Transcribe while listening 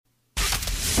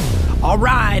All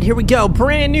right, here we go.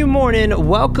 Brand new morning.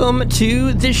 Welcome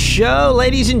to the show,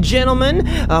 ladies and gentlemen.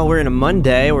 We're in a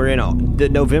Monday. We're in the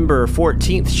November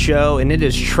 14th show, and it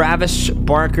is Travis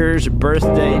Barker's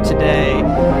birthday today.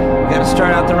 We got to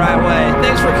start out the right way.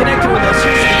 Thanks for connecting with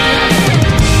us.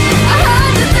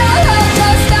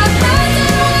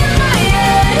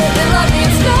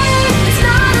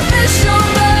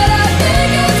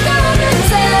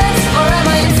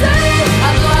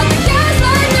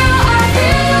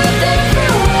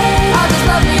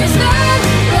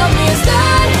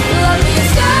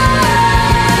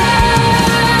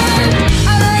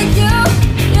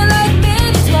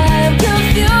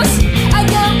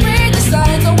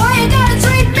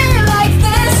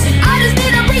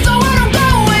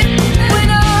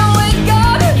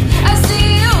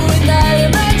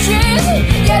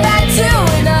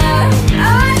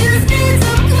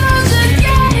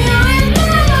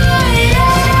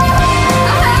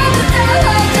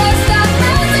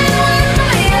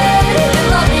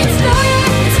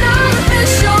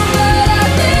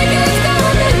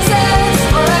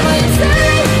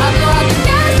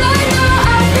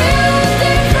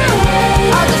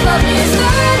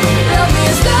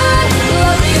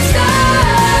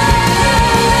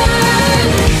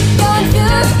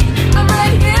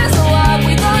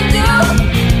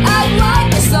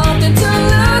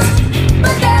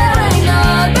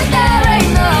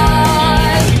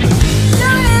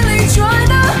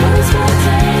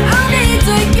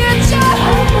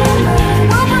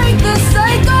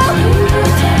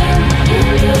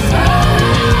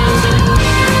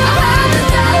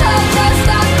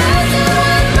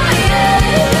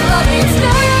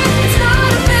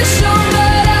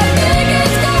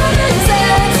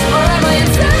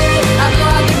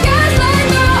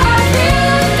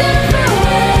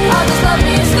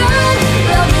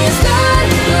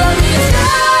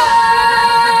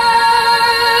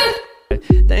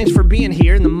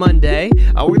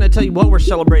 We're going to tell you what we're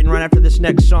celebrating right after this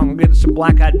next song. We're getting some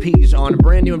Black Eyed Peas on a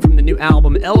brand new one from the new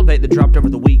album Elevate that dropped over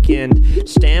the weekend.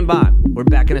 Stand by. We're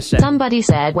back in a sec. Somebody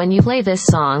said when you play this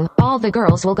song, all the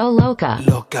girls will go loca.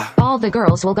 Loca. All the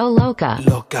girls will go loca.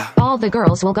 Loca. All the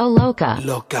girls will go loca.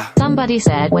 Loca. Somebody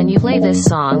said when you play this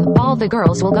song, all the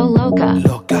girls will go loca.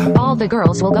 Loca. All the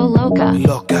girls will go loca.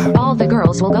 Loca. All the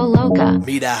girls will go loca.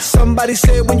 Mira. Somebody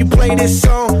said when you play this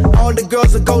song, all the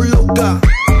girls will go loca.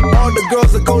 All the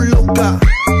girls will go loca.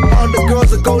 All the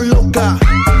girls will go loca.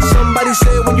 Somebody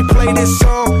said when you play this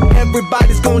song,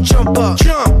 everybody's gonna jump up.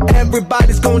 Jump.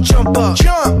 Everybody's gonna jump up.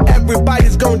 Jump.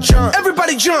 Everybody's gonna jump.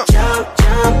 Everybody jump. Jump,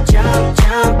 jump, jump,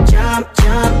 jump, jump,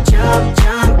 jump,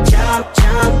 jump, jump, jump,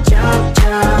 jump, jump,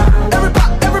 jump.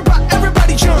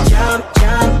 Everybody jump. Jump,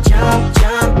 jump,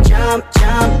 jump, jump,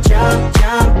 jump, jump,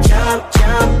 jump, jump, jump,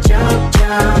 jump, jump,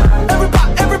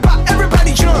 jump.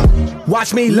 Everybody jump.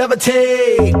 Watch me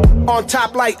levitate on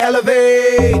top like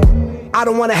elevate. I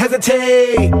don't wanna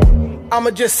hesitate.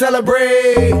 I'ma just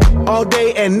celebrate all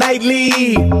day and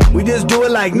nightly. We just do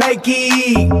it like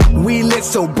Nike. We lit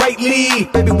so brightly.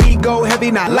 Baby, we go heavy,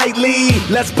 not lightly.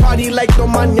 Let's party like no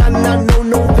mañana. No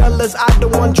novellas, I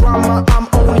don't want drama. I'm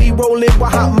only rolling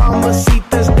with hot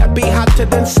mamacitas that be hotter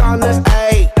than saunas.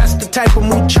 Ayy, that's the type of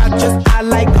muchachas. I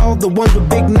like all the ones with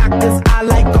big knockers. I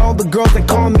like all the girls that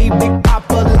call me Big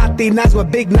Papa. Latinas with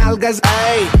big nalgas.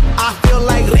 Ayy, I feel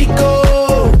like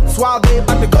Rico. Suave,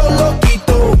 about to go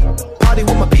loquito. Party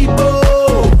with my people.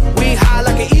 We high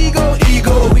like an eagle.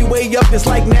 We way up, it's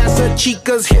like NASA.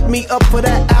 Chicas hit me up for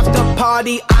that after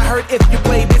party. I heard if you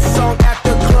play this song at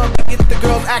the club, you get the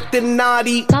girls acting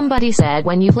naughty. Somebody said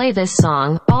when you play this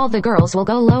song, all the girls will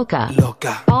go loca.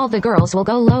 Loca. All the girls will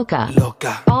go loca.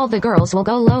 Loca. All the girls will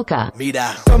go loca.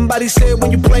 Mira. Somebody said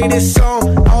when you play this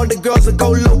song, all the girls will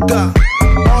go loca.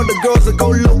 All the girls will go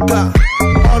loca.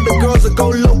 All the girls will go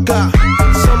loca.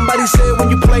 Somebody said when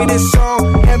you play this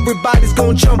song, everybody's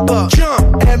gonna jump up.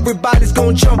 Jump. Everybody's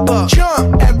gonna jump up.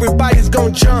 Jump. Everybody's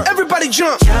gonna jump. Everybody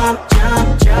jump. Jump,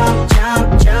 jump, jump,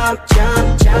 jump, jump,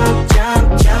 jump,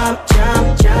 jump, jump, jump,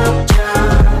 jump, jump,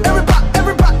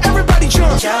 jump. Everybody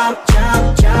jump. Jump,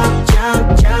 jump, jump,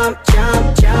 jump, jump,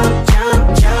 jump, jump,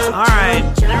 jump, jump. All right,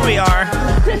 there we are.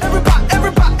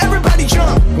 Everybody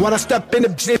jump. When I step in the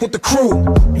jet with the crew,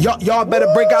 y'all better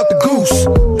break out the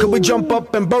goose. Could we jump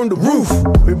up and burn the roof?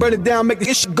 We burn it down, make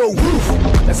this shit go roof.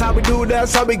 That's how we do,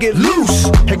 that's how we get loose.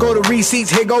 Here go the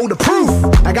receipts, here go the proof.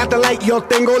 I got the light, your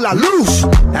thing go la loose.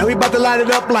 And we about to light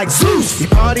it up like Zeus. We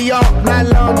party all night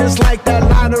long, just like that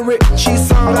line of Richie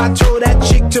song. I told that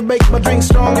chick to make my drink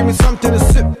strong. Give me something to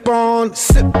sip on,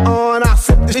 sip on. I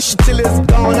sip this shit till it's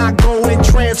gone. I go and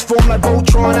transform like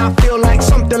Voltron. I feel like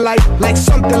something like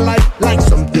something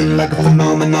like a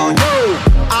phenomenon. Yo,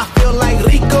 I feel like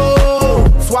Rico.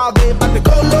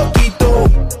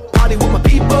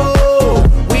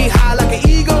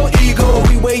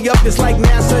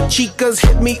 chicas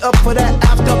hit me up for that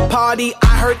after party.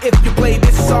 I heard if you play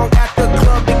this song at the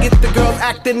club, it get the girls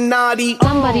acting naughty.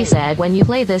 Somebody said when you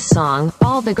play this song,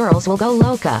 all the girls will go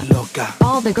loca. Loca.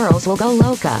 All the girls will go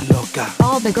loca. Loca.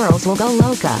 All the girls will go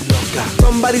loca. Loca.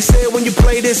 Somebody said when you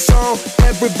play this song,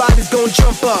 everybody's gonna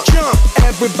jump up. Jump.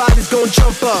 Everybody's gonna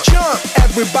jump up. Jump.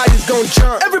 Everybody's gonna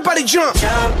jump. Everybody jump.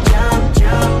 Jump, jump,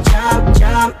 jump, jump,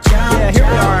 jump, jump. Yeah, here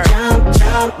we are. Jump,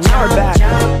 jump, Now we're back.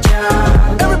 Jump, jump.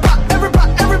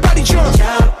 Everybody jump.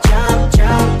 Jump, jump,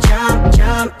 jump, jump,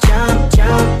 jump, jump,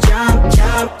 jump, jump,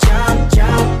 jump,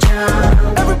 jump, jump,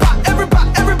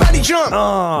 jump. Everybody jump.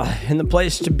 Oh, and the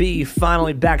place to be,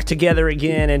 finally back together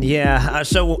again. And yeah,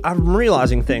 so I'm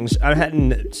realizing things. I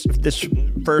hadn't, this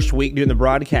first week doing the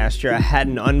broadcast here, I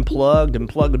hadn't unplugged and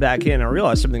plugged back in. I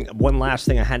realized something, one last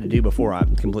thing I had to do before I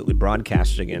completely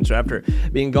broadcasted again. So after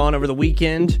being gone over the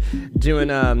weekend,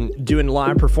 doing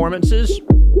live performances,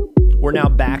 we're now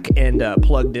back and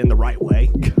plugged in the right way.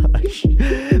 Gosh.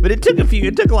 But it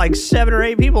took like 7 or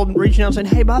 8 people reaching out saying,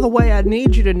 hey, by the way, I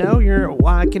need you to know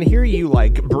I can hear you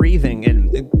like breathing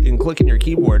and clicking your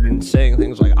keyboard and saying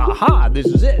things like, aha, this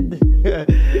is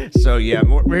it. So yeah,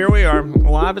 here we are,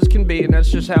 live as can be, and that's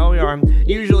just how we are.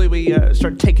 Usually we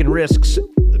start taking risks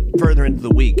further into the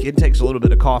week. It takes a little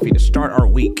bit of coffee to start our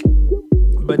week.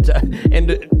 But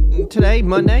today,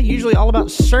 Monday, usually all about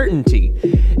certainty.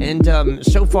 And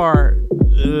so far,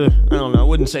 I don't know, I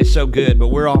wouldn't say so good, but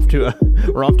we're off to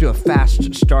a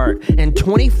fast start. And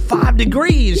 25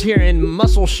 degrees here in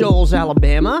Muscle Shoals,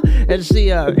 Alabama. It's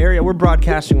the area we're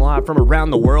broadcasting live from around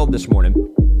the world this morning.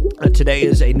 Today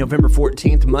is a November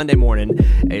 14th, Monday morning,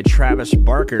 a Travis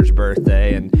Barker's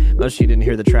birthday, and most of you didn't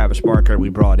hear the Travis Barker we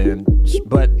brought in,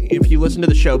 but if you listen to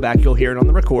the show back, you'll hear it on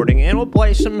the recording, and we'll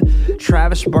play some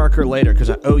Travis Barker later, because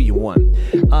I owe you one.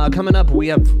 Coming up, we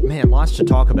have, lots to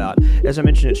talk about. As I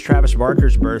mentioned, it's Travis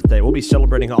Barker's birthday. We'll be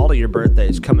celebrating all of your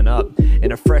birthdays coming up,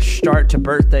 and a fresh start to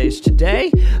birthdays today.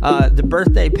 The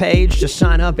birthday page to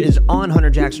sign up is on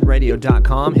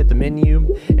HunterJacksonRadio.com. Hit the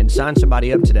menu and sign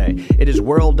somebody up today. It is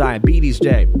World Diabetes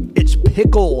Day. It's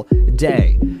Pickle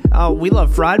Day. We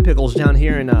love fried pickles down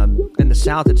here in the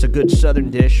South. It's a good Southern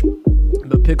dish.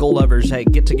 But pickle lovers, hey,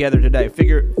 get together today.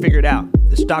 Figure it out.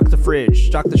 Stock the fridge.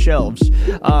 Stock the shelves.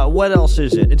 What else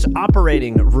is it? It's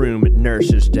Operating Room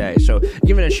Nurses Day. So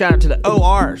giving a shout out to the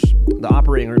ORs, the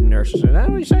operating room nurses. Is that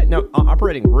what you say? No,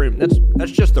 operating room.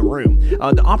 That's just the room.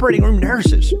 The operating room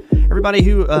nurses. Everybody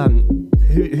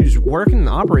who's working in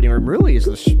the operating room really is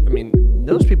this. I mean,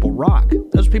 those people rock.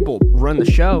 Those people run the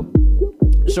show.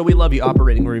 So we love you,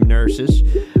 operating room nurses,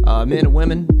 men and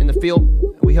women in the field.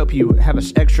 We hope you have an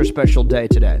extra special day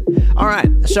today. All right,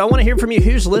 so I want to hear from you.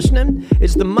 Who's listening?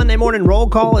 It's the Monday morning roll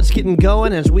call. It's getting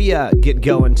going as we get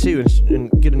going too, and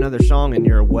get another song in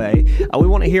your way. We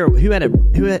want to hear who had a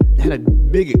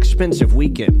big expensive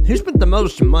weekend. Who spent the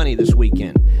most money this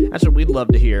weekend? That's what we'd love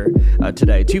to hear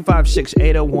today.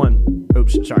 256-801.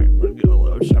 Oops, sorry.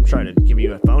 I'm trying to give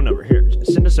you a phone number here.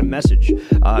 Send us a message.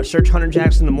 Search Hunter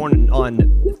Jackson in the Morning on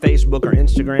Facebook or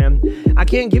Instagram. I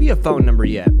can't give you a phone number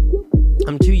yet.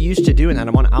 I'm too used to doing that.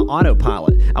 I'm on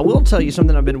autopilot. I will tell you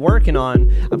something I've been working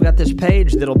on. I've got this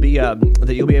page that'll be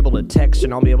that you'll be able to text,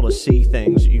 and I'll be able to see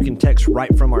things. You can text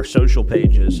right from our social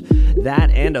pages.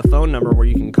 That and a phone number where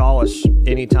you can call us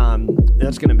anytime.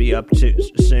 That's going to be up to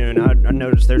soon. I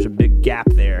noticed there's a big gap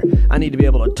there. I need to be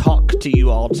able to talk to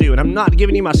you all too, and I'm not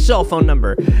giving you my cell phone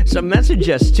number. So message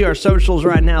us to our socials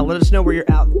right now. Let us know where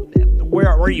you're out,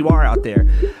 where you are out there.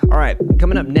 All right,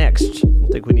 coming up next, I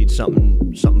think we need something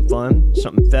fun,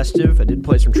 something festive. I did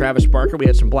play some Travis Barker. We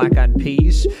had some Black Eyed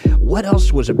Peas. What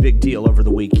else was a big deal over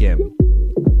the weekend?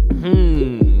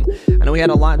 I know we had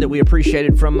a lot that we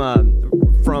appreciated from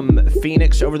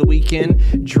Phoenix over the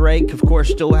weekend. Drake, of course,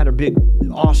 still had a big,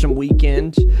 awesome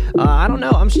weekend. I don't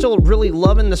know. I'm still really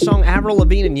loving the song Avril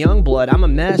Lavigne and Youngblood. I'm a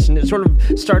Mess, and it sort of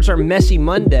starts our messy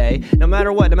Monday. No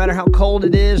matter what, no matter how cold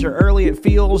it is or early it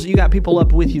feels, you got people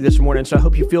up with you this morning, so I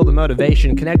hope you feel the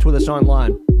motivation. Connect with us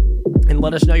online and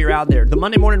let us know you're out there. The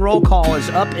Monday Morning Roll Call is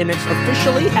up, and it's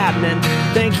officially happening.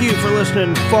 Thank you for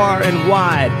listening far and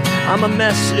wide. I'm a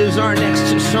Mess is our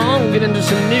next song. We'll get into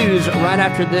some news right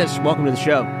after this. Welcome to the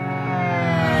show.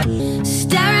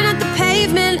 Staring at the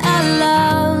pavement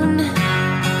alone,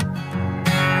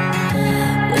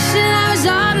 wishing I was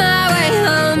on my way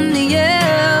home to you.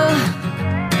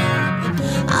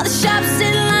 All the shops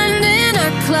in London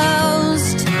are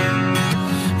closed,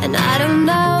 and I don't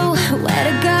know where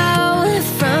to go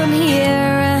from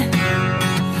here.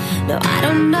 No, I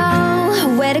don't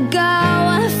know where to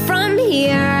go from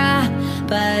here,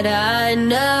 but I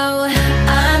know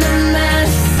I'm a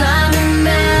mess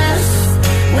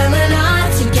when we're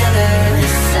not together.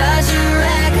 So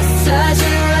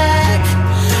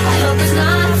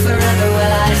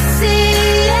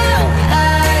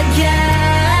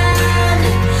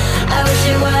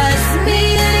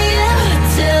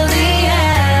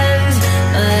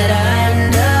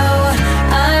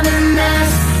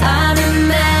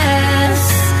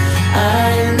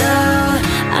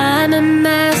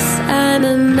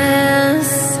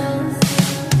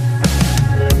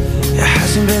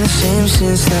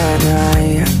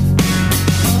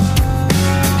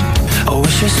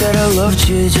wish I said I loved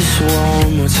you just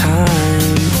one more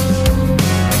time.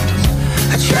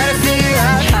 I try to figure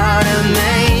out how to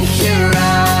make it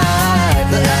right,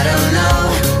 but I don't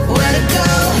know where to go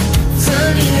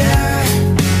from here.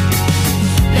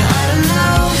 No, I don't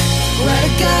know where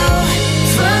to go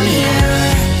from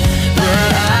here, but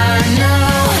I know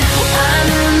I'm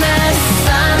a mess,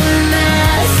 I'm a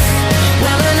mess.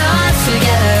 When we're not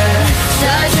together,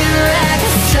 such a wreck,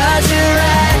 such a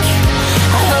wreck.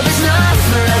 I hope it's not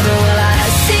forever, will I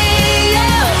see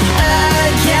you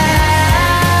again?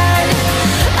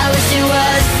 I wish it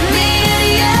was me and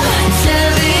you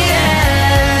till the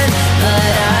end,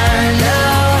 but I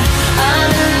know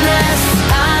I'm a mess,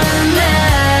 I'm a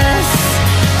mess.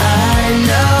 I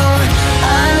know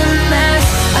I'm a mess,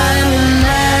 I'm a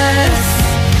mess.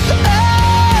 Oh,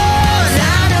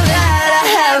 now that I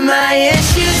have my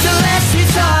issues, the less we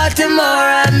talk, the more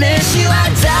I miss you. I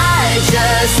die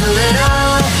just a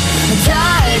little, I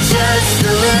die just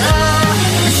a little.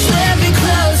 I'm slipping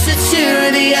closer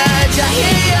to the edge. I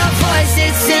hear your voice,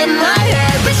 it's in my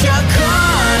head, but you're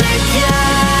gone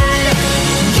again,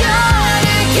 gone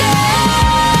again.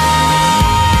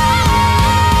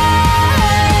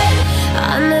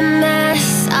 I'm a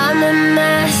mess, I'm a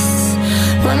mess.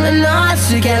 When we're not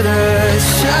together,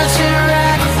 such a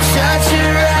wreck, such a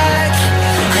wreck.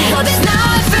 I hope it's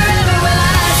not forever, will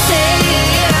I see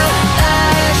you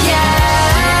again?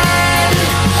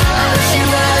 I wish it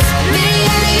was me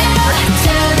and you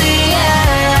till the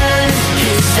end,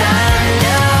 'cause I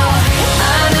know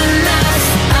I'm a mess,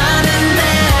 I'm a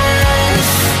mess.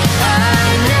 I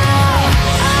know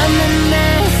I'm a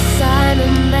mess, I'm a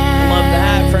mess. Love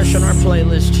that. Fresh on our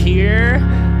playlist here.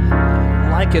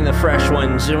 Liking the fresh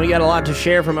ones, and we got a lot to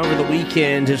share from over the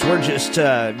weekend as we're just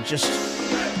I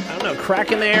don't know,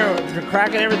 cracking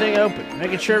everything open,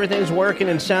 making sure everything's working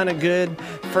and sounding good.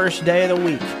 First day of the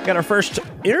week. Got our first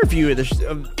interview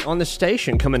on the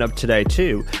station coming up today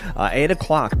too. 8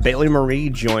 o'clock. Bailey Marie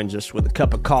joins us with a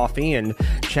cup of coffee and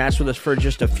chats with us for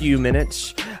just a few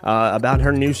minutes about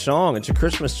her new song. It's a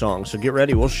Christmas song, so get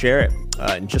ready. We'll share it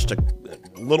in just a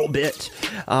little bit.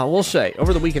 We'll say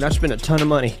over the weekend I spent a ton of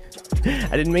money.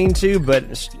 I didn't mean to,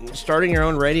 but starting your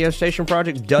own radio station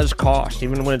project does cost,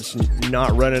 even when it's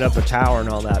not running up a tower and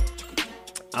all that.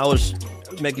 I was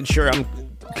making sure I'm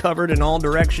covered in all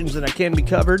directions that I can be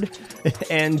covered,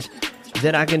 and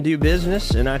that I can do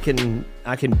business, and I can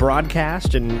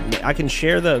broadcast, and I can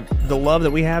share the love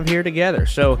that we have here together.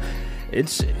 So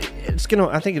it's gonna,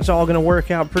 I think it's all gonna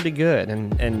work out pretty good,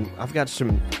 and I've got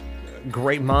some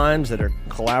great minds that are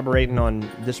collaborating on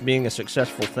this being a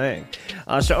successful thing.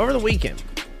 So over the weekend,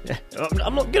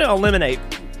 I'm going to eliminate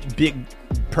big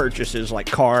purchases like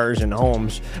cars and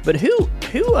homes, but who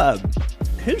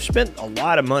spent a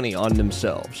lot of money on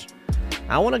themselves?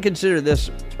 I want to consider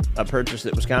this a purchase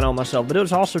that was kind of on myself, but it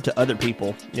was also to other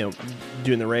people,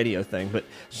 doing the radio thing. But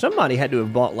somebody had to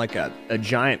have bought like a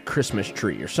giant Christmas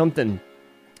tree or something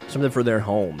for their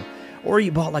home, or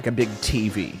you bought like a big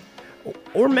TV.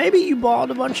 Or maybe you bought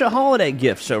a bunch of holiday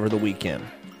gifts over the weekend.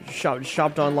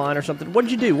 Shopped online or something. What'd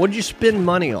you do? What'd you spend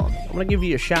money on? I'm going to give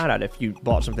you a shout out if you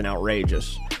bought something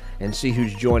outrageous, and see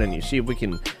who's joining you. See if we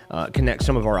can connect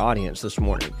some of our audience this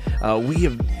morning. We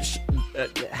have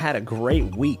had a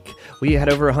great week. We had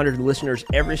over 100 listeners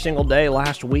every single day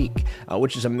last week,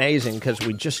 which is amazing because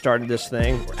we just started this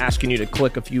thing. We're asking you to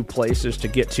click a few places to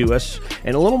get to us,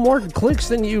 and a little more clicks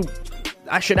than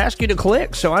I should ask you to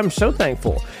click, so I'm so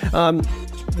thankful.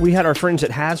 We had our friends at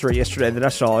Hazra yesterday that I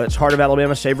saw. It's Heart of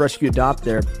Alabama, Save, Rescue, Adopt.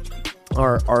 They're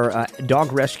our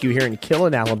dog rescue here in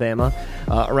Killen, Alabama,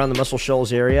 around the Muscle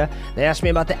Shoals area. They asked me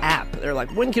about the app. They're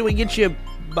like, when can we get you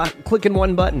by clicking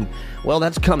one button? Well,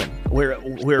 that's coming.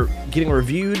 We're getting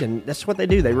reviewed, and that's what they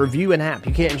do. They review an app.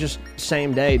 You can't just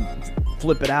same day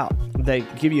flip it out. They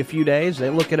give you a few days, they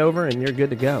look it over, and you're good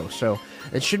to go. So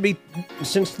it should be,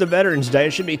 since the Veterans Day,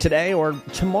 it should be today or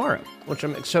tomorrow, which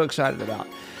I'm so excited about.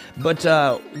 But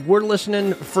we're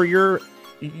listening for your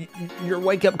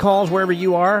wake-up calls wherever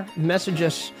you are. Message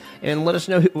us and let us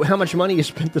know how much money you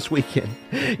spent this weekend.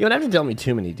 You don't have to tell me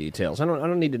too many details. I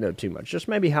don't need to know too much. Just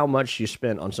maybe how much you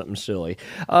spent on something silly.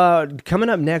 Coming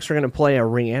up next, we're going to play a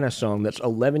Rihanna song that's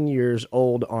 11 years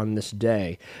old on this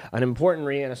day. An important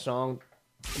Rihanna song,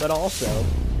 but also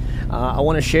I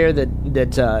want to share that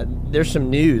there's some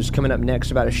news coming up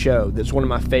next about a show that's one of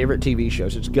my favorite TV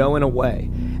shows. It's going away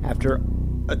after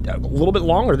a little bit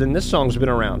longer than this song's been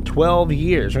around, 12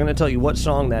 years. We're going to tell you what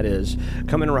song that is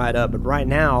coming right up. But right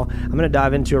now, I'm going to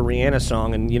dive into a Rihanna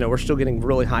song. And, we're still getting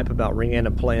really hype about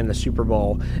Rihanna playing the Super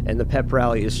Bowl, and the pep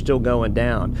rally is still going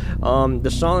down.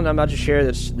 The song that I'm about to share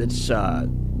that's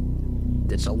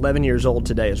that's 11 years old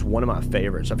today is one of my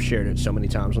favorites. I've shared it so many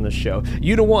times on this show.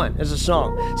 You the One is a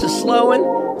song. It's a slow one.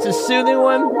 It's a soothing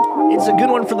one. It's a good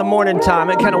one for the morning time.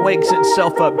 It kind of wakes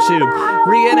itself up too.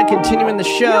 Rihanna continuing the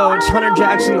show. It's Hunter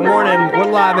Jackson in the morning.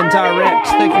 We're live and direct.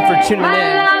 Thank you for tuning in.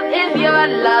 My love is your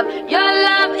love. Your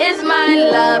love is my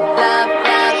love, love,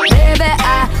 love. Baby,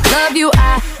 I love you.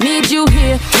 I need you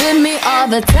here with me all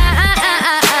the time.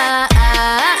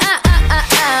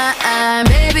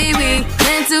 Baby, we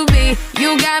meant to be.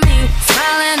 You got me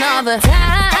smiling all the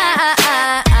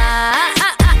time.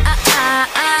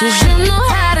 'Cause you know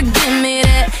how to give me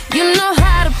that. You know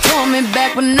how to pull me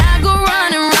back when I go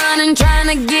running, trying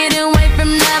to get away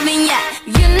from loving ya.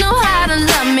 You know how to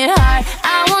love me hard.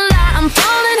 I won't lie, I'm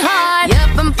falling hard.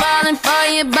 Yep, I'm falling for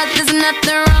you, but there's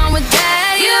nothing wrong with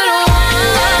that. You don't want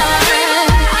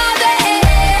all day.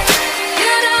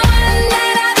 You the one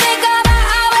that I think about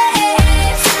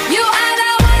always. You are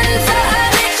the one, so I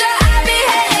make sure I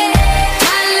behave.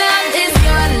 My love is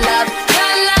your love.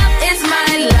 Your love is my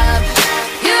love.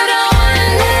 You the one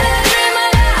that I dream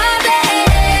about all day.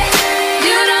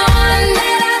 You the one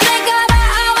that I think about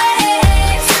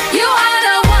always. You are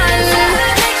the one, so I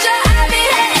make sure I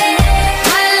behave.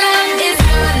 My love is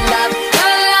your love.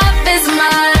 Your love is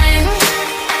mine.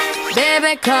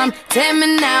 Baby, come take me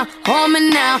now, hold me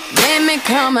now, make me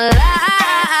come alive.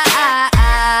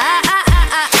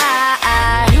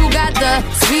 You got the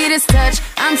sweetest touch.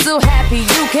 I'm so happy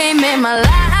you came in my life.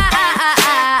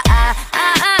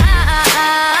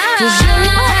 'Cause you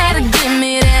know how to give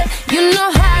me that. You know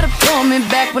how to pull me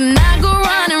back when I go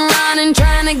running,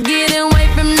 trying to get away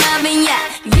from loving ya.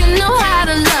 You know how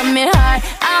to love me hard.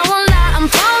 I won't lie, I'm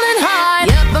falling hard.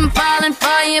 Yep, I'm falling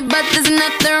for you, but there's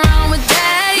nothing wrong with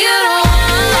that. You don't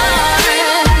want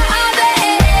all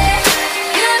day.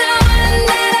 You the one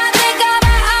that I think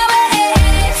about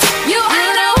always. You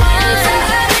are the one, so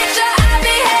I make sure I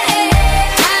behave.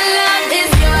 My love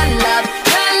is your love.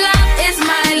 Your love is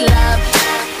my love.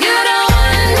 You the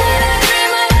one that I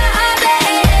dream about all day.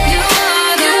 You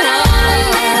are the one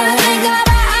that I think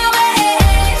about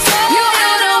always. You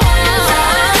are the one, so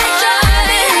I make sure I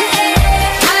behave.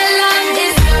 My love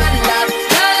is your love.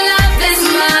 Your love is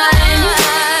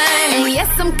mine. And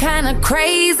yes, I'm kinda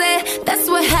crazy. That's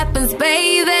what happens,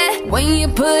 baby. When you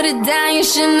put it down, you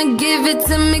shouldn't give it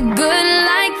to me good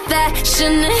like that.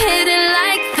 Shouldn't hit it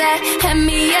like that. Had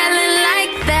me yelling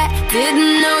like that.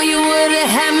 Didn't know you would've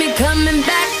had me coming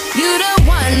back. You the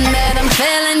one that I'm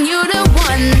feeling. You the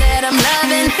one that I'm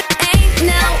loving. Ain't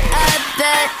no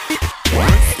other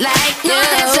like you. No,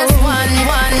 there's just one.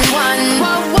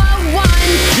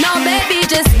 No, baby,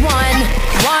 just one.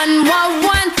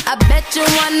 I bet you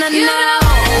wanna know. You the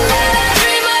one that I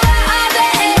dream about all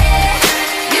day.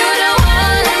 You the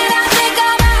one that I think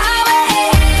about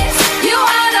always. You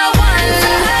are the one, so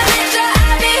I make sure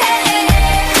I behave.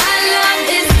 My love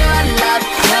is your love.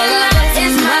 Your love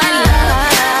is my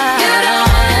love. You the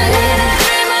one that I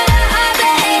dream about all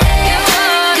day.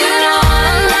 You the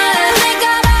one that I think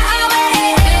about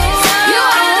always. You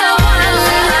are the one,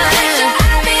 so I make sure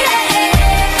I behave.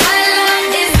 My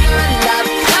love is your love.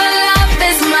 Your love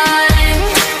is mine.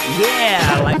 Yeah,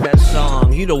 I like that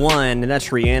song. You the One, and that's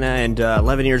Rihanna. And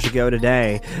 11 years ago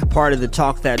today, part of the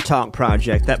Talk That Talk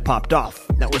project that popped off.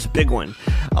 That was a big one.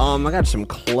 I got some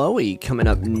Chloe coming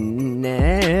up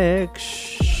next.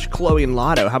 Chloe and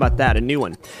Lotto. How about that? A new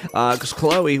one. Because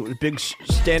Chloe was a big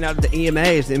standout at the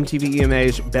EMAs, the MTV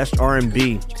EMAs Best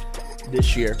R&B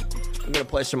this year. I'm going to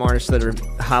play some artists that are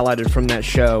highlighted from that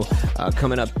show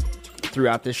coming up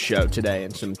throughout this show today,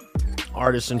 and some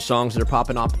artists and songs that are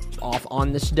popping off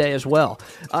on this day as well.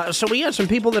 So we got some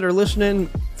people that are listening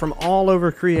from all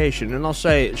over creation, and I'll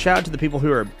say shout out to the people who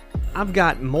are, I've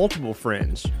got multiple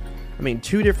friends. I mean,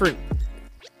 two different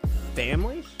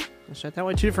families, I'll say it that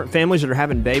way, two different families that are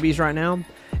having babies right now,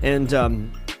 and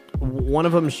one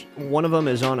of them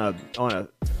is on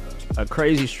a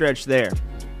crazy stretch there.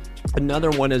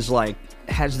 Another one is like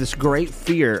has this great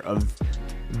fear of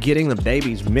getting the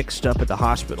babies mixed up at the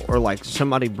hospital, or like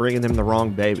somebody bringing them the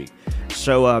wrong baby.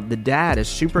 So the dad is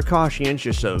super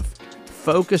conscientious of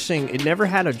focusing. It never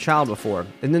had a child before,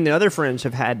 and then the other friends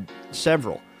have had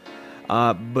several.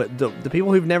 But the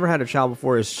people who've never had a child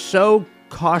before is so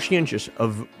conscientious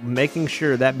of making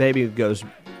sure that baby goes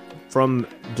from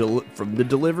the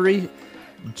delivery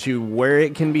to where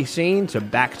it can be seen to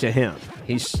back to him.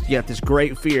 He's got this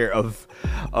great fear of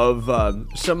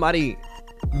somebody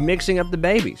mixing up the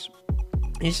babies.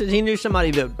 He says he knew somebody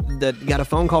that got a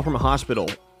phone call from a hospital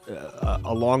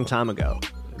a long time ago,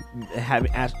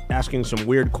 asking some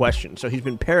weird questions. So he's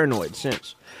been paranoid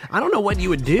since. I don't know what you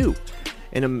would do,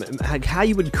 and how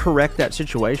you would correct that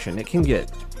situation. It can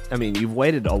get I mean, you've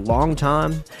waited a long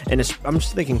time, and I'm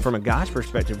just thinking from a guy's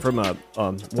perspective, from a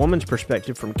woman's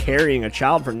perspective, from carrying a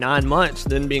child for 9 months,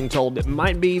 then being told it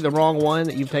might be the wrong one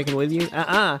that you've taken with you.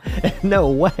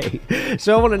 No way.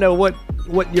 So I want to know what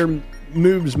your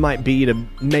moves might be to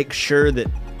make sure that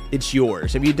it's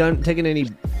yours. Have you taken any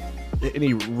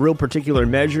real particular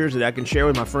measures that I can share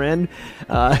with my friend?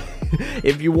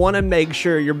 If you want to make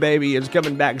sure your baby is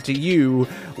coming back to you,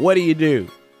 what do?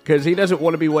 Because he doesn't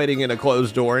want to be waiting in a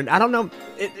closed door. And I don't know,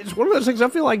 it's one of those things I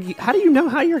feel like, how do you know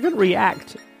how you're going to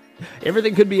react?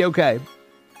 Everything could be okay.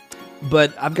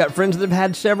 But I've got friends that have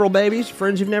had several babies,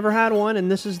 friends who've never had one, and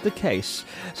this is the case.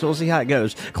 So we'll see how it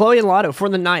goes. Chloe and Lotto for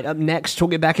the night up next. We'll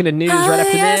get back into news right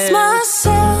after this.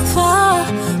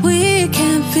 Myself, we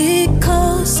can't be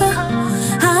closer.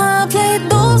 I played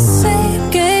those same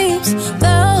games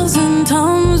 1,000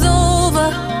 times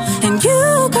over, and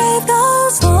you crave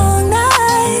those long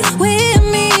nights with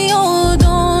me, oh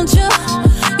don't you?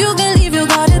 You can leave your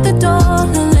guard at the door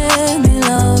and let me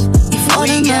love you for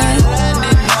the night.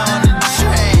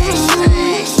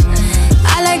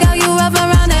 I like how you wrap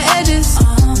around the edges,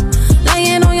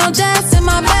 laying on your chest in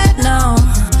my bed now,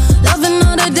 loving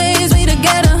all the days we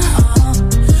together.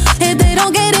 If they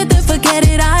don't get it, then forget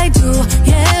it. I do,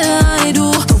 yeah, I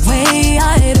do the way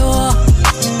I do.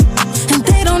 And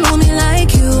they don't know me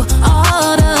like you.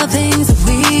 All the things that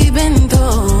we've been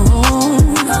through.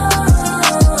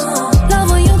 Love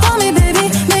when you call me baby,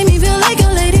 make me feel like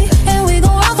a lady. And we go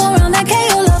off around that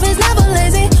KO. Love is never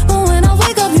lazy. But when I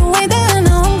wake up, you ain't there, and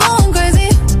now I'm going crazy.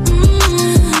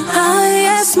 I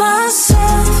ask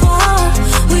myself why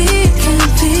we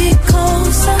can't be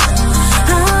closer.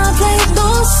 I played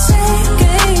those same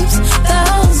games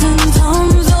 1,000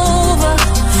 times over,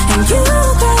 and you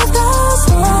crave those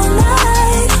all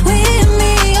night with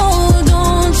me, oh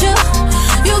don't you?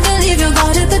 You can leave your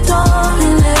guard at the door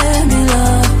and let me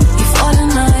love you for the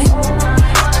night.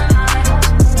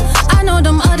 I know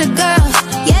them other girls,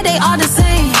 yeah they all the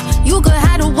same. You could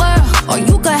have the world, or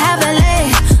you could have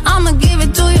LA. I'ma give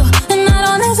it to you, and I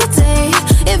don't hesitate.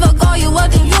 If I call you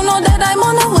up, then you know that I'm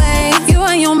on the way. You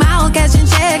and your mouth catching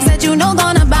checks that you know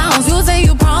gonna bounce. You say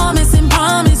you promise and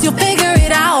promise you'll figure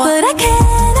it out, but I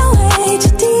can't wait,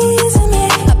 you're teasing me.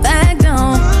 I back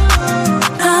down.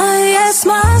 I ask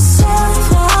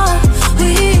myself why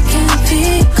we can't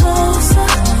be closer.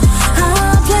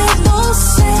 I played those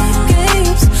same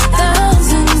games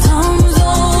 1,000 times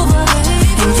over,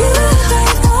 and you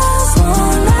crave those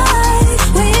all night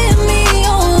with me,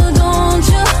 oh don't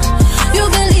you? You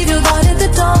can leave your guard at the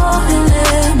door and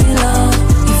let me love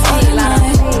you for the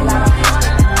night.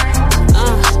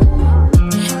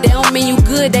 They don't mean you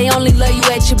good, they only love you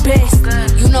at your best.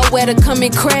 You know where to come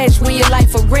and crash when your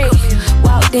life a wreck.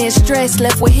 Walk there stressed,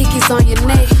 left with hickeys on your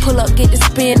neck. Pull up, get the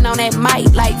spin on that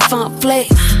mic like Funk Flex.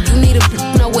 You need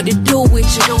to know what to do with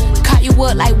you. Caught you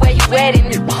up like where you at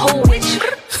in the hole with you.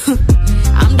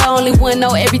 I'm the only one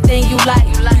know everything you like.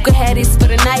 You can have this for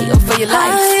the night or for your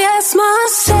life. I ask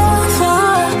myself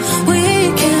why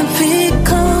we can't be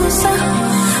closer.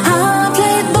 I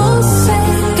played those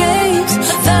same games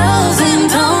 1,000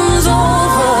 times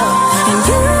over, and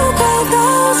you crave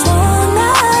those all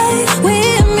night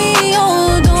with me,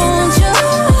 oh don't you?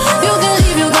 You can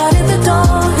leave your guard at the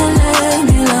door and let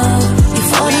me love you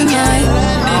for the night.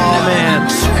 Oh, man.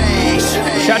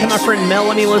 Shout out to my friend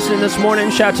Melanie listening this morning.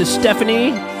 Shout out to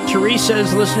Stephanie. Teresa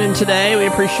is listening today. We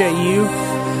appreciate you.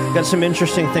 Got some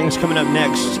interesting things coming up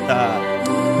next.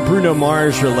 Bruno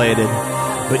Mars related.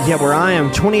 But yeah, where I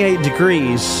am, 28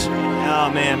 degrees.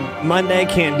 Oh, man. Monday,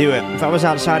 can't do it. If I was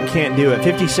outside, can't do it.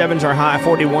 57's our high,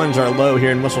 41's our low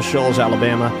here in Whistle Shoals,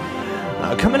 Alabama.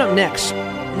 Coming up next,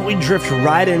 we drift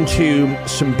right into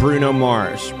some Bruno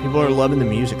Mars. People are loving the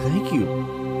music. Thank you.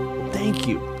 Thank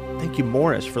you. Thank you,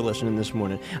 Morris, for listening this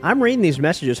morning. I'm reading these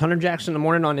messages. Hunter Jackson in the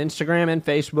morning on Instagram and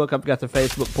Facebook. I've got the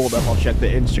Facebook pulled up. I'll check the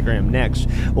Instagram next.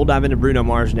 We'll dive into Bruno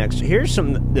Mars next. Here's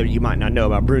some that you might not know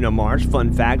about Bruno Mars.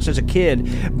 Fun facts. As a kid,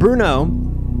 Bruno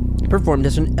performed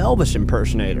as an Elvis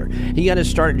impersonator. He got his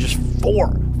start at just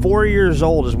 4 years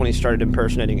old is when he started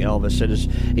impersonating Elvis.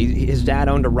 His dad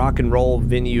owned a rock and roll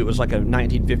venue. It was like a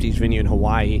 1950s venue in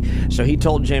Hawaii. So he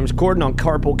told James Corden on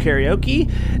Carpool Karaoke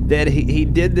that he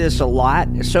did this a lot,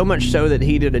 so much so that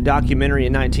he did a documentary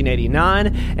in 1989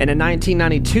 and a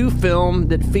 1992 film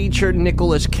that featured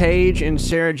Nicolas Cage and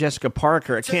Sarah Jessica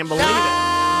Parker. I can't believe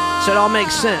it. So it all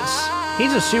makes sense.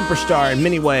 He's a superstar in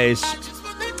many ways.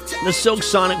 The Silk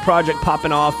Sonic project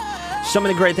popping off. So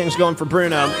many great things going for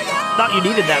Bruno. Thought you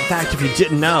needed that fact if you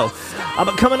didn't know.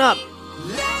 But coming up,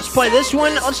 let's play this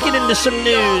one. Let's get into some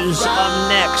news up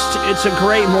next. It's a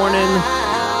great morning.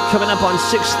 coming up on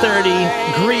 6:30.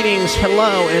 Greetings,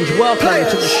 hello, and welcome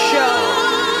to the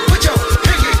show. Put your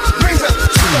pinky rings up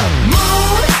to the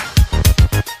moon.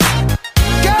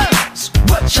 Girls,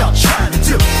 what y'all trying to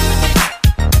do?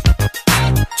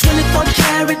 24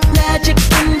 karat magic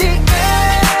in the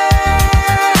air.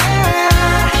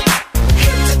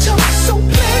 Head to toe, so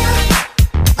clear.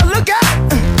 Look out.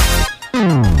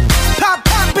 Pop,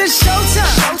 pop, it's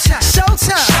showtime. Showtime.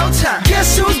 Showtime. Showtime.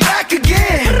 Guess who's back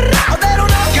again? Oh, they don't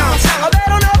know. Oh, they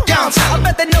don't know. I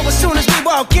bet they know as soon as we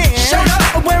walk in. Showed up.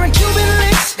 I'm wearing Cuban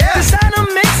links. Yeah. Designer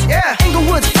mix. Yeah.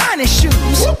 Inglewood's finest shoes.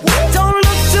 Whoop, whoop. Don't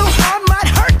look too hard, might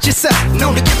hurt yourself.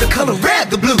 Known to give the color red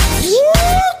the blues.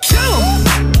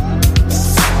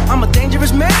 I'm a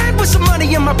dangerous man with some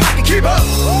money in my pocket. Keep up.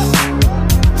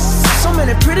 So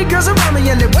many pretty girls around me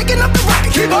and they're waking up the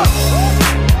rocket. Keep up.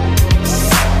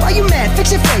 Why you mad?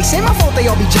 Fix your face. Ain't my fault they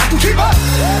all be jocking. Keep up.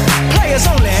 Players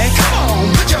only. Come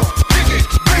on, put your pinky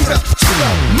rings up to the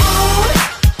moon.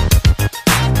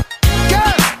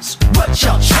 Girls, what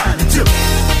y'all trying to do?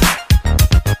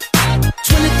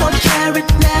 24 karat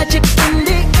magic in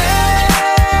the air.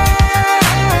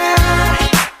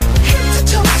 Head to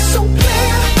toe, so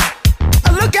clear.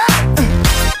 Look out.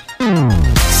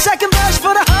 Second verse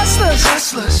for the hustlers.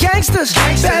 Gangsters.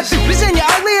 Bad bitches and your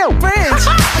ugly old friends.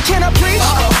 I cannot preach.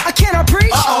 I cannot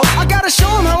preach. I gotta show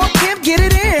them how a pimp get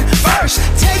it in. First,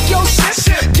 take your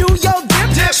sip. Do your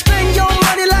dip. Spend your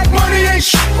money like money ain't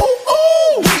shit. Ooh,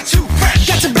 ooh. We too fresh.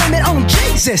 Got to blame it on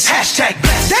Jesus. Hashtag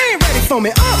blessed. They ain't ready for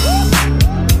me.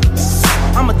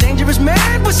 I'm a dangerous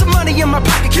man with some money in my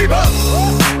pocket. Keep up.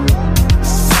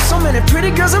 So many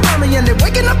pretty girls around me and they're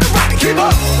waking up the rocket. Keep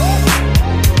up.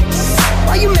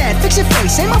 Why you mad? Fix your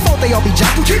face. Ain't my fault they all be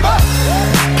jocking. Keep up.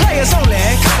 Players only.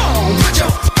 Come on, put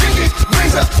your pinky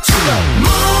rings up to the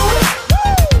moon.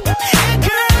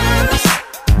 Girls,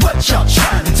 what y'all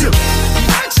trying to do?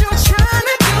 What you trying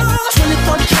to do?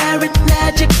 24 karat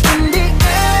magic in the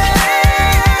air.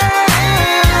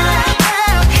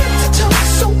 Head to toe,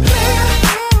 so clear.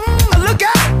 Look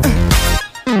out.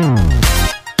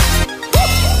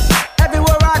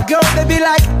 Everywhere I go, they be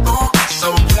like, ooh, so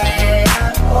clear.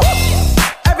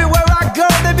 Everywhere I go,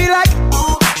 they be like,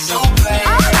 ooh, so clear.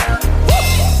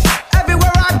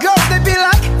 Everywhere I go, they be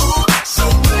like, ooh, so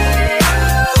clear.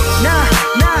 Now,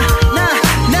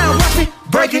 watch me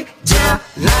break it down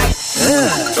like,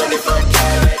 24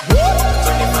 karat.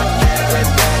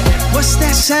 What's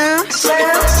that sound?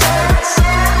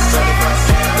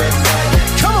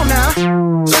 Come on now.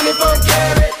 24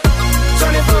 karat.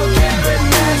 24 karat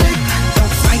magic.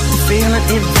 Don't fight the feeling,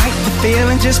 invite the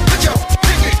feeling. Just put your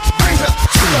pinky rings up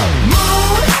to the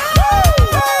moon.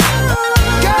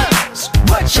 Girls,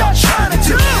 what y'all trying to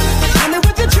do? Tell me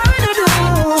what you're trying to do.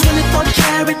 24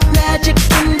 karat magic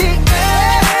in the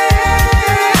air.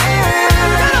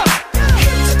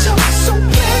 Head to toe, so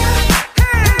clear.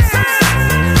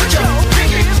 Put your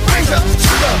pinky rings up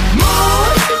to the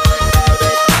moon.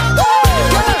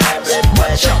 Girls,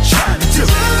 what y'all trying to do?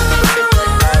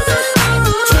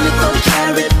 24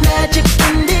 karat magic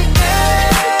in the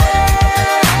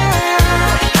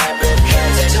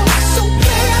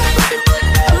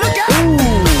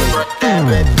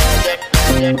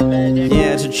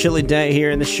Yeah, it's a chilly day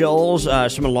here in the Shoals.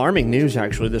 Some alarming news,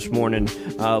 actually, this morning.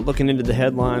 Looking into the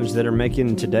headlines that are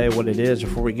making today what it is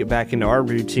before we get back into our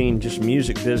routine, just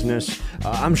music business.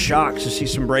 I'm shocked to see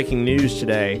some breaking news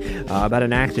today about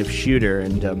an active shooter,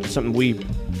 and something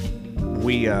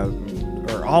we are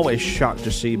always shocked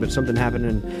to see, but something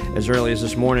happening as early as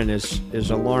this morning is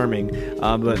alarming.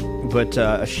 But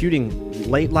a shooting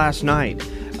late last night,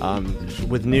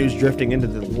 with news drifting into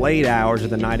the late hours of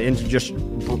the night, into just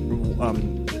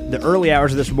the early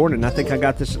hours of this morning. I think I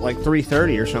got this at like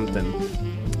 3:30 or something.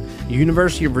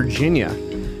 University of Virginia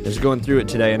is going through it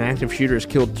today. An active shooter has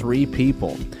killed 3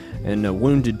 people and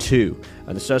wounded 2.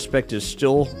 The suspect is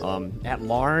still at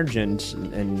large, and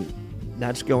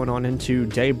that's going on into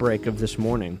daybreak of this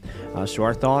morning. So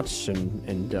our thoughts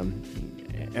and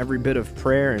every bit of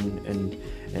prayer and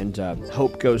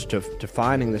hope goes to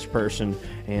finding this person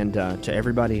and to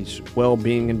everybody's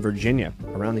well-being in Virginia,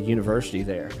 around the university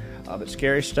there. But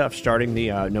scary stuff starting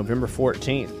the November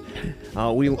 14th.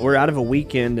 We're out of a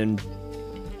weekend, and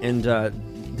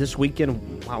this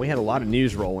weekend, wow, we had a lot of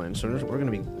news roll in, so we're going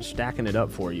to be stacking it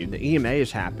up for you. The EMA has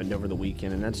happened over the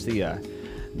weekend, and that's the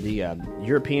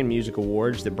European Music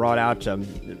Awards that brought out,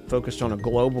 focused on a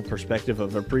global perspective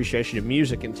of appreciation of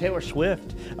music. And Taylor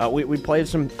Swift, we played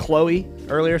some Chloe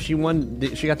earlier. She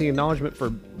got the acknowledgement for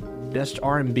Best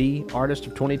R&B Artist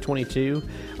of 2022.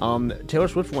 Taylor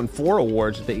Swift won 4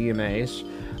 awards at the EMAs,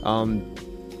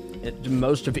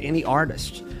 most of any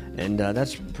artist. And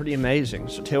that's pretty amazing.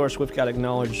 So Taylor Swift got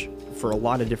acknowledged for a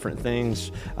lot of different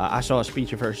things. I saw a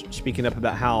speech of her speaking up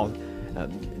about how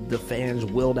the fans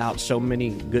willed out so many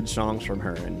good songs from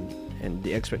her, and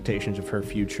the expectations of her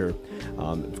future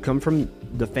come from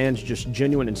the fans' just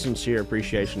genuine and sincere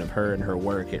appreciation of her and her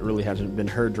work. It really hasn't been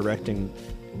her directing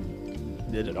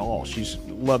it at all. She's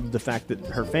loved the fact that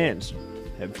her fans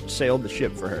have sailed the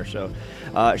ship for her. So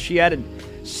she added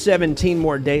 17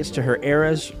 more dates to her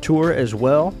Eras tour as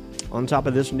well on top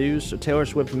of this news. So Taylor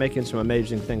Swift making some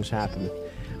amazing things happen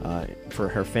for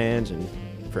her fans and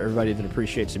for everybody that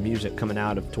appreciates the music coming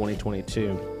out of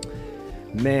 2022.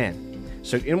 Man.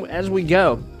 So as we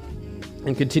go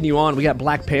and continue on, we got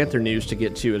Black Panther news to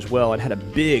get to as well. It had a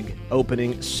big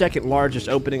opening, second largest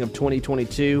opening of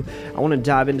 2022. I want to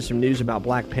dive into some news about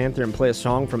Black Panther and play a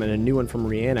song from it, and a new one from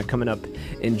Rihanna coming up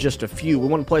in just a few. We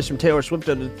want to play some Taylor Swift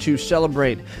to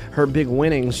celebrate her big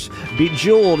winnings.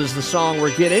 Bejeweled is the song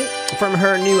we're getting from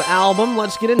her new album.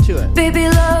 Let's get into it. Baby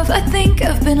love, I think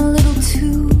I've been a little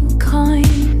too kind.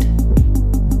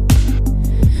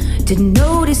 Didn't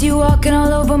notice you walking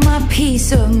all over my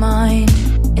peace of mind.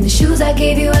 In the shoes I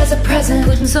gave you as a present.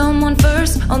 Putting someone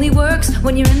first only works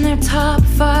when you're in their top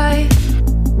 5.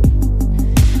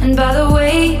 And by the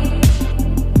way,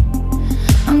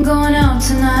 I'm going out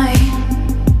tonight.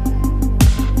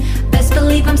 Best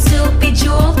believe I'm still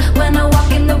bejeweled. When I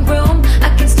walk in the room,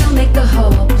 I can still make the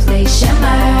whole place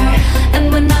shimmer. And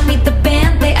when I meet the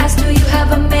band, they ask, do you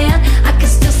have a man? I can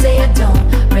still say I don't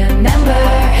remember.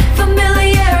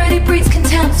 Familiarity breeds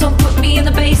contempt, so put me in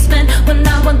the basement when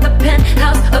I want the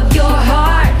penthouse of your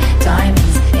heart.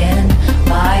 Diamonds in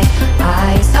my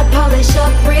eyes. I polish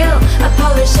up real, I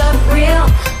polish up real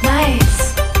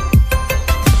nice.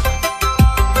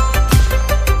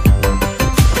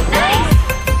 Nice.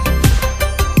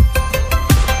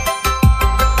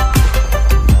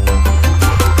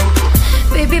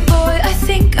 Baby boy, I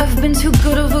think I've been too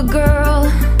good of a girl.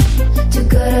 Too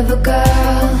good of a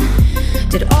girl.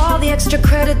 Did all the extra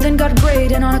credit, then got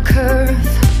graded on a curve.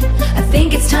 I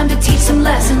think it's time to teach some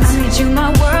lessons. I made you my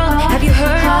world, have you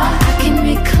heard? I can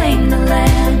reclaim the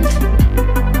land.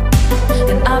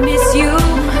 And I miss you,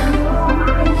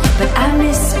 but I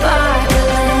miss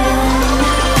Sparkland.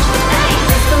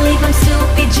 Best believe I'm still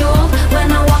bejeweled.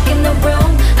 When I walk in the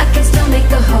room, I can still make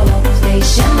the whole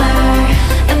place shimmer.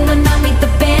 And when I meet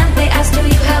the band, they ask, do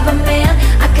you have a man?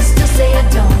 I can still say I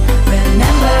don't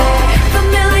remember.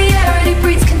 Familiarity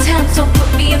breeds contempt, so put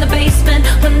me in the basement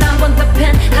when I want the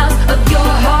penthouse of your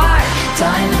heart.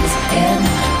 Diamonds in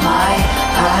my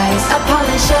eyes. I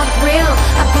polish up real,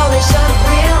 I polish up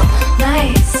real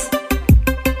nice.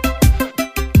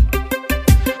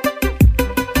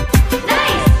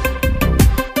 Nice.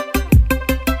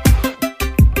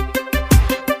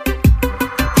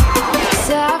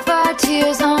 Sapphire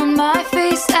tears on my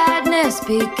face, sadness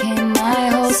became my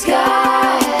whole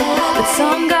sky. But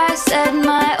some guy said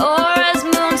my aura's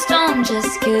moonstone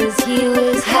just 'cause he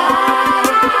was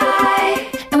high.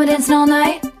 And we're dancing all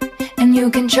night, and you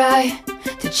can try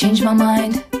to change my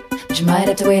mind, but you might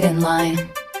have to wait in line.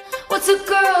 What's a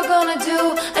girl gonna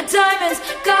do? A diamond's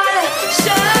gotta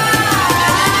shine.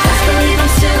 Best believe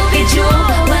I'm still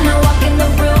bejeweled. When I walk in the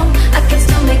room, I can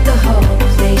still make the whole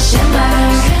place shimmer.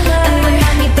 And when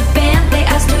I meet the band, they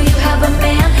ask, do you have a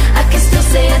man? I can still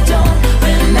say I don't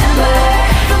remember.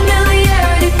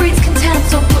 Familiarity breeds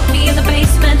contempt, so put me in the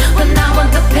basement when I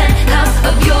want the penthouse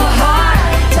of your heart.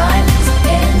 Diamonds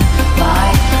in my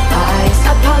eyes.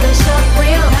 I polish up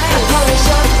real, I polish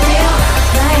up real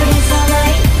nice. All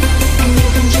night, and you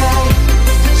can try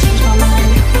to change my mind,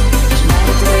 but you might have to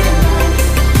wait in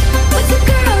line. What's a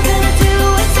girl gonna do?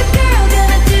 What's a girl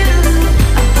gonna do?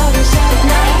 I polish up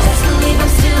nice. Best believe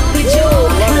I'm still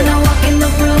bejeweled. When I walk in the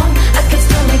room, I can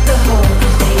still make the whole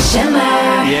place shimmer.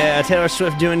 Yeah, Taylor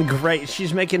Swift doing great.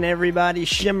 She's making everybody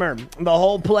shimmer. The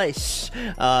whole place,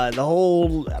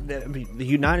 the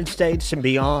United States and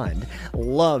beyond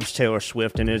loves Taylor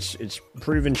Swift, and it's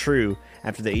proven true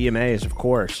after the EMAs, of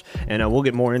course. And we'll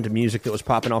get more into music that was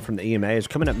popping off from the EMAs.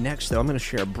 Coming up next, though, I'm going to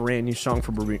share a brand new song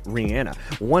from Rihanna.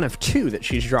 One of 2 that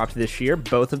she's dropped this year,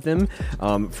 both of them,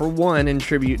 for one, in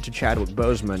tribute to Chadwick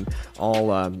Boseman,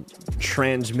 all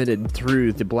transmitted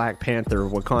through the Black Panther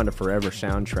Wakanda Forever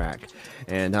soundtrack.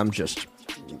 And I'm just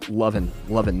loving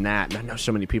that. And I know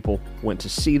so many people went to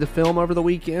see the film over the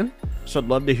weekend, so I'd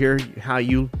love to hear how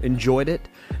you enjoyed it.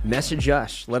 Message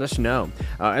us. Let us know.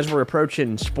 As we're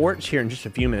approaching sports here in just a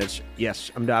few minutes,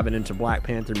 yes, I'm diving into Black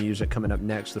Panther music coming up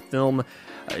next. The film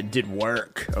did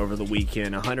work over the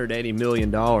weekend. $180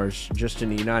 million just in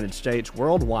the United States.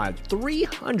 Worldwide,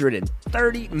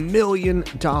 $330 million.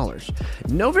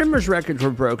 November's records were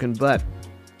broken, but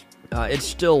it's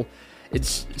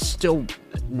still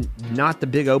not the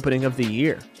big opening of the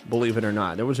year, believe it or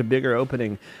not. There was a bigger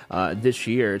opening this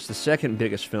year. It's the second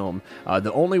biggest film.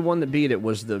 The only one that beat it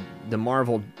was the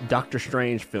Marvel Doctor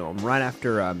Strange film, right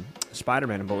after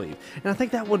Spider-Man, I believe. And I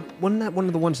think wasn't that one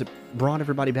of the ones that brought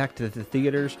everybody back to the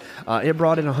theaters? It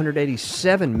brought in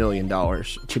 $187 million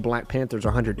to Black Panther's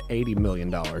 $180 million.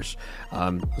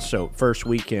 So first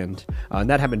weekend. And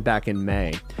that happened back in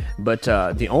May. But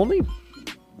the only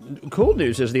cool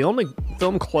news is the only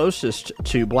film closest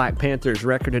to Black Panther's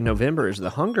record in November is The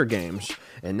Hunger Games,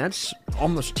 and that's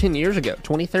almost 10 years ago,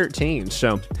 2013.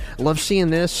 So love seeing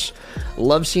this,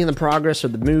 love seeing the progress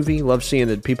of the movie, love seeing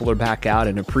that people are back out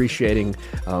and appreciating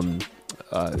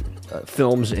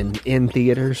films in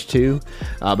theaters too.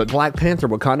 But Black Panther,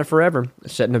 Wakanda Forever,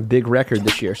 setting a big record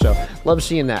this year, so love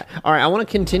seeing that. All right, I want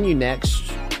to continue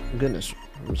next. Goodness,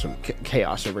 some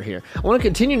chaos over here. I want to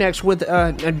continue next with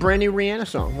a brand new Rihanna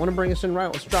song. I want to bring us in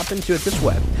right. Let's drop into it this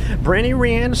way. Brand new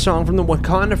Rihanna song from the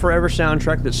Wakanda Forever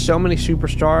soundtrack that so many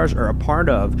superstars are a part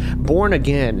of. Born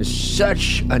Again is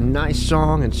such a nice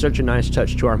song and such a nice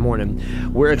touch to our morning.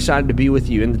 We're excited to be with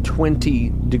you in the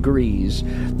 20 degrees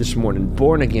this morning.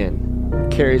 Born Again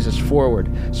carries us forward.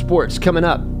 Sports coming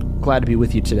up. Glad to be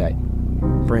with you today.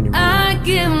 Brand new Rihanna. I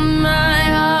give my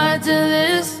heart to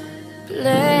this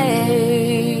place.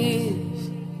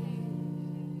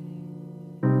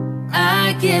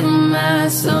 I give my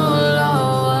soul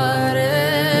or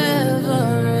whatever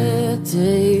it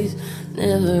takes.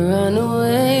 Never run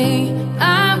away.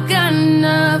 I've got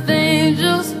enough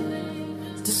angels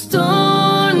to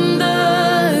storm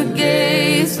the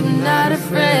gates. I'm not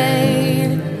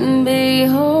afraid. And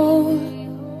behold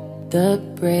the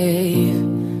brave.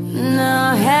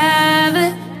 Now have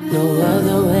it no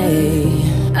other way.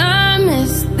 I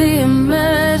miss the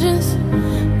emergence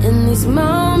in these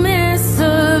moments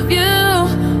of you.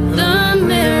 The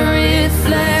mirror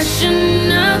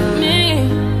reflection of me.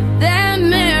 That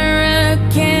mirror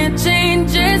can't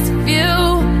change its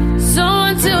view. So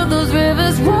until those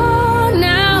rivers run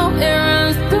out, it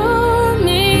runs through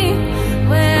me.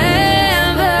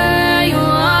 Wherever you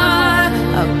are,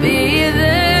 I'll be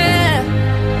there.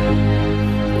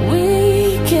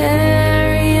 We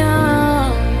carry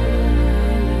on.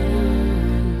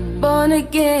 Born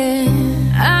again,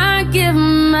 I give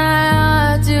my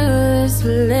heart to this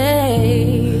place.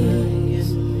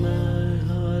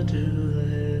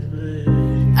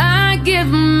 I give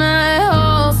my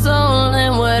whole soul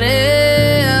and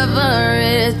whatever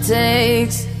it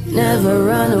takes. Never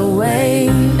run away.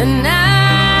 And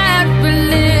I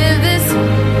relive this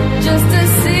just to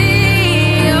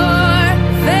see your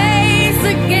face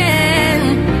again.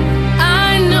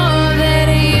 I know that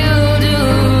you do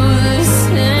the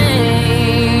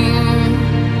same.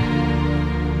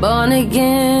 Born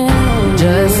again.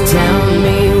 Just tell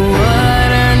me what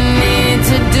I need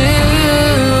to do.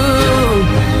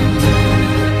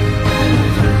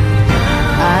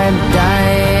 I'd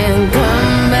die and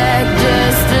come back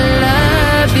just to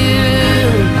love you.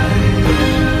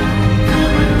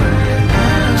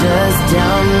 Just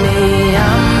tell me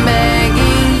I'm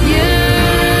begging you.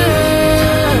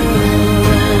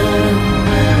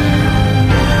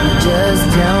 Just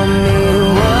tell me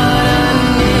what I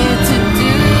need to do.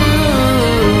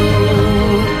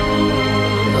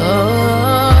 Oh,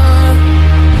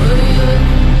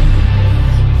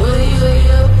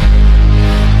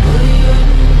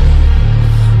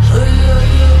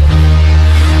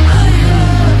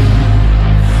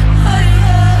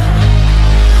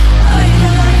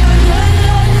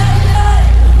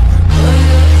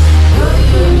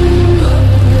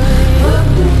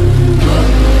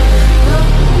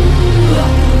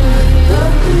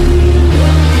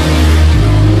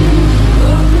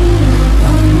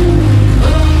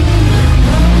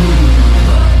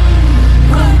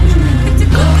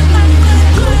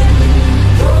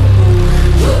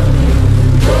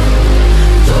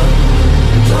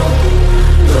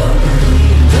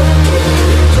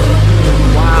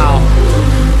 Wow.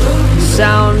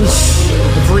 Sounds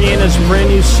of Rihanna's brand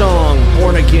new song,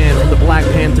 Born Again, from the Black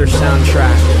Panther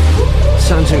soundtrack.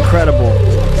 Sounds incredible.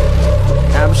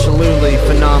 Absolutely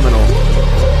phenomenal.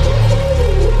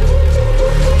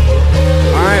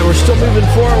 Alright, we're still moving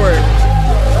forward.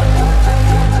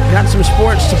 Got some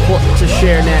sports to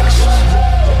share next.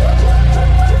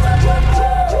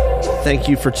 Thank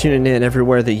you for tuning in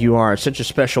everywhere that you are. It's such a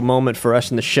special moment for us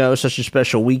in the show, such a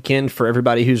special weekend for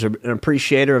everybody who's an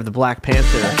appreciator of the Black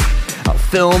Panther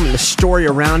film, the story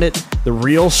around it, the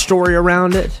real story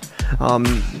around it,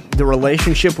 the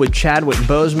relationship with Chadwick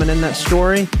Boseman in that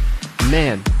story.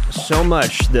 Man, so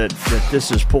much that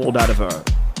this is pulled out of a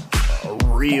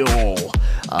real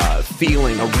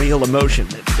feeling, a real emotion.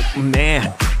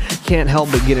 Man, can't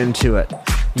help but get into it.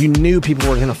 You knew people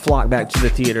were going to flock back to the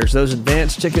theaters. Those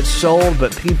advance tickets sold,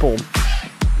 but people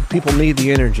need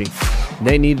the energy.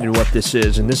 They needed what this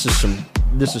is, and this is some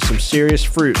serious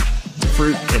fruit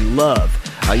and love.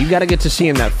 You got to get to see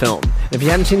in that film. If you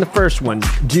haven't seen the first one,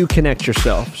 do connect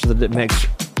yourself so that it makes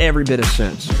every bit of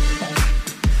sense.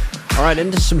 All right,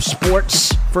 into some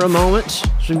sports for a moment. So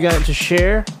we've got to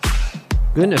share.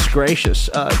 Goodness gracious.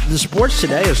 The sports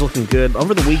today is looking good.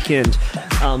 Over the weekend,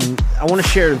 I want to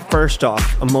share first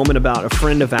off a moment about a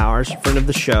friend of ours, a friend of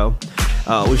the show.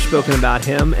 We've spoken about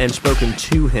him and spoken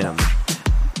to him.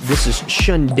 This is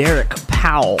Shunderick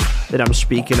Powell that I'm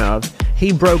speaking of.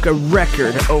 He broke a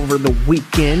record over the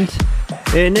weekend.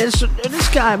 And this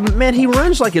guy, man, he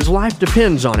runs like his life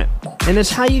depends on it. And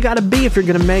it's how you got to be if you're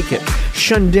going to make it.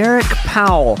 Shunderick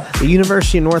Powell, the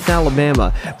University of North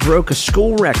Alabama, broke a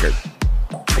school record.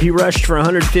 He rushed for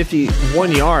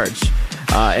 151 yards,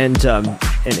 and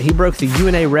he broke the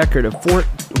UNA record of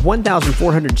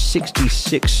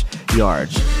 1,466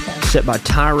 yards set by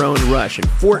Tyrone Rush in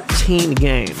 14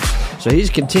 games. So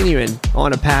he's continuing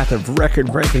on a path of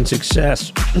record-breaking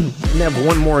success. They have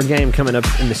one more game coming up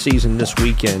in the season this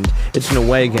weekend. It's an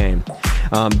away game,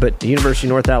 but the University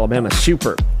of North Alabama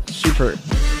super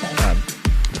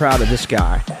proud of this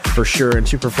guy for sure, and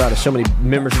super proud of so many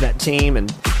members of that team.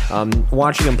 And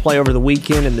watching him play over the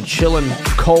weekend in the chilling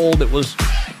cold, it was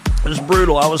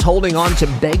brutal. I was holding on to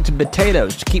baked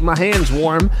potatoes to keep my hands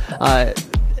warm.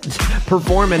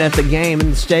 Performing at the game in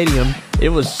the stadium,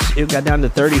 it got down to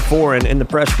 34, and in the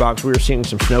press box we were seeing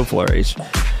some snow flurries.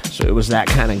 So it was that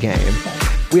kind of game.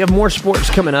 We have more sports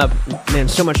coming up. Man,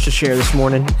 so much to share this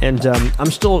morning, and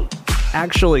I'm still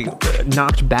actually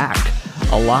knocked back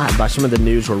a lot by some of the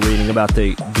news we're reading about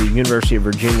the University of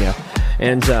Virginia.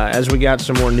 And as we got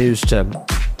some more news to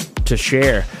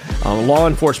share, law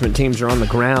enforcement teams are on the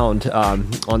ground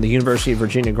on the University of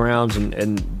Virginia grounds,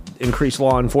 and increased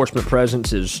law enforcement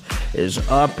presence is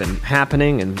up and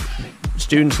happening, and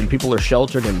students and people are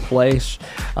sheltered in place,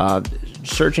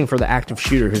 searching for the active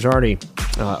shooter who's already in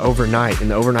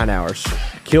the overnight hours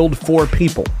killed 4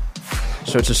 people.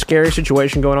 So it's a scary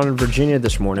situation going on in Virginia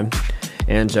this morning,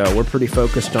 and we're pretty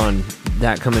focused on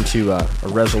that coming to a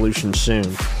resolution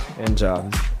soon. And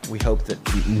we hope that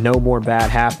no more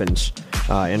bad happens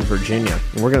in Virginia.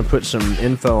 And we're going to put some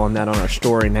info on that on our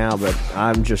story now, but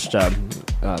I'm just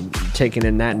taking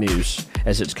in that news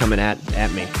as it's coming at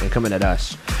me and coming at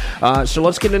us. So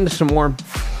let's get into some more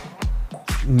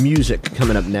music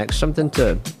coming up next. Something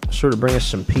to sort of bring us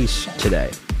some peace today,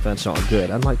 if that's all good.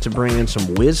 I'd like to bring in some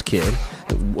WizKid.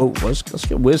 Whoa, let's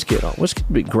get WizKid on. WizKid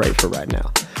would be great for right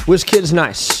now. WizKid's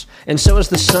nice. And so is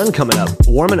the sun coming up,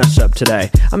 warming us up today.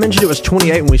 I mentioned it was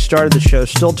 28 when we started the show.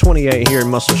 Still 28 here in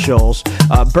Muscle Shoals.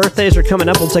 Birthdays are coming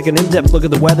up. We'll take an in-depth look at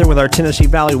the weather with our Tennessee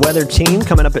Valley weather team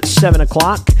coming up at 7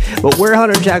 o'clock. But we're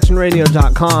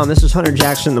HunterJacksonRadio.com. This is Hunter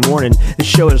Jackson in the morning. This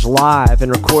show is live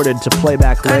and recorded to play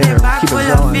back later. Keep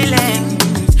it going.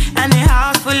 And a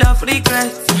heart full of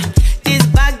regrets. This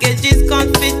baggage is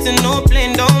can't fit to no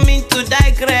plane. Don't mean to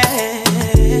digress.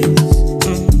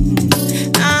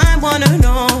 I wanna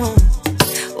know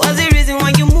what's the reason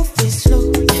why you moving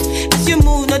slow. As you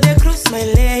move, no they cross my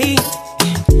leg.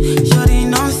 Shorty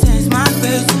nonsense, my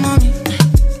best to mommy.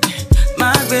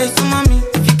 My best to mommy.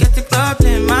 If you get the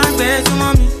problem, my best to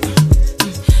mommy.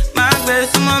 My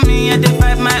best to mommy. I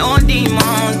defy my own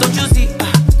demons. Don't you see?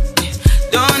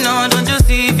 Don't you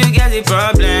see if you get the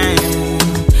problem?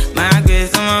 My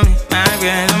best to mommy. My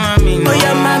best to mommy. No. Oh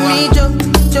yeah, mommy,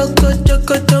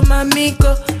 choco, mommy,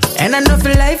 go. And I know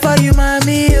feel life for you,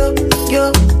 mommy, yo.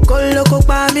 Go loco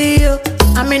pa me, yo.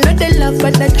 I mean, not they love,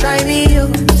 but they try me,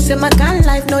 yo. Say my kind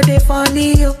life, no they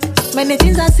funny, yo. Many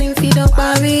things I sing, feed up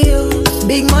by me, yo.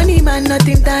 Big money, man,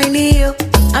 nothing tiny, yo.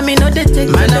 I mean, not they take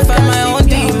me, man, I find my own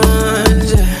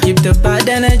demons. Keep the bad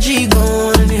energy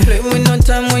going. Play with no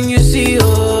time when you see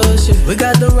us. We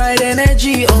got the right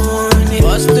energy on.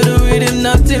 Bust to the rhythm,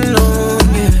 nothing long.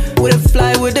 With a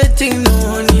fly with the thing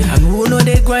on. And who know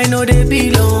they grind, know they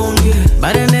belong.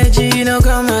 Bad energy, you know,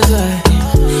 come outside.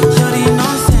 Shorty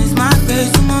nonsense, my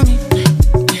best to mommy.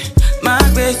 My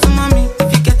best to mommy.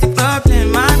 If you get the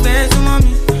problem, my best to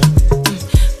mommy.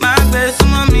 My best to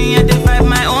mommy. I defy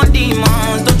my own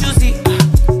demons. Don't you see?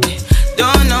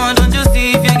 Don't you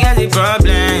see if you get the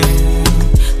problem?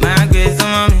 My best to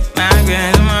mommy. My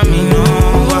best to mommy. No.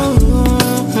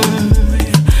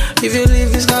 If you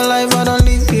live this kind of life, I don't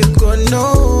leave you go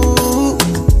no.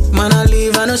 Man, I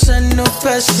leave, I no send no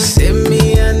person. Send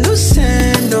me, I no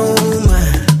send no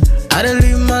man. I don't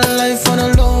live my life on a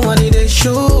low, I need a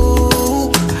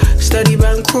show. Steady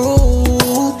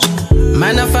bankroll.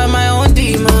 trying to fight my own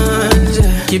demons.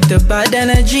 Yeah. Keep the bad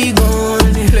energy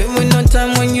going. Yeah. Play with no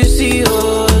time when you see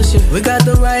us. Yeah. We got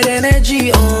the right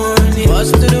energy on. Yeah.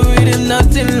 Bust to the rhythm,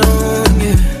 nothing long.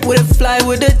 Yeah. We fly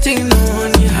with the thing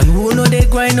on. Yeah. And who know they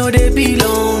grind, know they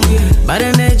belong. Yeah. Bad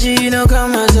energy, you know,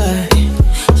 come outside.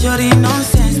 Shorty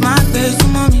nonsense, my best to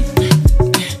mommy.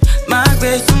 My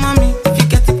best to mommy. If you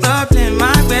get the problem,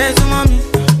 my best to mommy.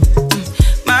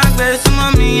 My best to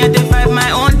mommy. I defy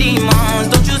my own demons.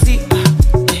 Don't you see?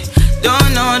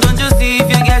 Don't you see if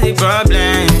you get the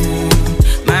problem?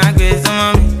 My best to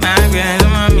mommy. My best to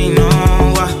mommy. No.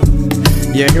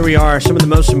 Yeah, here we are. Some of the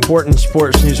most important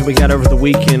sports news that we got over the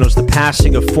weekend was the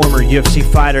passing of former UFC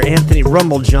fighter Anthony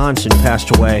Rumble Johnson.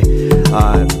 Passed away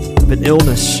of an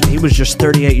illness. He was just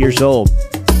 38 years old.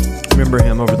 Remember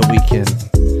him over the weekend.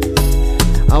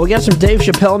 We got some Dave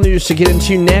Chappelle news to get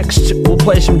into next. We'll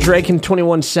play some Drake and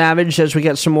 21 Savage as we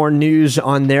got some more news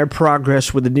on their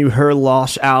progress with the new Her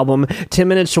Loss album. 10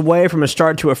 minutes away from a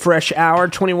start to a fresh hour.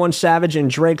 21 Savage and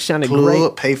Drake sounded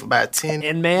great. Pay for about 10.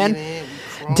 And man,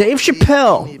 Dave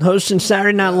Chappelle hosting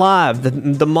Saturday Night Live.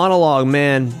 The monologue,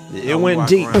 man, it went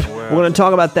deep. We're going to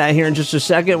talk about that here in just a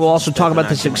second. We'll also talk about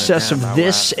the success of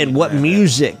this and what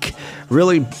music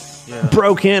really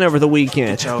broke in over the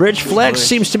weekend. Rich Flex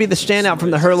seems to be the standout from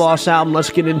the Her Loss album. Let's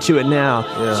get into it now.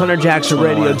 It's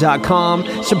HunterJacksonRadio.com.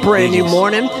 It's a brand new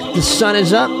morning. The sun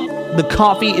is up. The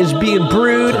coffee is being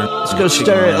brewed. Let's go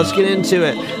stir it. Let's get into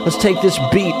it. Let's take this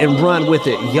beat and run with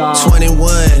it, y'all.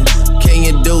 21, can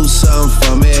you do something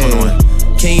for me? 21.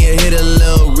 Can you hit a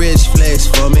little Rich Flex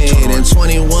for me? 21. Then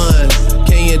 21,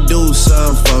 can you do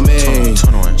something for me?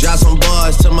 21. Drop some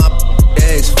bars to my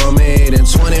ex for me. Then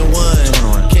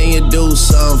 21, can you do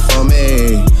something for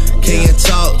me? Can you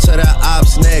talk to the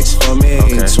ops next for me?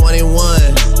 Okay.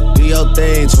 21, do your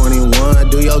thing. 21,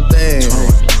 do your thing.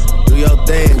 21. Do your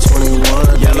thing,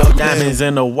 21. Yellow diamonds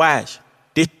in the watch.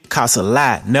 This costs a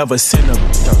lot. Never seen them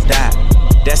don't die.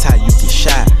 That's how you get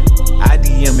shot. I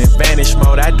DM in vanish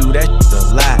mode. I do that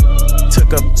a lot.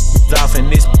 Took up off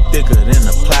and this thicker than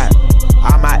a plot.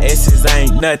 All my S's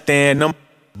ain't nothing. Them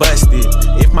busted.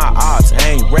 If my ops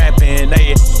ain't rapping,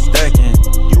 they ducking.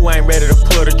 You ain't ready to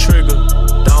pull the trigger.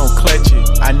 Don't clutch it.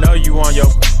 I know you on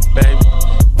your baby.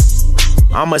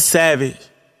 I'm a savage.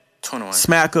 21.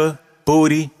 Smacker.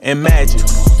 Booty and magic.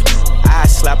 I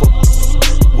slap a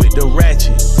with the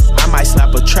ratchet. I might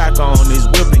slap a track on this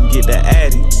whip and get the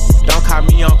addy. Don't call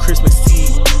me on Christmas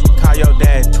Eve. Call your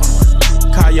dad.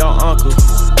 Call your uncle.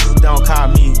 Don't call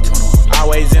me.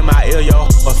 Always in my ear, yo,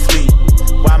 a fleet.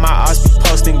 Why my ops be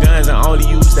posting guns and only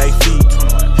use they feet?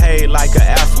 Paid like an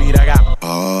athlete. I got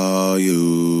all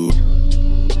you,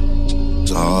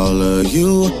 all of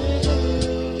you.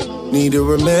 Need to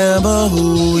remember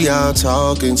who y'all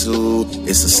talking to.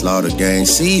 It's the Slaughter Gang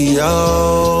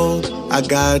CEO. I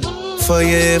got for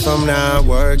you if I'm not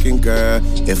working, girl.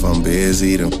 If I'm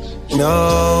busy, then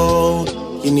no.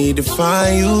 You need to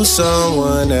find you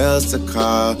someone else to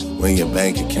call when your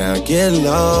bank account get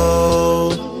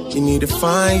low. You need to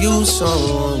find you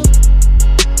someone.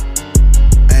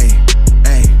 Hey,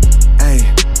 hey, hey,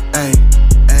 hey,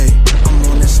 hey. I'm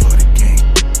on that Slaughter Gang.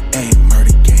 Hey,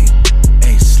 murder gang.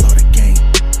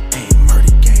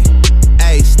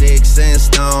 And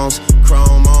stones,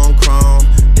 chrome on chrome,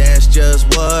 that's just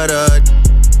what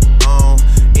on.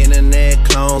 Internet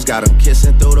clones, got them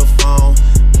kissing through the phone,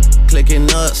 clicking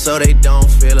up so they don't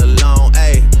feel alone.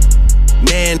 Ayy,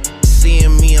 man,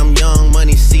 seeing me, I'm young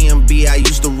money CMB. I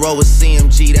used to roll with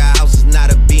CMG, the house is not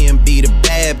a B&B. The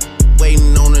bad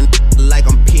waiting on a like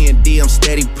I'm P&D. I'm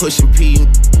steady pushing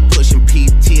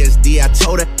PTSD. I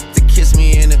told her to kiss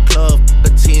me in the club, a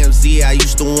TMZ. I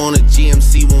used to want a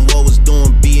GMC when what was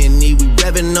doing B&E. We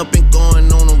revving up and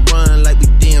going on a run like we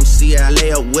DMC. I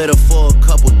lay up with her for a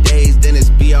couple days, then it's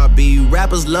BRB.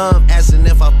 Rappers love asking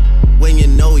if I when you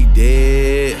know he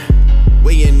did.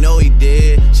 When you know he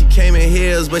did. She came in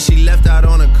heels, but she left out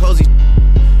on a cozy.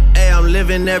 Hey, I'm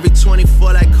living every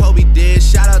 24 like Kobe did.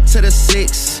 Shout out to the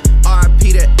 6, RIP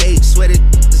to 8. Swear it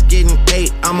is getting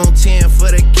 8. I'm on 10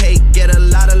 for the cake. Get a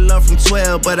lot of love from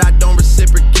 12, but I don't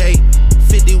reciprocate.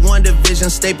 51 division,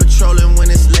 stay patrolling when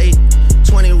it's late.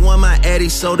 21 my Eddie,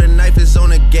 so the knife is on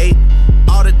the gate.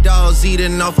 All the dogs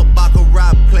eating off a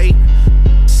Baccarat plate.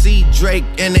 See Drake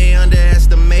and they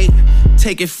underestimate.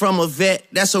 Take it from a vet,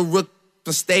 that's a rookie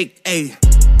mistake. Ayy.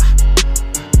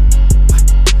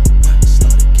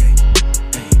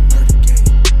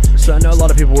 So I know a lot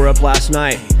of people were up last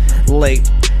night, late,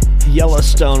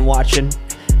 Yellowstone watching.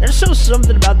 There's still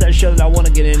something about that show that I want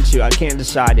to get into. I can't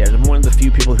decide yet. I'm one of the few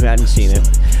people who hadn't seen it.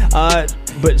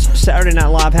 But Saturday Night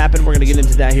Live happened. We're going to get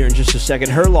into that here in just a second.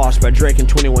 Her Loss by Drake and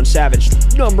 21 Savage.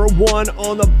 #1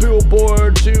 on the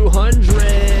Billboard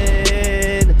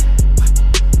 200.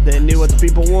 They knew what the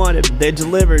people wanted. They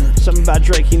delivered. Something about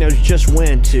Drake he knows just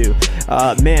when to.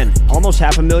 Man, almost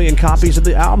 500,000 copies of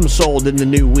the album sold in the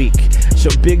new week. So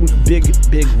big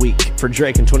week for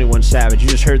Drake and 21 Savage. You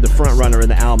just heard the front runner of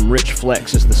the album, Rich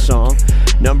Flex, is the song.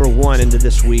 #1 into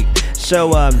this week.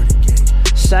 So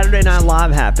Saturday Night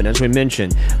Live happened, as we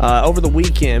mentioned. Over the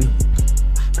weekend,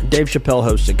 Dave Chappelle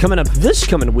hosted. Coming up this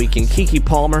coming weekend, Keke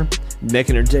Palmer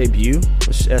making her debut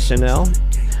with SNL.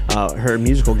 Her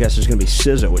musical guest is going to be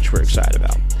SZA, which we're excited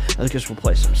about. I guess we'll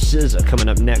play some SZA coming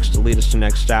up next to lead us to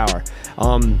next hour.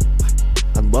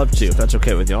 I'd love to, if that's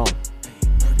okay with y'all.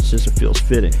 SZA feels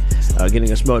fitting,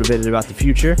 getting us motivated about the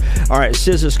future. All right,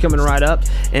 SZA's coming right up.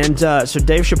 And so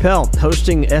Dave Chappelle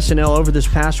hosting SNL over this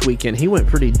past weekend. He went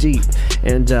pretty deep.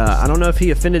 And I don't know if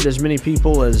he offended as many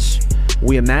people as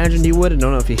we imagined he would. I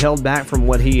don't know if he held back from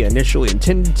what he initially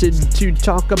intended to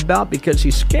talk about because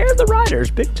he scared the writers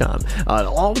big time.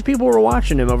 All the people were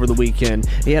watching him over the weekend.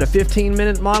 He had a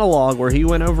 15-minute monologue where he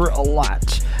went over a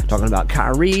lot. Talking about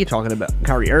Kyrie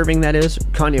Irving, that is,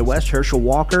 Kanye West, Herschel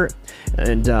Walker,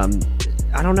 and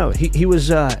I don't know. He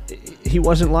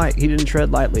wasn't light. He didn't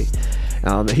tread lightly.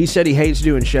 He said he hates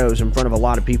doing shows in front of a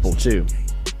lot of people too.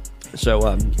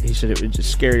 So he said it was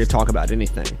just scary to talk about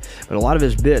anything. But a lot of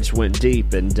his bits went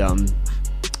deep, and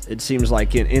it seems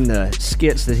like in the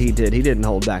skits that he didn't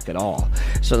hold back at all.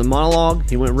 So the monologue,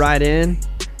 he went right in,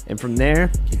 and from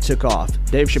there, he took off.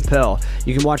 Dave Chappelle,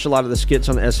 you can watch a lot of the skits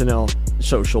on the SNL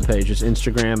social pages,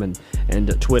 Instagram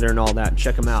and Twitter and all that.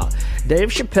 Check them out. Dave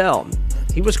Chappelle,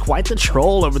 he was quite the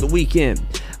troll over the weekend.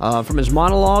 From his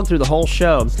monologue through the whole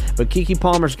show. But Keke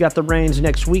Palmer's got the reins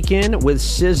next weekend with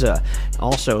SZA,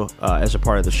 also as a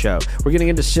part of the show. We're getting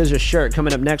into SZA's shirt.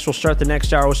 Coming up next, we'll start the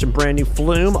next hour with some brand new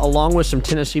Flume, along with some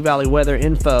Tennessee Valley weather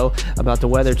info about the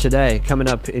weather today. Coming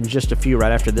up in just a few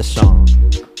right after this song.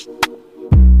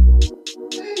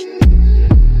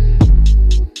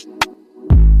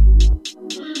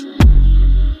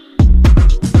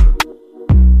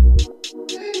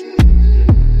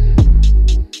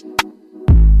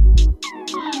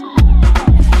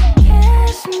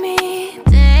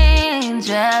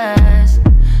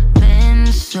 Been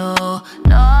so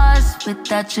lost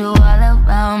without you all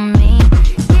around me.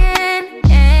 Getting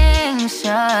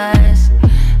anxious.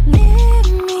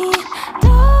 Leave me,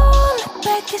 don't look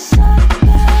back, it's all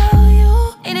about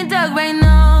you. In the dark right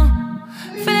now,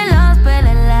 feeling lost but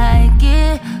I like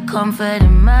it. Comfort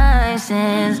in my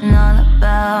sins and all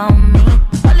about me.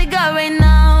 All I got right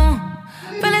now,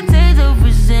 feel a taste of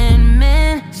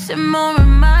resentment. Simmer in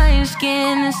my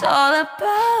skin, it's all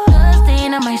about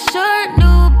stain on my shirt,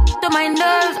 new to my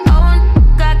nerves. Oh,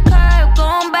 got curved,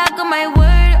 going back on my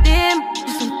word. Damn, you're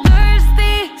so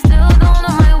thirsty, still don't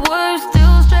know my words.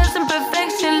 Still stressing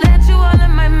perfection, let you all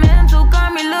in my mental.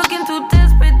 Got me looking too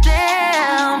desperate,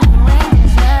 damn.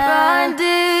 Broad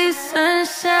day,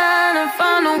 sunshine, I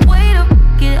found a way to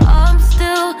get up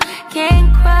still.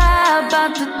 Can't cry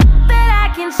about the that I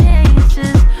can change.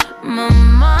 Just my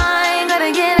mind,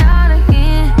 gotta get out of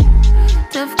here.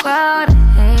 Tough crowd, I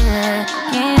hate it,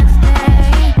 can't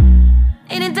stay.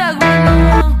 In the dark right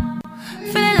now,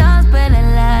 feeling lost but I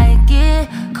like it.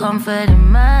 Comfort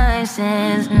in my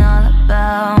sins and all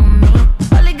about me.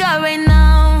 All I got right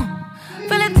now,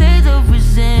 feel a taste of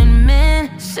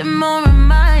resentment. Simmer in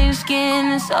my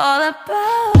skin, it's all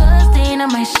about the stain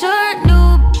on my shirt,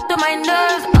 new to my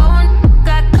nerves. Oh,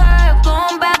 got curved,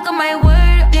 going back on my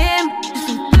word. Damn, you're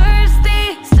so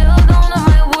thirsty, still don't know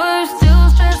my words. Still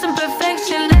stressing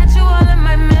perfection, let you all in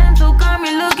my mental. Got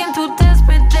me looking too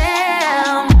desperate,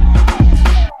 damn.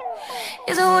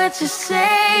 Is it what you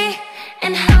say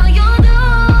and how you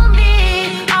do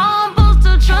me? I'm supposed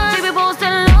to trust, baby, supposed to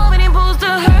love, and supposed to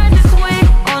hurt this way.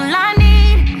 All I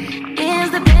need is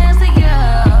the best of you.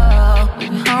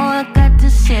 Baby, all I got to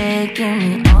say, give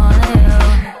me all of you.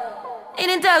 In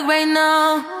the dark right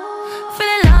now,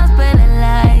 feeling lost but I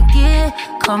like it.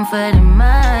 Comfort in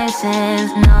my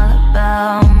sins and all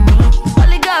about me. All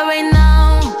I got right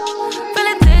now, feel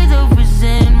a taste of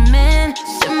resentment.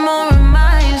 Simmer in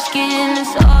my skin,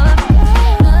 it's all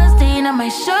about the stain on my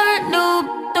shirt, new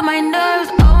to my nerves.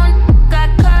 Oh, got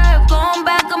curved, going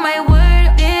back on my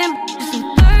word. Damn, you're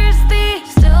so thirsty,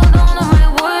 still don't know my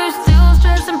words. Still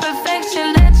stressing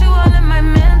perfection, let you all in my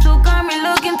mental. Got me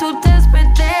looking too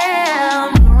desperate,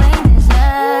 damn. You ain't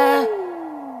deserve.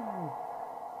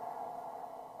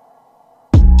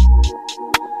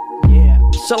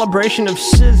 Celebration of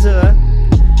SZA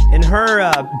and and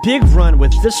her big run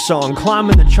with this song,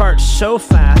 climbing the charts so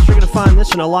fast. You're going to find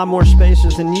this in a lot more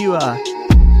spaces than you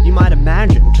might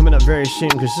imagine coming up very soon,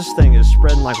 because this thing is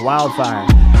spreading like wildfire.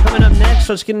 Coming up next,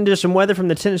 let's get into some weather from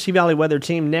the Tennessee Valley Weather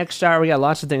Team. Next hour, we got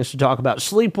lots of things to talk about.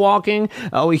 Sleepwalking.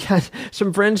 We got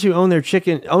some friends who own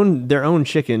their own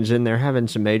chickens, and they're having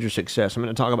some major success. I'm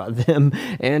going to talk about them.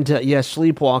 And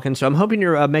sleepwalking. So I'm hoping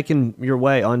you're making your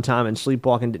way on time, and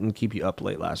sleepwalking didn't keep you up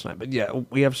late last night. But yeah,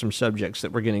 we have some subjects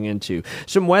that we're getting into.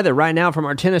 Some weather right now from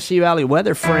our Tennessee Valley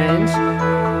Weather friends.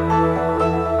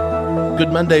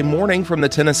 Good Monday morning from the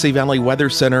Tennessee Valley Weather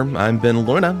Center. I'm Ben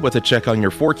Luna with a check on your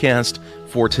forecast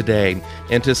for today.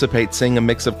 Anticipate seeing a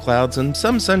mix of clouds and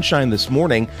some sunshine this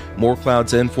morning. More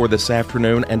clouds in for this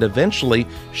afternoon, and eventually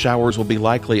showers will be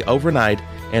likely overnight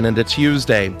and into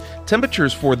Tuesday.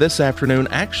 Temperatures for this afternoon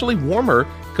actually warmer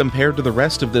compared to the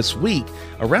rest of this week.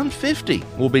 Around 50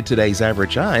 will be today's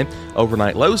average high.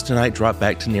 Overnight lows tonight drop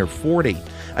back to near 40.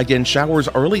 Again, showers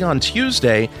early on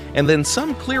Tuesday, and then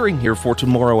some clearing here for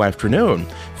tomorrow afternoon.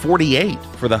 48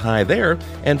 for the high there,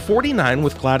 and 49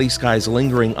 with cloudy skies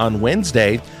lingering on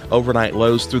Wednesday. Overnight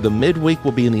lows through the midweek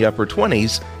will be in the upper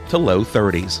 20s to low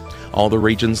 30s. All the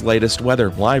region's latest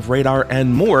weather, live radar,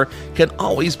 and more can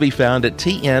always be found at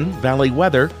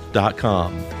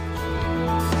tnvalleyweather.com.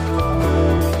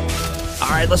 All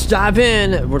right, let's dive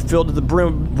in. We're filled to the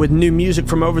brim with new music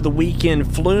from over the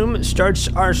weekend. Flume starts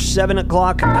our 7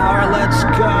 o'clock hour. Let's go.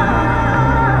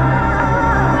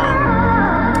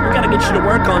 We got to get you to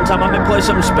work on time. I'm going to play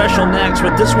something special next,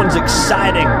 but this one's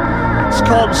exciting. It's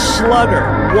called Slugger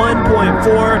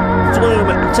 1.4.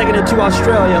 Flume taking it to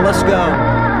Australia. Let's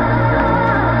go.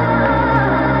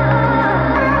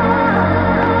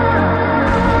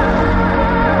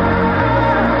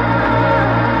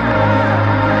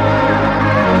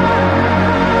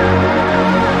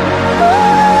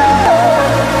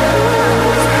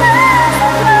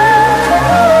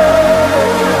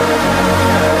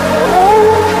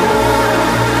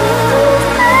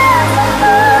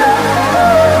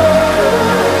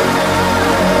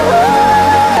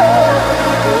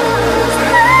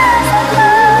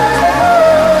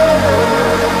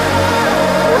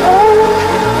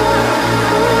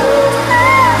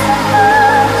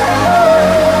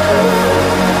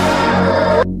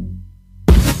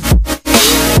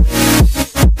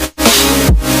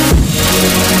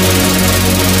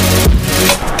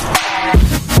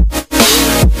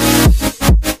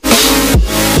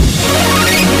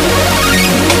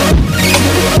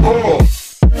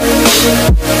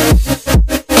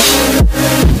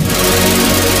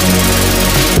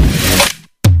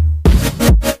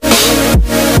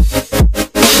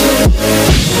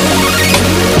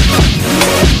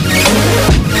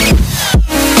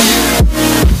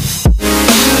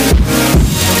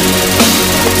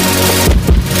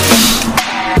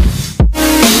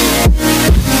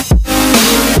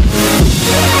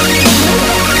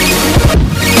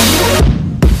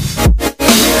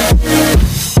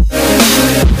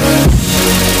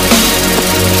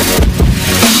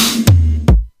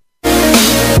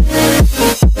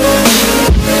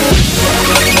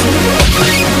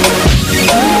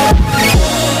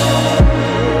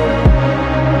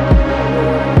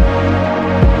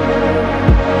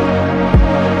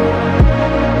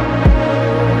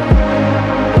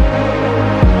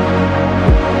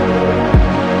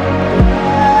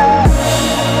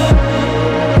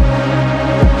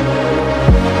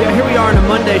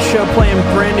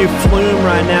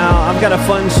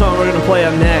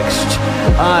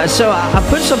 So I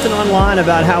put something online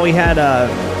about how we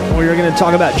were going to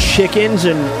talk about chickens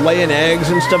and laying eggs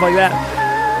and stuff like that.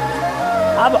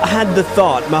 I've had the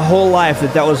thought my whole life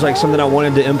that was like something I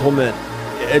wanted to implement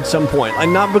at some point. Like,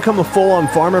 not become a full-on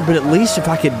farmer, but at least if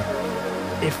I could,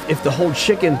 if the whole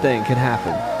chicken thing could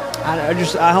happen.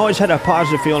 I always had a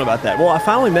positive feeling about that. Well, I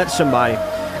finally met somebody.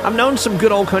 I've known some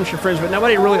good old country friends, but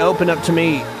nobody really opened up to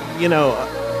me,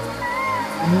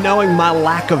 knowing my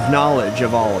lack of knowledge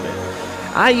of all of it.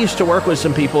 I used to work with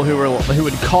some people who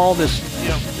would call these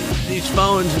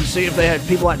phones and see if they had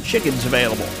people had chickens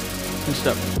available and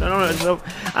stuff. I don't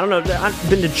know. I've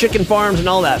been to chicken farms and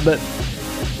all that, but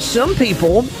some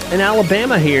people in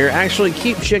Alabama here actually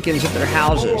keep chickens at their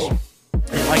houses,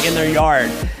 like in their yard.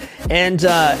 And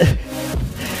the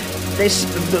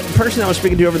person I was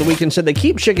speaking to over the weekend said they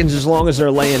keep chickens as long as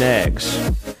they're laying eggs.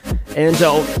 And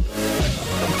so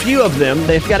a few of them,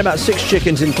 they've got about 6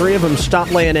 chickens, and 3 of them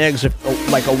stopped laying eggs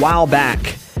like a while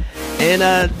back. And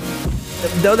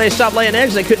though they stopped laying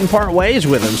eggs, they couldn't part ways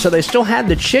with them. So they still had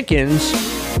the chickens,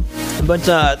 but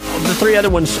the 3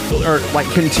 other ones are like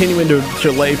continuing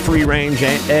to lay free range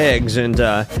eggs. And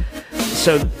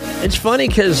so it's funny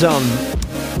because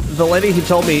the lady who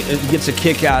told me gets a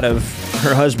kick out of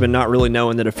her husband not really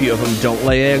knowing that a few of them don't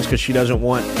lay eggs because she doesn't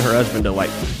want her husband to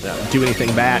do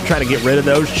anything bad. Try to get rid of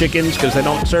those chickens because they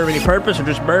don't serve any purpose. They're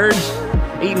just birds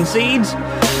eating seeds.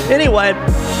 Anyway,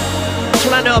 that's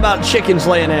what I know about chickens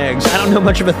laying eggs. I don't know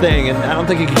much of a thing, and I don't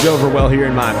think it could go over well here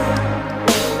in my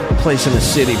place in the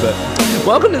city. But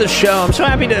welcome to the show. I'm so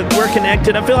happy that we're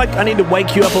connected. I feel like I need to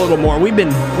wake you up a little more. We've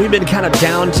been kind of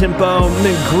down tempo,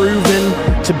 been grooving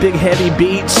to big heavy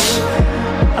beats.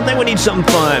 I think we need something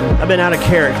fun. I've been out of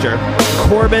character.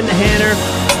 Corbin Hanner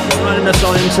running us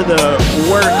on into the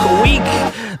work week.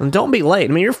 And don't be late.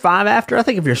 I mean, you're 5 after. I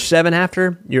think if you're 7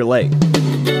 after, you're late.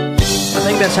 I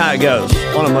think that's how it goes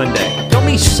on a Monday. Don't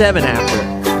be 7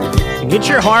 after. Get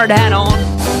your hard hat on.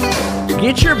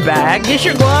 Get your bag. Get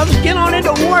your gloves. Get on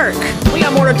into work. We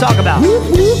got more to talk about.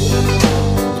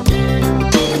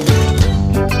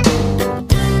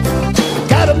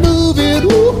 Gotta move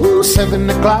it, 7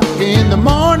 o'clock in the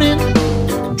morning.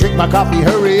 Drink my coffee,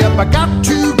 hurry up, I got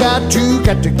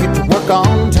to get to work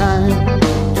on time.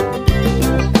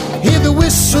 Hear the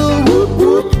whistle, whoop,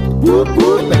 whoop, whoop,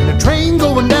 whoop, and the train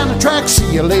going down the track.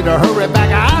 See you later, hurry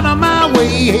back out of my way.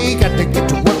 Hey, got to get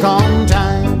to work on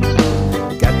time.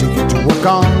 Got to get to work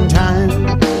on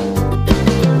time.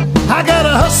 I gotta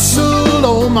hustle,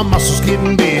 oh, my muscles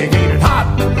getting big. Ain't it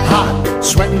hot, hot,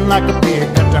 sweating like a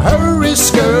pig. Got to hurry,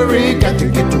 scurry, got to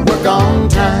get to work on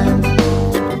time.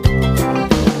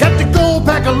 Got to go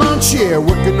pack a lunch, yeah,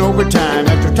 working overtime.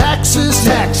 After taxes,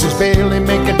 barely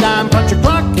make a dime. Punch a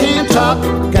clock, can't talk,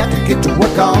 got to get to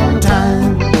work on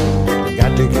time.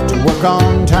 Got to get to work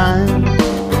on time.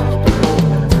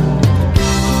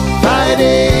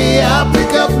 Friday, I'll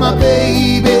pick up my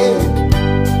baby.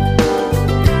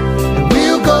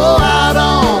 Go out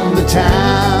on the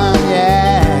town,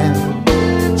 yeah.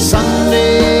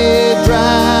 Sunday,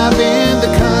 drive in the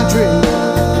country.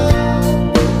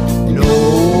 No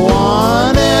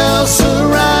one else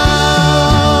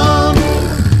around.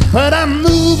 But I'm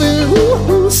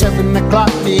moving, 7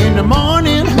 o'clock in the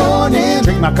morning.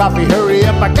 Drink my coffee, hurry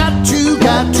up, I got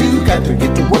to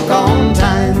get to work on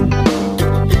time.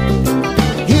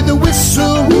 Hear the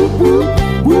whistle, whoop,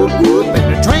 whoop, whoop, whoop,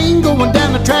 and the train going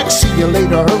down the track. See you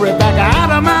later, hurry back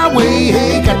out of my way.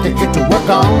 Hey, got to get to work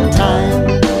on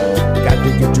time. Got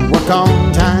to get to work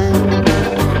on time.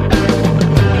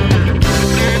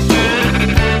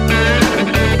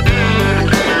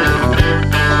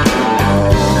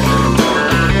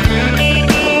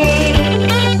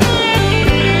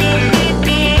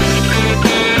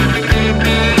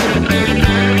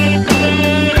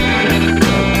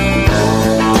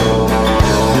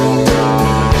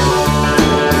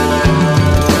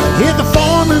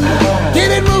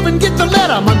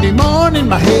 Monday morning,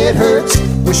 my head hurts.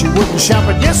 Wish you wouldn't shout,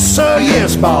 but yes, sir,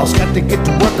 yes, boss. Got to get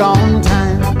to work on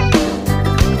time.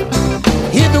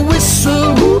 Hear the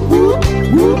whistle, whoop, whoop,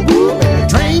 whoop, whoop, and the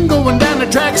train going down the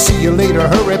track. See you later,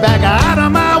 hurry back out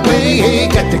of my way. Hey,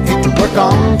 got to get to work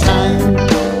on time.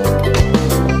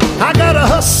 I gotta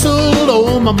hustle,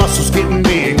 oh, my muscles getting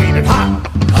big. Ain't it hot,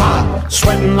 hot,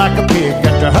 sweating like a pig.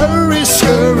 Got to hurry,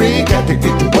 scurry, got to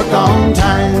get to work on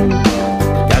time.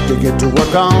 Got to get to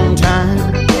work on time.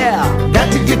 Yeah.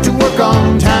 Got to get to work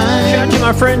on time. Shout out to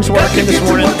my friends working this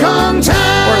morning. Got to get to work on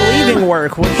time. Or leaving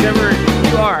work, whichever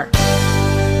you are.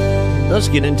 Let's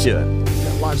get into it.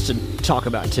 Got lots to talk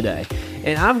about today.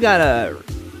 And I've got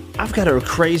a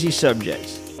crazy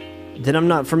subject that I'm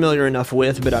not familiar enough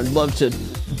with, but I'd love to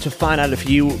find out if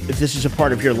this is a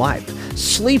part of your life.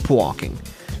 Sleepwalking.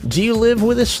 Do you live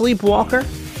with a sleepwalker?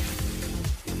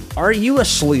 Are you a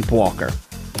sleepwalker?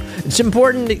 It's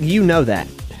important that you know that.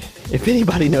 If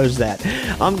anybody knows that.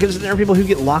 Because there are people who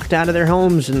get locked out of their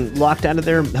homes and locked out of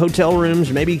their hotel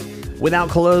rooms, maybe without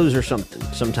clothes or something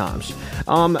sometimes.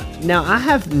 Now, I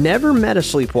have never met a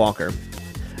sleepwalker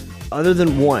other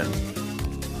than one.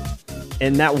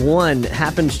 And that one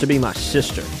happens to be my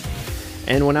sister.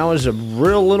 And when I was a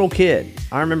real little kid,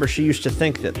 I remember she used to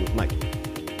think that, like,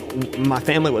 my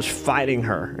family was fighting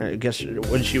her, I guess,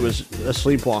 when she was a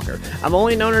sleepwalker. I've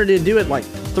only known her to do it like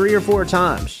 3 or 4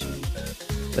 times.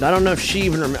 But I don't know if she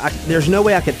even there's no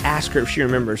way I could ask her if she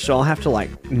remembers, so I'll have to,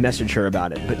 like, message her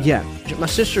about it. But yeah, my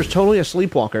sister's totally a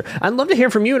sleepwalker. I'd love to hear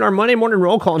from you in our Monday morning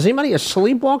roll call. Is anybody a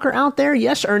sleepwalker out there?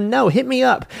 Yes or no? Hit me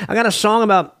up. I got a song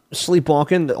about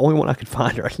sleepwalking, the only one I could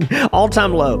find right.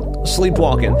 All-time low,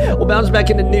 sleepwalking. We'll bounce back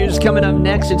into news coming up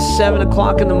next. It's 7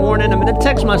 o'clock in the morning. I'm going to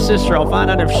text my sister. I'll find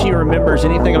out if she remembers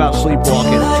anything about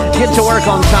sleepwalking. Get to work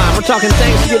on time. We're talking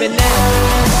Thanksgiving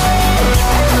now.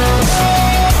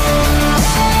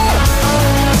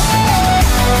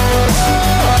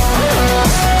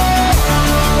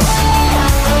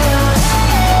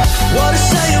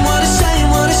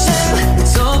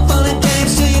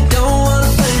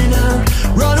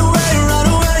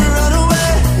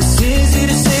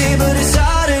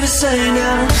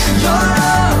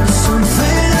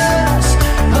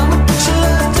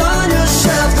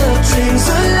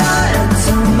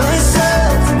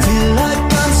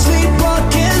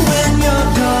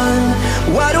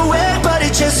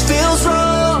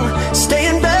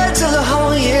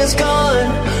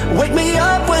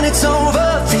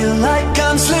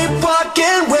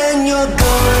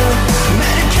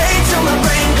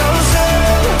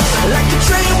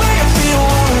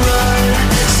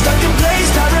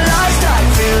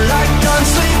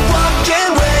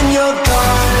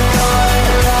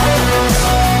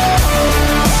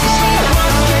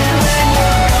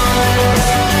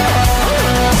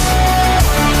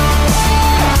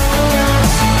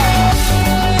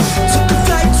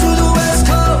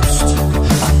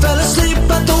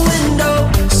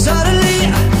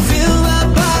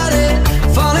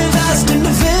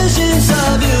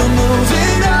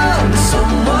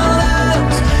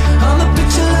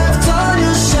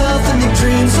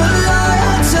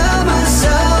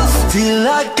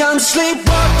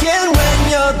 sleepwalking when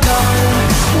you're gone.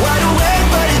 Wide awake,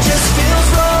 but it just feels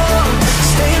wrong.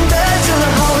 Stay in bed till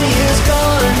the whole year's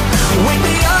gone. Wake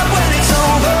me up when it's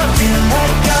over. Feel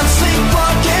like I'm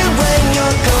sleepwalking when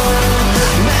you're gone.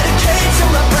 Medicate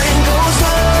till my brain goes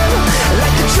numb.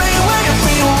 Like a train where your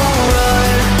feet won't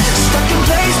run. Stuck in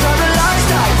place,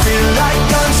 paralyzed. I feel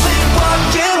like I'm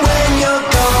sleepwalking when you're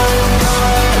gone.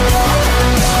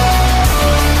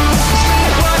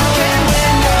 Sleepwalking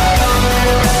when you're gone.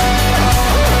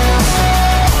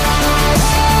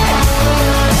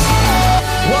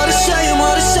 What a shame,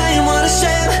 what a shame, what a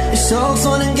shame. It's all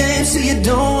fun and games, so you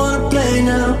don't wanna play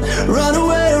now. Run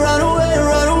away, run away,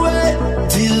 run away.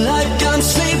 Feel like I'm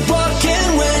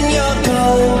sleepwalking when you're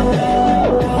gone.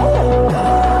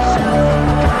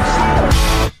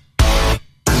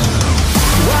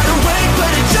 Wide awake,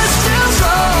 but it just feels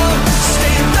wrong.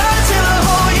 Stay in bed till the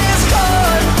whole year's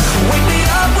gone. Wake me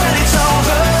up when it's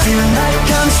over. Feel like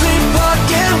I'm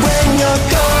sleepwalking when you're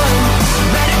gone.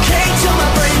 Medicate till my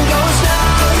brain goes down.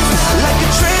 Like a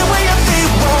train where your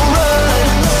feet won't run.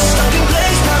 Stuck in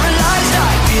place, paralyzed. I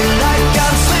feel like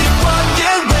I'm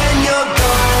sleepwalking when you're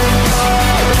gone.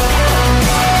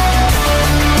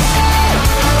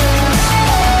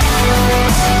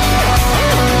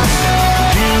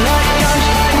 Feel like I'm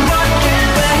sleepwalking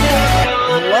when you're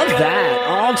gone. Love that.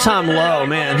 All-time low,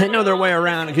 man. They know their way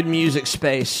around a good music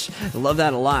space. Love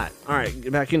that a lot. All right,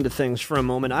 get back into things for a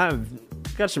moment. I've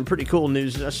got some pretty cool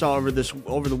news that I saw over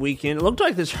the weekend. It looked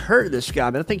like this hurt this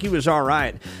guy, but I think he was all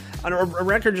right. A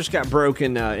record just got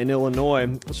broken in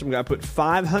Illinois. Some guy put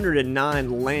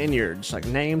 509 lanyards, like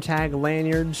name tag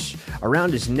lanyards,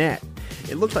 around his neck.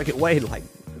 It looked like it weighed like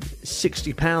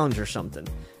 60 pounds or something,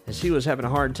 as he was having a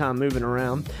hard time moving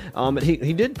around. But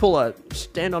he did pull a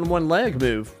stand on one leg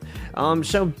move.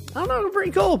 So, I don't know,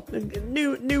 pretty cool.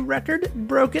 New record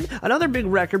broken. Another big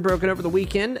record broken over the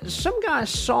weekend. Some guy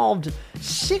solved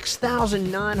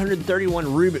 6,931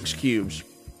 Rubik's Cubes.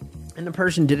 And the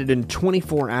person did it in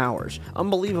 24 hours.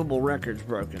 Unbelievable records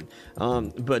broken.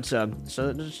 So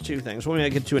there's two things. We're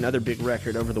going to get to another big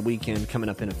record over the weekend coming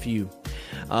up in a few.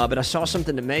 But I saw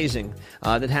something amazing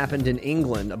that happened in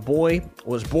England. A boy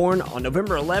was born on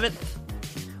November 11th.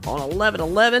 On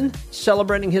 11/11,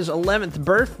 celebrating his 11th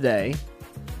birthday.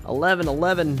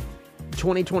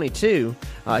 11/11/2022.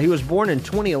 He was born in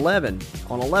 2011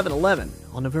 on 11/11.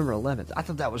 On November 11th. I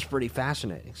thought that was pretty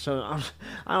fascinating. So,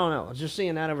 I don't know. Just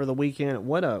seeing that over the weekend,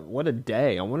 what a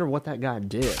day. I wonder what that guy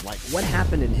did. Like, what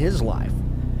happened in his life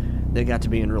that got to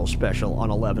being real special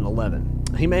on 11/11.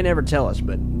 He may never tell us,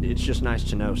 but it's just nice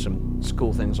to know some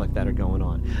cool things like that are going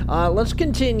on. Let's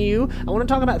continue. I want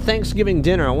to talk about Thanksgiving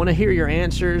dinner. I want to hear your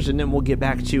answers, and then we'll get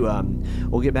back to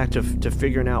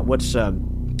figuring out what's the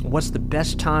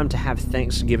best time to have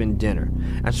Thanksgiving dinner.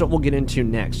 That's what we'll get into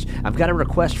next. I've got a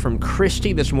request from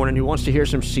Christy this morning who wants to hear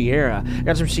some Sierra.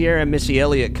 Got some Sierra and Missy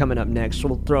Elliott coming up next, so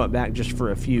we'll throw it back just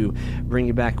for a few, bring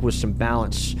you back with some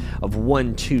balance of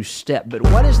 1-2 step. But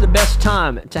what is the best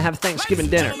time to have Thanksgiving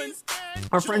dinner?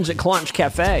 Our friends at Clunch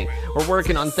Cafe are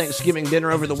working on Thanksgiving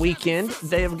dinner over the weekend.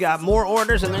 They have got more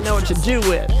orders and they know what to do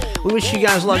with. We wish you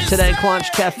guys luck today, Clunch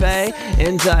Cafe.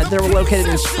 And they're located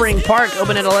in Spring Park,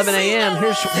 open at 11 a.m.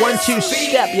 Here's 1-2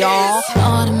 step, y'all.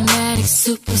 Automatic,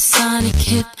 supersonic,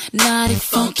 hypnotic,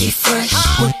 funky, fresh.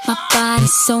 With my body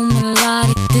so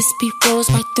melodic, this beat rolls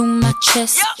right through my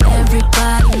chest.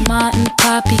 Everybody, Martin,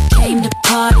 Poppy came to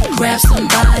party. Grab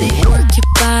somebody, work your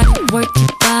body, work your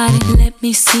body. Let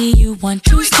me see you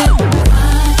 1-2 step. Ride it,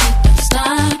 don't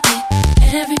stop it.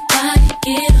 Everybody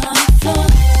get on the floor.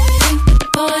 Take the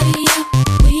party up,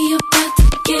 we about to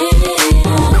get it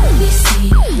on. Let me see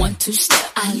you 1-2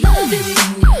 step. I love it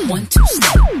when you 1-2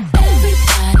 step.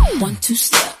 Everybody 1-2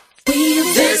 step. We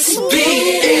about This to beat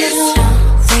get is it on.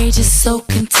 Outrageous, so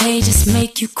contagious,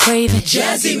 make you crave it.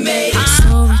 Jazzy made.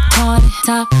 So retarded,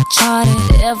 top charted.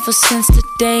 Ever since the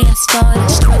day I started,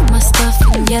 strip my stuff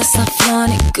and yes I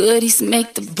flaunt it. Goodies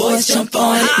make the boys jump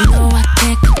on it. No, I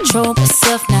can't control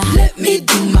myself now. Let me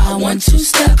do my 1-2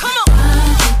 step.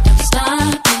 Ride it, don't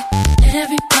stop it.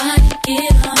 Everybody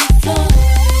get on the floor.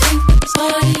 Take the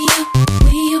party up,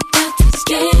 we about to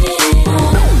get it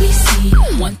on. Let me see you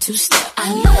 1-2 step.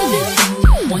 I love it when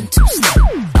you 1-2 step.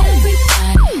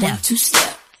 Everybody 1-2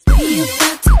 step. We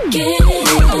about to get it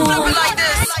on. Like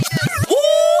this.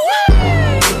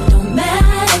 Don't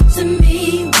matter to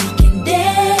me, we can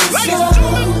dance slow.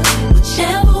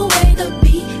 Whichever way the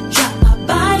beat drop, our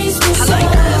bodies will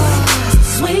flow.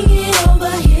 Swing it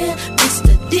over here,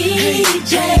 Mr.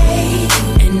 DJ,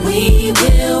 and we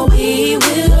will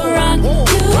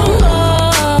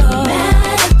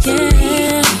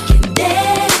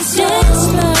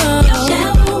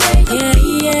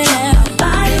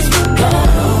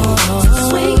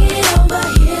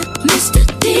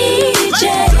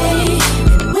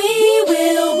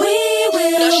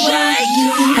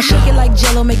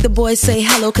mellow, make the boys say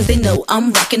hello, cause they know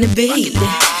I'm rocking the beat.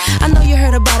 I know you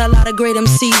heard about a lot of great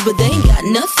MCs, but they ain't got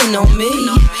nothing on me.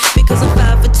 Because I'm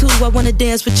 5'2", I wanna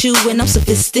dance with you, and I'm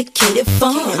sophisticated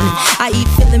fun. I eat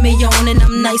filet mignon, and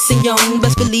I'm nice and young.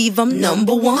 Best believe I'm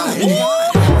number one. Why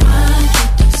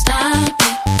don't you stop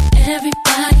it?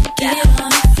 Everybody get on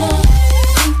the floor.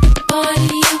 Think the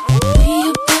party up, we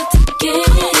about to get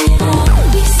it on.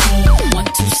 We see 1,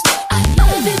 2 step, I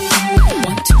love it.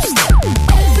 1, 2 step,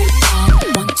 everybody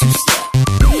 1, 2 step,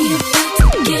 we about to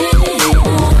get it on.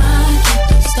 Why don't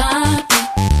you stop it?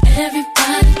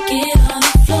 Everybody get on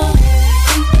the floor.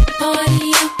 Think the party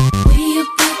up, we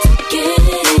about to get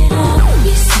it on.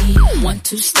 We see 1,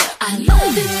 2 step, I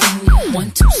love it.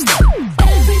 1, 2 step,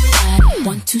 everybody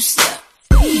 1, 2 step.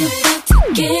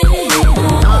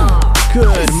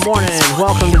 Good morning.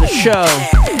 Welcome to the show.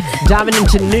 Diving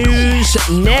into news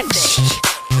next.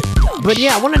 But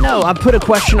yeah, I want to know. I put a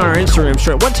question on our Instagram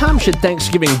story. What time should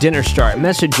Thanksgiving dinner start?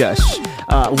 Message us.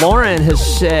 Lauren has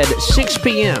said 6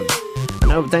 p.m. I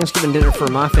know Thanksgiving dinner for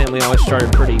my family always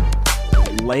started pretty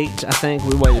late, I think.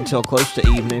 We waited until close to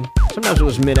evening. Sometimes it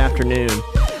was mid-afternoon.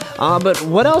 But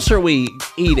what else are we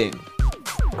eating?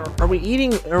 Are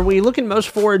we looking most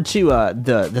forward to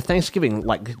the Thanksgiving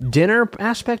like dinner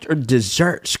aspect or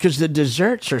desserts? Because the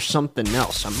desserts are something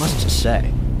else, I must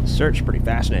say. Desserts pretty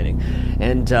fascinating.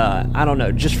 And I don't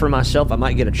know, just for myself, I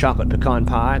might get a chocolate pecan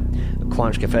pie.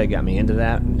 Clonch Cafe got me into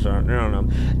that. So I don't know.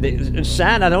 It's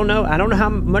sad. I don't know how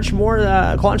much more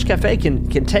Clonch Cafe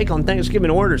can take on Thanksgiving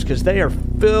orders because they are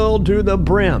filled to the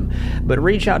brim. But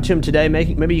reach out to them today.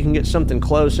 Maybe you can get something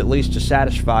close at least to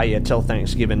satisfy you till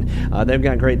Thanksgiving. They've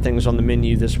got great things on the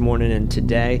menu this morning and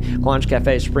today. Clonch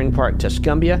Cafe, Spring Park,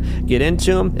 Tuscumbia. Get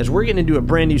into them as we're getting into a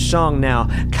brand new song now.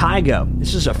 Kygo.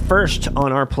 This is a first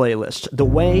on our playlist. The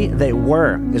Way They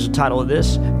Were is the title of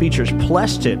this. Features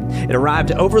Plested. It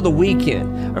arrived over the weekend.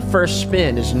 Our first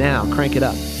spin is now. Crank it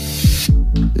up.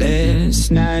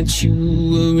 Last night you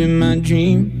were in my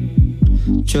dream,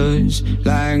 just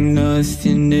like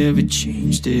nothing ever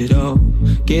changed at all.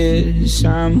 Guess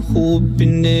I'm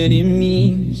hoping that it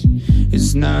means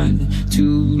it's not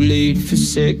too late for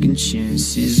second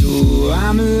chances. Oh,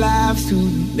 I'm alive through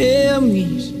the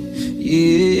memories.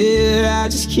 Yeah, I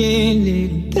just can't let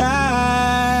them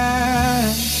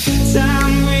die.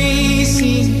 Time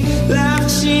racing,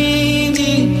 life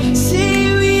changing.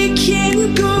 Say we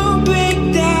can go back,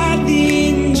 that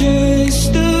in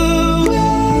just the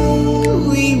way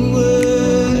we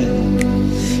were.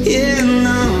 Yeah,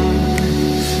 no,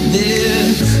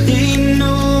 there ain't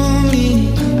no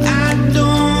meaning, I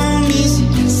don't miss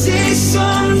it. Say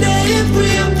someday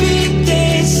we'll be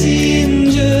dancing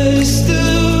just the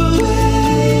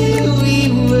way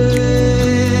we were.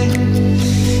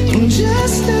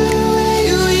 Just the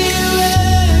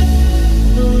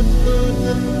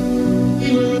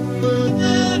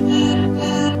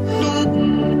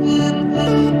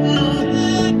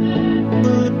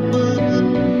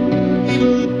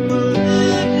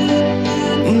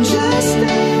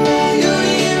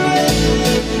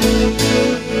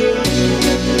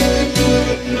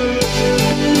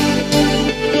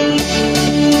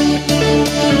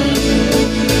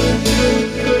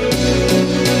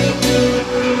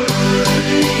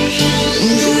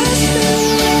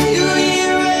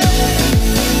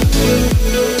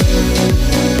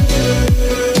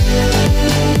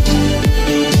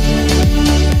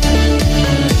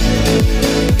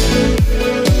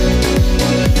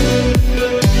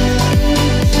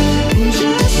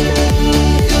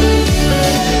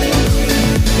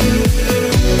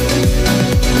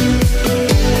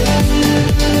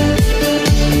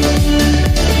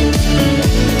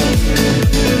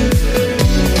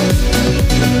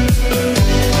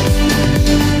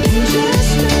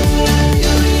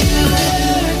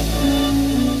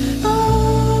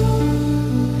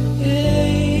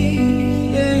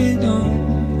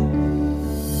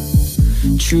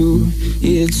true,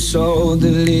 it's all the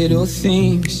little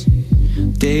things.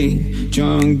 Day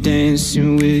drunk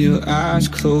dancing with your eyes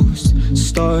closed.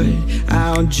 Start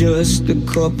out just a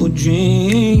couple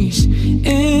drinks,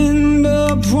 end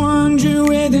up wondering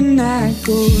where the night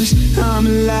goes. I'm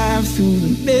alive through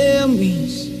the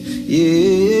memories.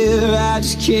 Yeah, I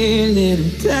just can't let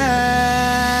them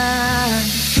die.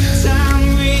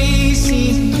 Time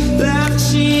racing,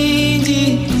 life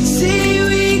changing. Say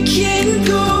we can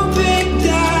go back,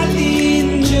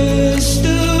 darling, just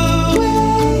the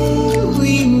way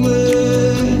we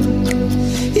were.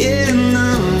 Yeah, no,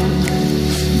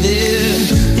 there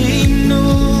ain't no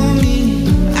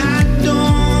meaning, I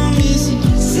don't miss it.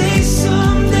 Say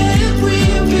someday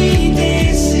we'll be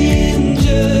dancing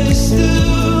just the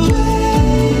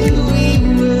way we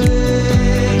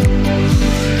were.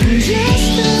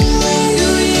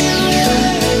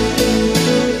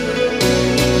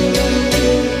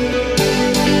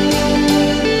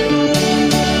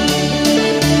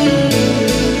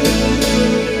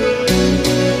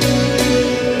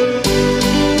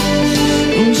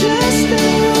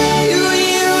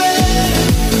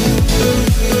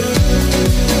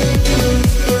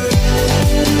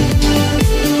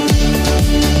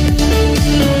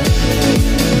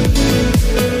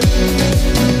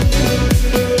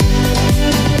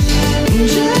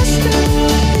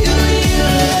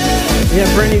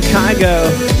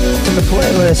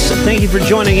 Thank you for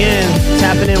joining in,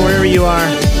 tapping in wherever you are.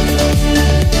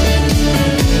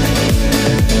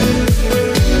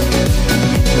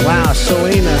 Wow,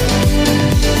 Selena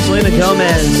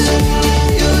Gomez.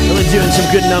 Really doing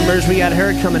some good numbers. We got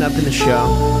her coming up in the show.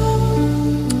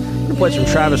 I'm gonna play some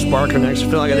Travis Barker next. I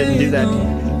feel like I didn't do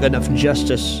that good enough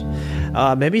justice.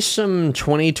 Maybe some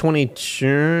 2022.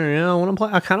 Yeah,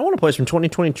 I kind of want to play some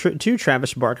 2022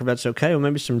 Travis Barker, if that's okay. Or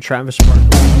maybe some Travis Barker.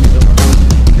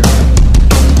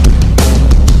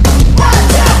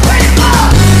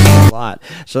 A lot.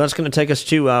 So that's going to take us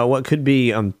to what could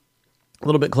be a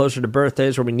little bit closer to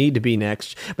birthdays, where we need to be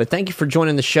next. But thank you for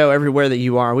joining the show everywhere that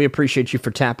you are. We appreciate you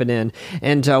for tapping in.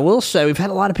 And we'll say we've had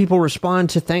a lot of people respond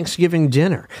to Thanksgiving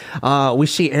dinner. We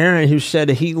see Aaron, who said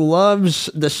he loves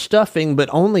the stuffing, but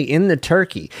only in the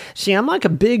turkey. See, I'm like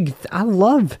I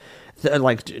love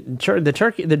the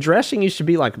turkey. The dressing used to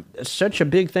be like such a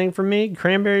big thing for me,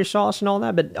 cranberry sauce and all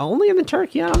that, but only in the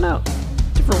turkey. I don't know.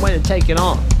 Different way to take it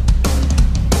on.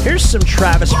 Here's some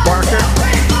Travis Barker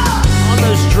on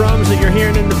those drums that you're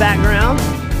hearing in the background.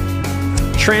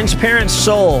 Transparent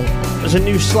Soul is a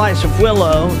new slice of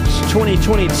Willow. It's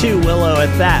 2022 Willow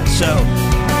at that. So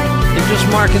they're just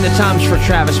marking the times for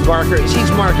Travis Barker.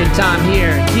 He's marking time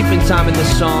here, keeping time in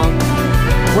this song.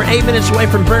 We're 8 minutes away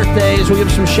from birthdays. We'll give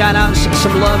some shout outs,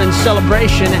 some love and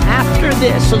celebration after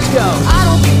this. Let's go. I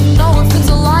don't know if it's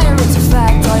a lie or it's a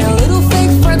fact. Are your little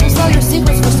fake friends will sell your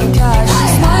secrets for some cash?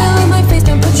 Smile on my face,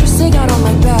 then put your cig out on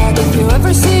my back. If you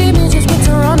ever see me, just get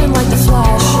to running like the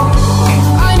Flash.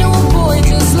 I know a boy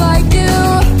just like you.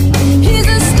 He's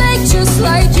a snake just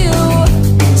like you.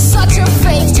 Such a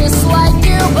fake just like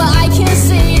you, but I can't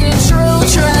see the true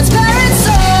transparent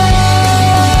soul.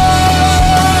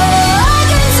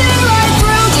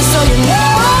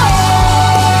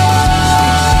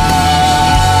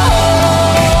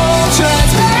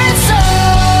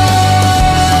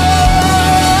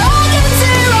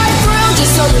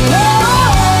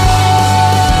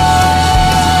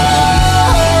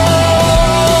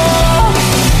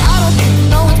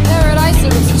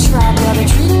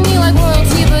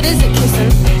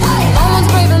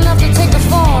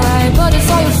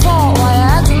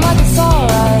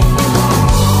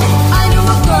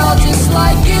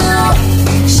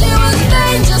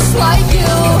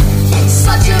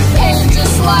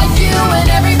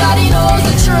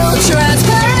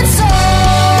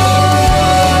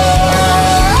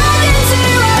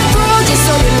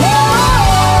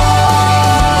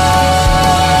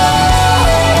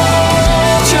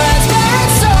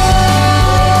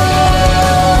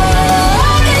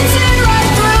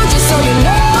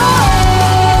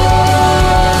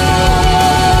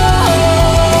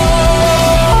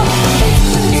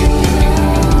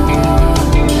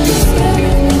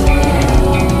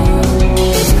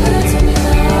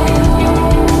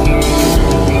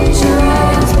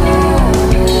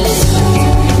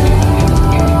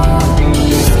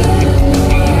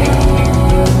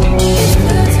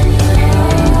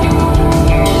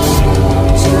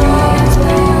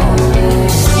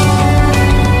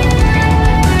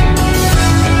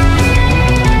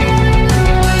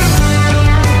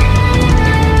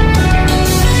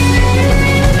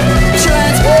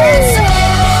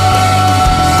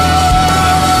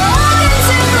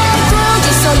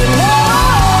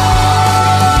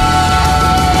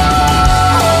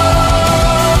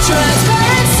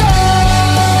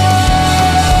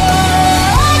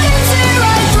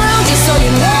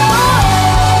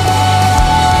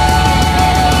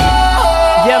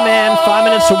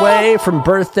 Away from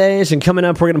birthdays, and coming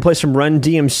up we're going to play some Run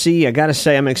DMC. I gotta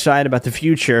say I'm excited about the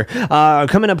future.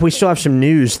 Coming up we still have some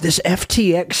news. This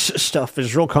FTX stuff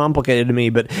is real complicated to me,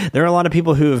 but there are a lot of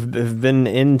people who have been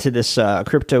into this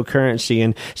cryptocurrency,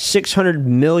 and $600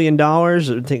 million, I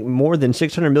think more than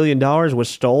 $600 million was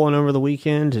stolen over the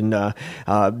weekend, and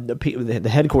the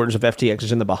headquarters of FTX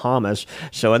is in the Bahamas,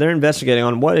 so they're investigating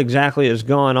on what exactly has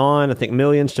gone on. I think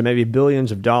millions to maybe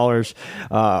billions of dollars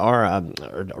are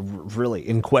really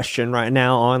in question right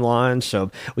now online,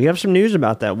 so we have some news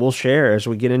about that we'll share as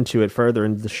we get into it further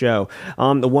into the show.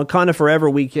 The Wakanda Forever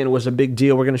weekend was a big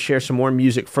deal. We're going to share some more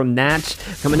music from that.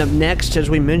 Coming up next, as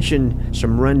we mentioned,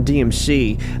 some Run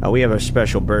DMC. We have a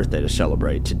special birthday to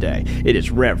celebrate today. It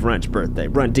is Rev Run's birthday.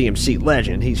 Run DMC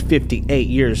legend. He's 58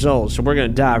 years old, so we're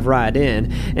going to dive right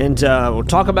in, and we'll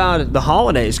talk about the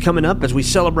holidays coming up as we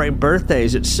celebrate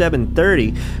birthdays at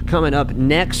 7:30. Coming up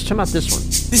next. How about this one?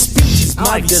 This speech is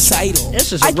my recital.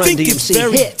 This is a Run DMC it's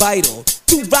very hit. Vital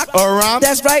to rock around.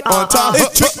 That's right. On time.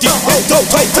 It's tricky.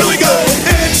 Here we go.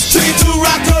 It's tricky to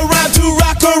rock around, to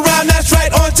rock around. That's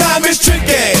right. On time. It's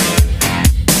tricky.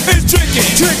 It's tricky.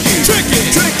 Tricky. Tricky.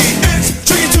 Tricky. It's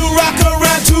tricky to rock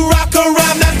around, to rock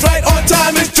around. That's right.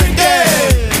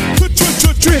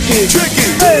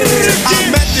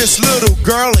 this little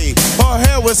girlie. Her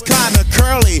hair was kinda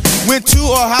curly. Went to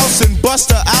her house and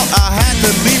bust her out. I had to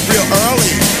leave real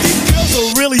early. These girls are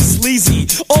really sleazy.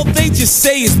 All they just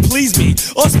say is please me,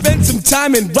 or spend some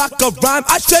time and rock a rhyme.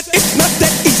 I said it's not that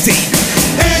easy.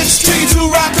 It's tricky to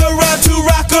rock around, to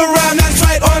rock around. That's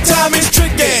right, on time it's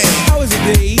tricky. How is it,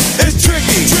 D? It's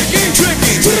tricky, tricky,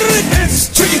 tricky.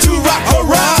 It's tricky to rock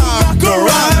around, rock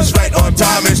around. That's right, on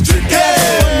time it's tricky.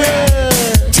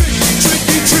 Tricky,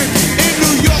 tricky, tricky. In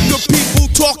New York, the people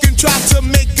talking try to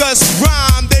make us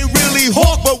rhyme. They really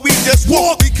hawk, but we just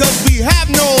walk because we have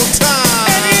no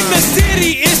time. And in the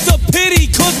city, it's a pity,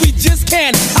 cause we just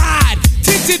can't hide.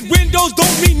 Tinted windows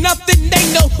don't mean nothing, they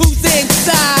know who's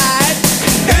inside.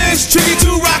 It's tricky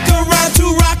to rock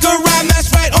around,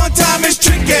 that's right, on time it's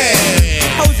tricky.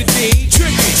 How is it, D?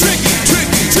 Tricky, tricky,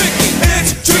 tricky, tricky.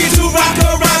 It's tricky to rock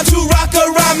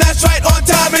around, that's right, on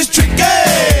time it's tricky.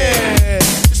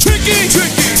 Tricky,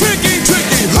 tricky, tricky,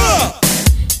 tricky, huh?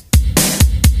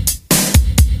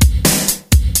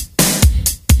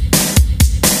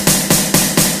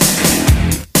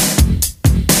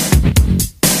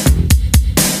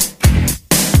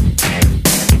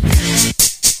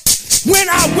 When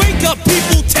I wake up,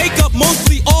 people take up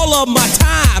mostly all of my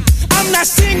time. I'm not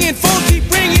singing, funky,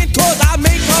 bringing, cause I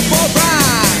make up a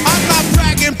rhyme. I'm not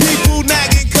bragging, people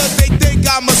nagging, cause they think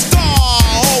I'm a star.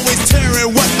 Always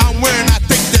tearing what I'm wearing, I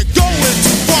think they're going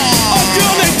too far. A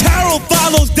girl named Carol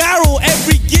follows Daryl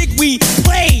every gig we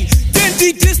play. Then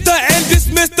she dissed her and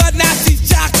dismissed her, now she's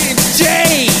shocking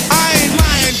Jay. I ain't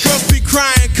lying, girls be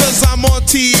crying, cause I'm on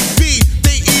TV.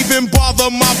 They even bother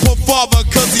my poor father,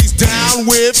 cause he's down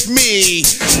with me.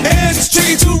 It's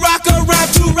tricky to rock around,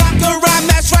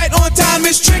 that's right, on time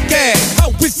it's tricky. How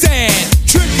is that?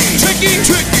 Tricky, tricky,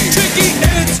 tricky, tricky.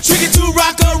 It's tricky to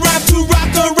rock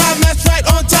around, that's right,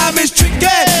 on time it's tricky.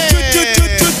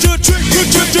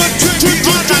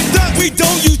 We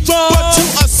don't use drugs, but to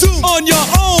assume on your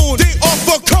own, they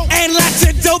offer coke and lots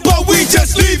of dope, but we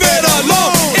just leave it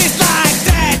alone. It's like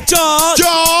that,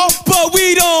 y'all, but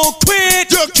we don't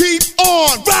quit. You keep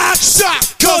on rock, shock,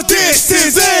 cause this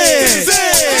is it.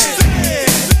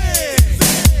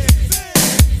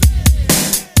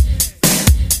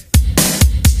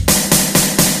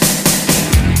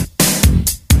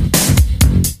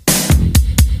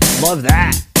 Love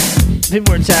that.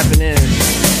 People are tapping in.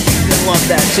 They love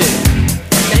that too.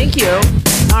 Thank you.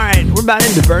 All right, we're about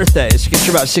into birthdays. Guess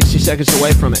you're about 60 seconds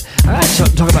away from it. I got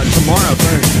to talk about tomorrow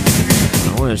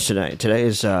first. What is today? Today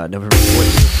is November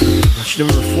 14th.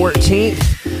 November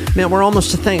 14th. Man, we're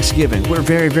almost to Thanksgiving. We're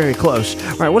very, very close.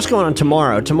 All right, what's going on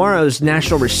tomorrow? Tomorrow is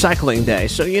National Recycling Day.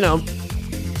 So, you know,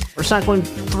 recycling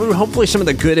through hopefully some of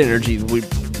the good energy that we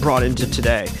brought into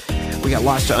today. We got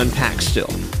lots to unpack still.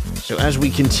 So as we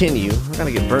continue, we're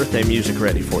going to get birthday music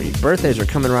ready for you. Birthdays are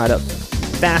coming right up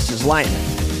fast as lightning.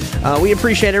 We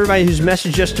appreciate everybody who's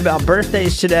messaged us about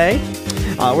birthdays today.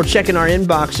 We're checking our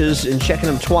inboxes and checking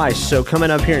them twice. So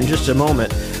coming up here in just a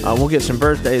moment, we'll get some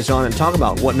birthdays on and talk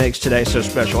about what makes today so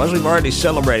special. As we've already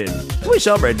celebrated, what we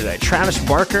celebrated today? Travis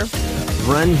Barker,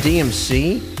 Run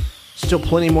DMC. Still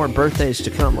plenty more birthdays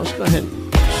to come. Let's go ahead.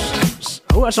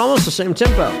 Oh, it's almost the same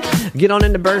tempo. Get on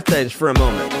into birthdays for a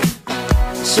moment.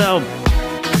 So,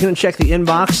 you're going to check the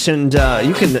inbox, and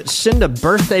you can send a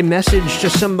birthday message to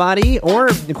somebody or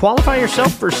qualify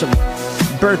yourself for some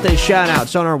birthday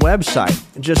shout-outs on our website.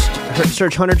 Just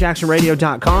search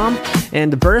HunterJacksonRadio.com,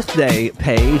 and the birthday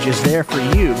page is there for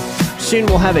you. Soon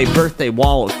we'll have a birthday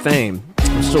wall of fame.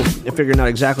 I'm still figuring out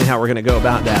exactly how we're going to go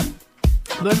about that.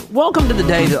 But welcome to the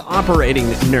day to operating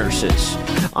nurses.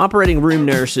 Operating room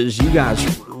nurses, you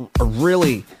guys are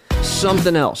really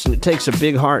something else, and it takes a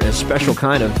big heart and a special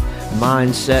kind of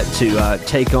mindset to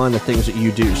take on the things that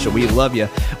you do. So we love you.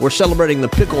 We're celebrating the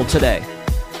pickle today.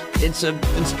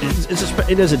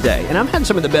 It is a day, and I've had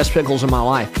some of the best pickles in my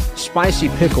life. Spicy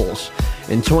pickles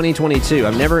in 2022.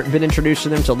 I've never been introduced to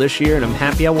them till this year, and I'm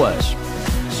happy I was.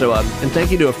 So, and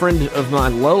thank you to a friend of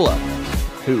mine, Lola,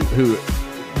 who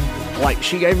like,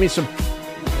 she gave me some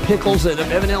pickles that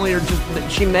evidently are just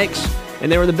that she makes,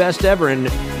 and they were the best ever.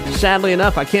 And sadly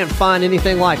enough, I can't find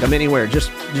anything like them anywhere. Just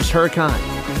her kind.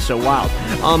 It's so wild.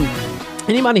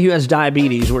 Anybody who has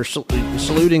diabetes, we're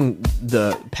saluting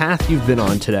the path you've been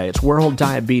on today. It's World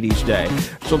Diabetes Day.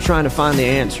 Still trying to find the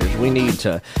answers. We need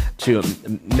to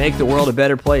make the world a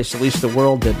better place, at least the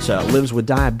world that lives with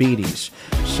diabetes.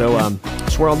 So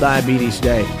it's World Diabetes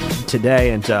Day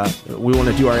today, and we want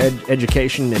to do our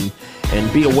education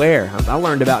and be aware. I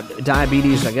learned about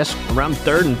diabetes, I guess, around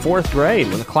 3rd and 4th grade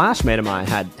when a classmate of mine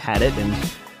had it, and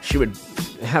she would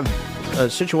have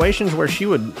situations where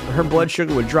her blood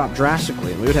sugar would drop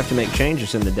drastically, and we would have to make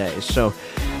changes in the day. So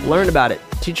learn about it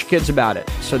Teach your kids about it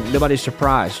so nobody's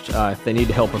surprised if they need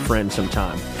to help a friend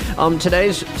sometime.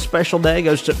 Today's special day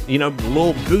goes to,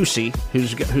 Lil Boosie,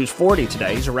 who's 40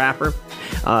 today. He's a rapper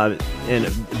and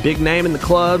a big name in the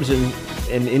clubs and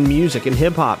in music and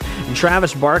hip-hop. And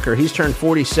Travis Barker, he's turned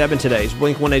 47 today. He's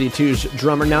Blink-182's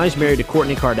drummer. Now he's married to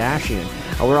Kourtney Kardashian.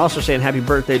 We're also saying happy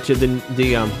birthday to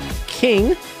the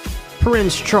King,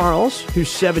 Prince Charles, who's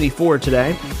 74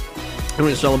 today. And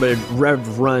we celebrated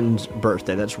Rev Run's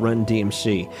birthday. That's Run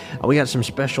DMC. We got some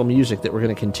special music that we're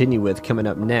going to continue with coming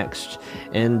up next.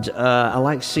 And I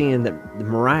like seeing that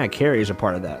Mariah Carey is a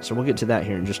part of that. So we'll get to that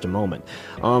here in just a moment.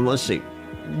 Let's see.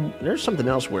 There's something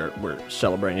else we're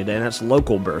celebrating today, and that's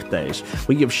local birthdays.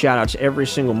 We give shout-outs every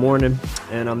single morning,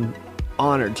 and I'm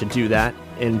honored to do that.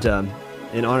 And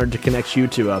honored to connect you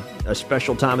to a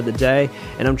special time of the day.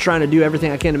 And I'm trying to do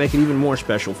everything I can to make it even more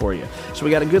special for you. So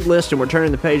we got a good list, and we're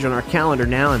turning the page on our calendar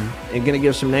now and going to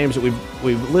give some names that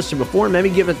we've listed before, and maybe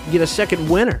get a second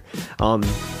winner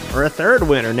or a third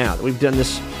winner now that we've done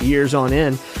this years on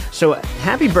end. So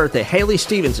happy birthday, Haley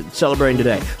Stevenson, celebrating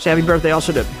today. So happy birthday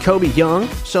also to Kobe Young,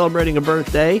 celebrating a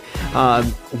birthday.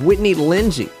 Whitney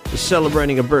Lindsay is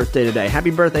celebrating a birthday today.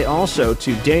 Happy birthday also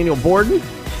to Daniel Borden.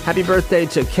 Happy birthday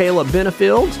to Kayla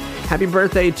Benefield. Happy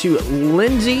birthday to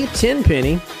Lindsay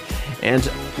Tenpenny. And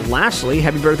lastly,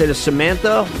 happy birthday to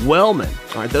Samantha Wellman.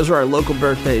 All right, those are our local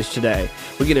birthdays today.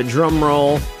 We get a drum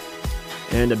roll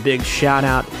and a big shout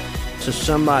out to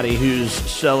somebody who's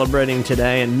celebrating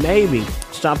today and maybe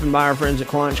stopping by our friends at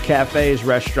Clonch Cafe's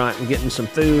restaurant and getting some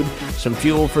food, some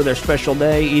fuel for their special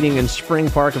day, eating in Spring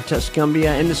Park of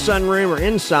Tuscumbia in the sunroom or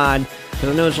inside, because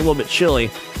I know it's a little bit chilly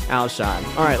outside.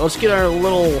 All right, let's get our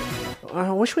little...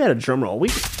 I wish we had a drum roll.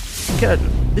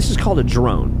 This is called a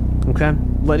drone, okay?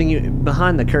 Letting you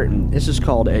behind the curtain. This is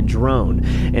called a drone,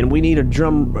 and we need a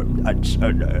drone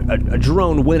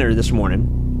winner this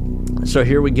morning. So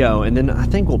here we go, and then I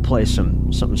think we'll play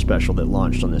something special that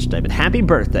launched on this day. But happy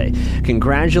birthday.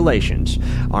 Congratulations.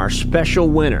 Our special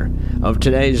winner of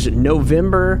today's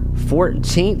November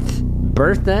 14th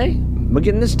birthday. Am I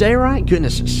getting this day right?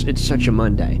 Goodness, it's such a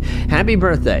Monday. Happy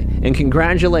birthday, and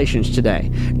congratulations today.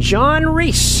 John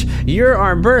Reese, you're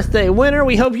our birthday winner.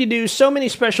 We hope you do so many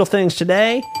special things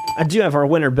today. I do have our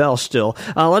winner bell still.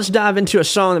 Let's dive into a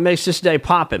song that makes this day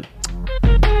poppin'.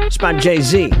 It's by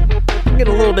Jay-Z. Get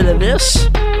a little bit of this.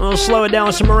 We'll slow it down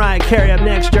with some Mariah Carey up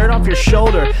next. Dirt Off Your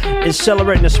Shoulder is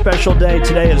celebrating a special day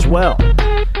today as well.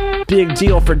 Big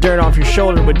deal for Dirt Off Your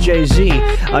Shoulder with Jay-Z.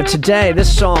 Today,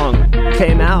 this song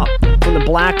came out from the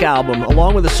Black Album,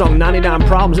 along with the song 99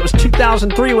 Problems. It was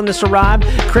 2003 when this arrived.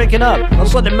 Crank it up.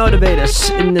 Let's let it motivate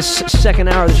us in this second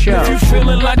hour of the show. If you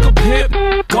feeling like a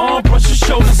pimp, go on, brush your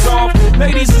shoulders off.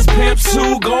 Ladies is pimps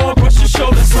too, go on, brush your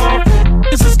shoulders off.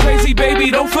 This is crazy, baby,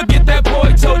 don't forget that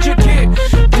boy told you, kid.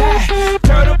 Yeah,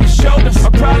 turn up your shoulders. I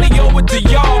probably owe it to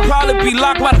y'all, probably be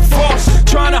locked by the force.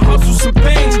 Trying to hustle some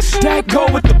things, that go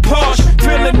with the Porsche.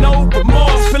 Feeling no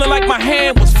remorse, feeling like my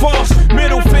hand was forced.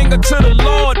 Middle finger to the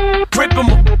Lord, grip him.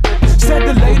 Said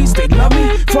the ladies, they love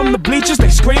me. From the bleachers, they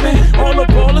screaming. All the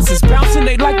ballers is bouncing,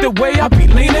 they like the way I be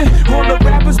leaning. All the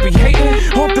rappers be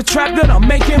hating off the track that I'm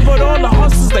making. But all the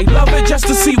hustlers, they love it just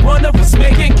to see one of us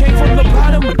making. Came from the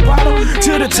bottom of the bottom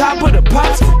to the top of the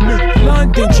pops.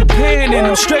 London, Japan, and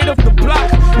I'm straight off the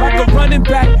block. Like a running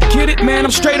back, get it, man,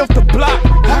 I'm straight off the block.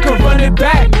 I can run it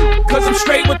back, cause I'm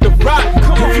straight with the rock.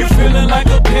 If you feeling like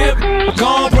a pimp, go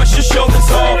on, brush your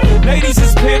shoulders off. Ladies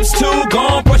is pimps too, go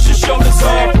on, brush your shoulders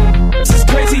off. This is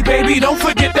crazy, baby, don't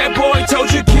forget that boy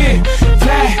told you, kid.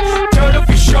 Flat, turn up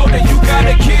your shoulder, you got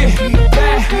a kid.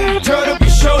 Flat, turn up your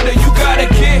shoulder, you got a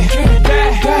kid.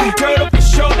 Flat, turn up your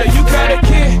shoulder, you got a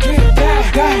kid.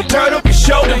 Flat, turn up your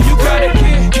shoulder, you got a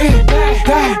kid.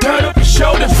 Flat, turn up your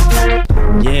shoulders.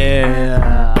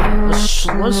 Yeah,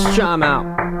 let's chime out.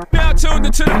 Now tuned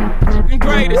into the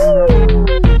greatest.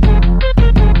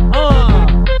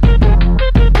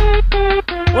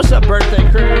 What's up, birthday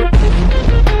crew?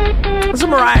 This is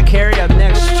Mariah Carey up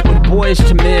next with Boys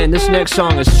to Men. This next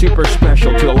song is super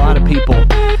special to a lot of people.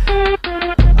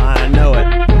 I know it.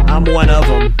 I'm one of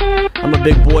them. I'm a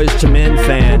big Boys to Men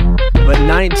fan. But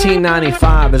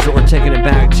 1995 is what we're taking it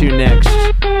back to next.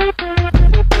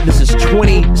 This is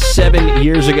 27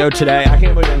 years ago today. I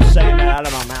can't believe I'm saying that out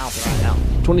of my mouth right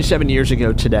now. 27 years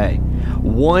ago today.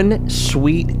 One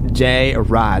Sweet Day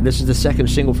Ride. This is the second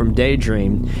single from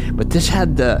Daydream, but this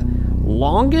had the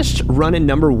longest running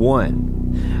number one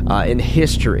in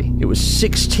history. It was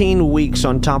 16 weeks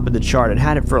on top of the chart. It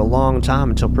had it for a long time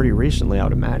until pretty recently, I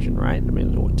would imagine, right? I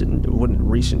mean, it wasn't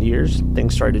recent years.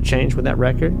 Things started to change with that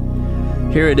record.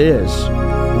 Here it is.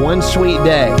 One Sweet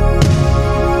Day.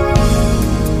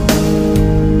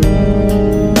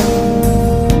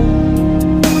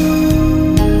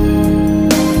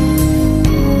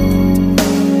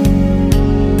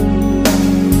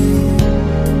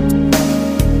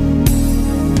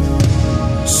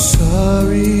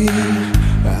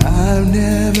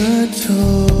 never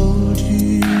told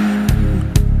you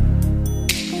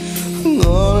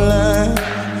all I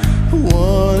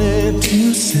wanted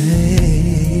to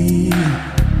say,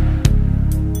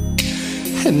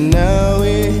 and now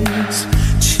it's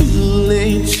too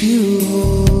late to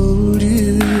hold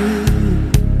you,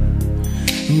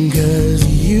 'cause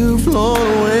you've flown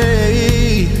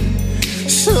away,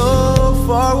 so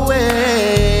far away.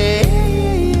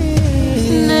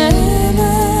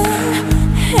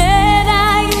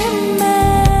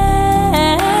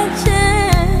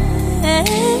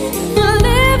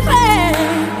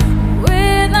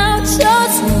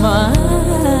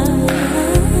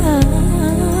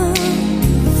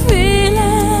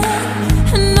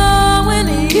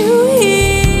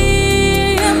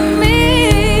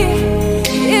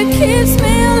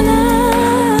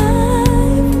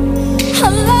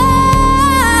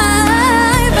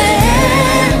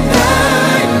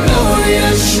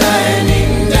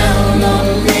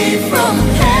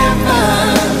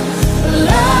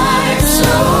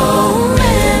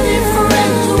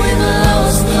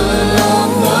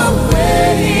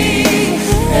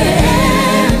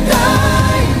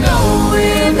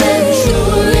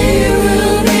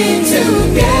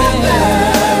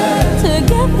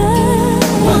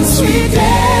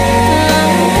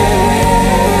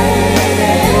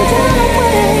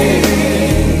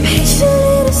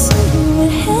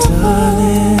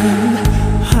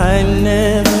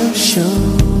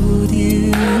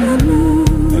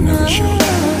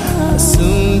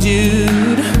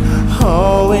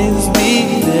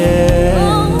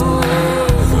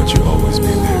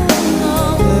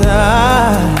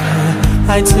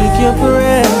 I took your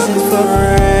presence for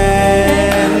granted,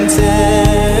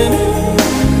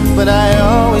 but I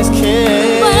always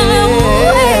cared,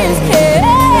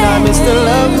 and I miss the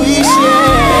love we shared.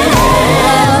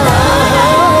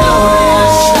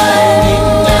 Shining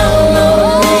down on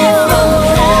me from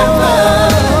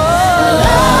heaven,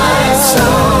 like so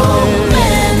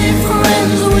many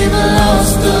friends we've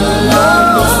lost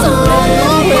along the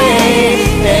way,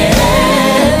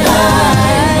 and I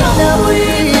know we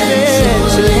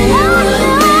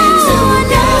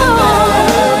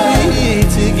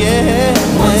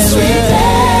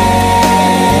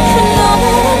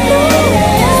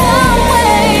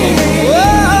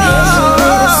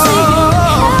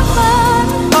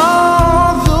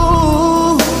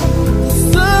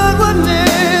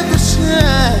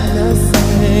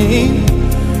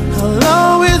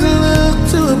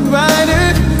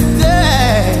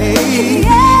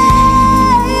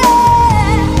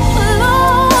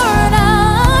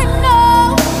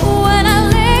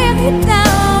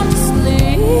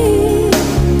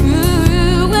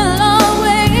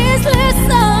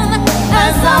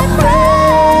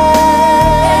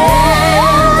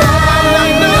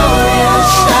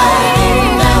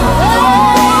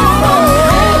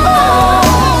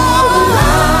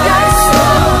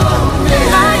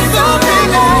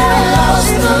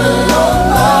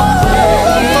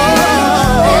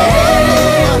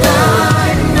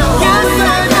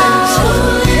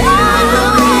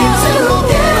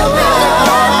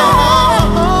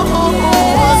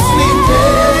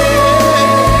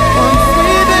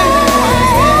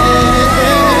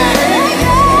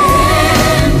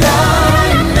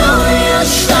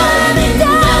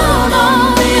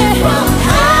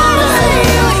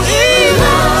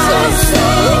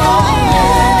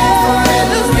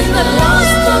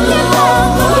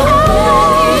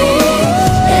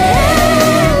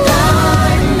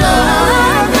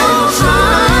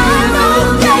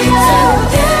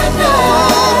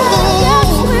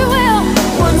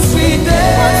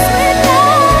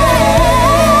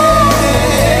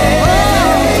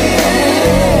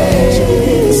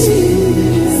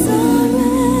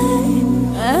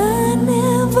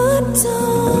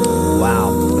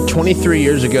Wow. 23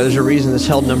 years ago, there's a reason this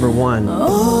held number one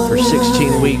for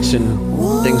 16 weeks,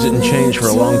 and things didn't change for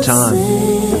a long time.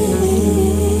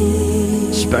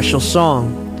 Special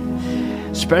song.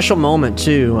 Special moment,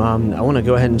 too. I want to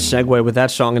go ahead and segue with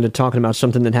that song into talking about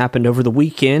something that happened over the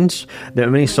weekend that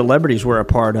many celebrities were a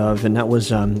part of, and that was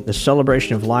the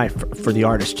celebration of life for the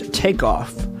artist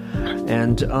Takeoff.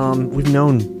 And we've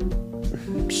known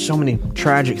so many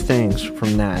tragic things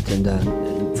from that, and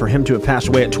for him to have passed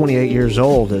away at 28 years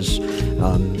old is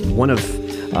one of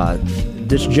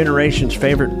this generation's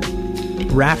favorite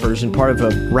rappers and part of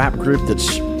a rap group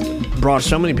that's brought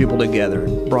so many people together,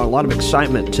 brought a lot of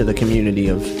excitement to the community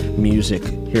of music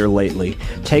here lately.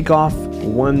 Takeoff,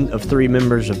 one of three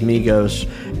members of Migos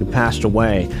who passed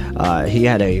away. He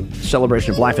had a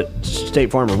celebration of life at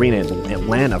State Farm Arena in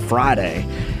Atlanta Friday,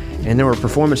 and there were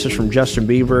performances from Justin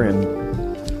Bieber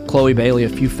and Chloe Bailey, a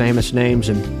few famous names,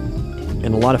 and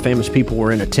And a lot of famous people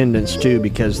were in attendance too,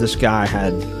 because this guy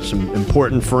had some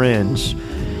important friends.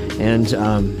 And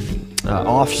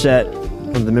Offset,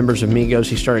 one of the members of Migos,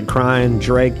 he started crying.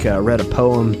 Drake read a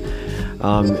poem.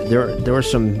 There were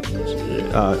some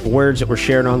words that were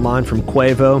shared online from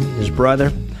Quavo, his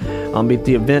brother. But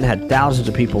the event had thousands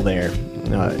of people there,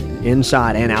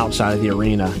 inside and outside of the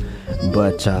arena.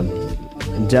 But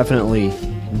definitely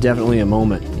a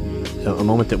moment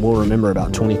that we'll remember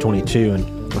about 2022.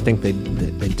 And I think they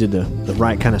did the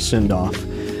right kind of send-off.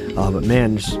 But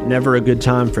man, it's never a good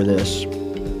time for this.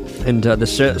 And the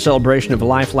celebration of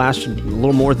life lasted a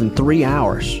little more than 3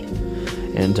 hours.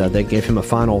 And they gave him a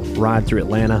final ride through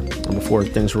Atlanta before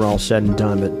things were all said and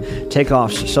done. But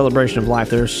Takeoff's celebration of life,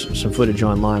 there's some footage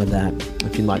online of that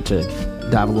if you'd like to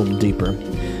dive a little deeper.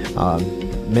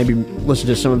 Maybe listen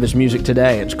to some of his music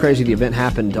today. It's crazy, the event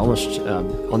happened almost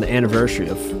on the anniversary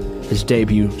of his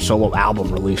debut solo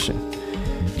album releasing.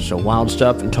 So wild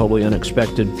stuff and totally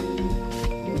unexpected.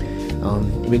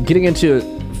 Getting into a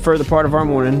further part of our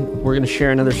morning, we're going to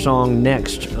share another song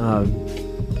next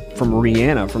from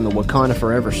Rihanna from the Wakanda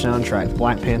Forever soundtrack, the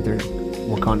Black Panther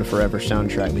Wakanda Forever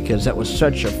soundtrack, because that was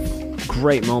such a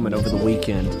great moment over the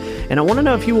weekend. And I want to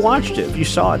know if you watched it, if you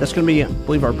saw it. That's going to be, I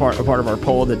believe, a part of our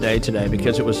poll of the day today,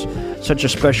 because it was such a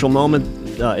special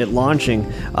moment at launching.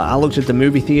 I looked at the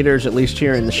movie theaters, at least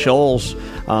here in the Shoals,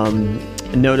 and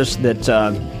noticed that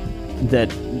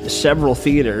several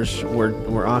theaters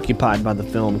were occupied by the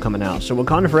film coming out. So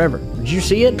Wakanda Forever, did you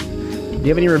see it? Do you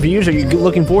have any reviews? Are you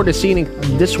looking forward to seeing it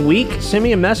this week? Send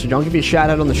me a message. I'll give you a shout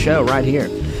out on the show right here.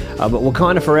 But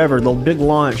Wakanda Forever, the big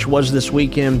launch was this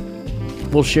weekend.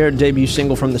 We'll share a debut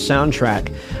single from the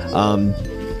soundtrack, and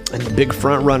the big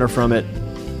front runner from it,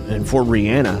 and for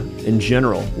Rihanna in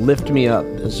general, Lift Me Up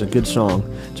is a good song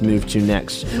to move to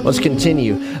next. Let's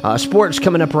continue. Sports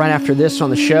coming up right after this on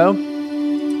the show.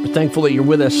 We're thankful that you're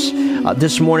with us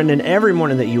this morning and every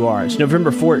morning that you are. It's November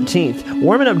 14th.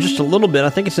 Warming up just a little bit. I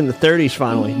think it's in the 30s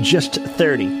finally. Just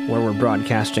 30 where we're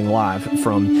broadcasting live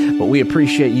from. But we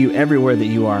appreciate you everywhere that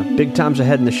you are. Big times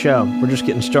ahead in the show. We're just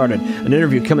getting started. An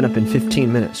interview coming up in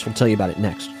 15 minutes. We'll tell you about it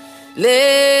next.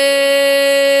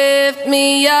 Lift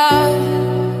me up.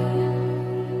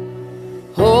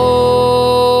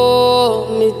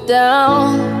 Hold me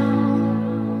down.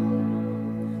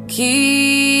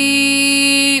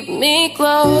 Keep me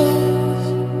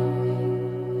close,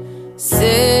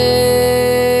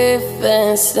 safe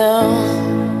and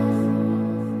sound,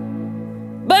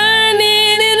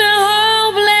 burning in a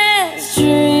hopeless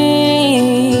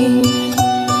dream.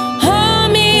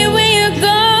 Hold me when you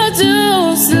go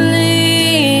to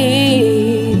sleep.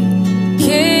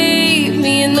 Keep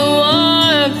me in the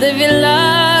warmth of your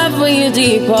love when you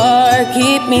depart.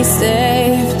 Keep me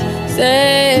safe,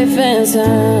 safe and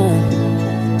sound.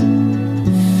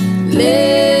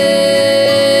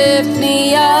 Lift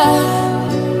me up,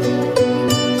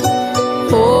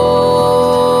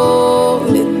 hold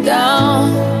me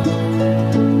down,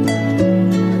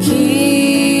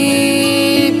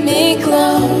 keep me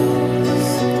close,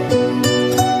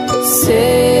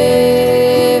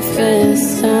 safe and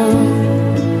sound.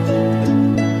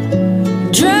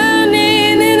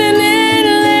 Drowning in an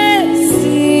endless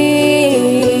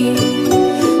sea.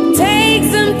 Take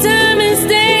some time and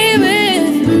stay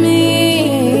with me.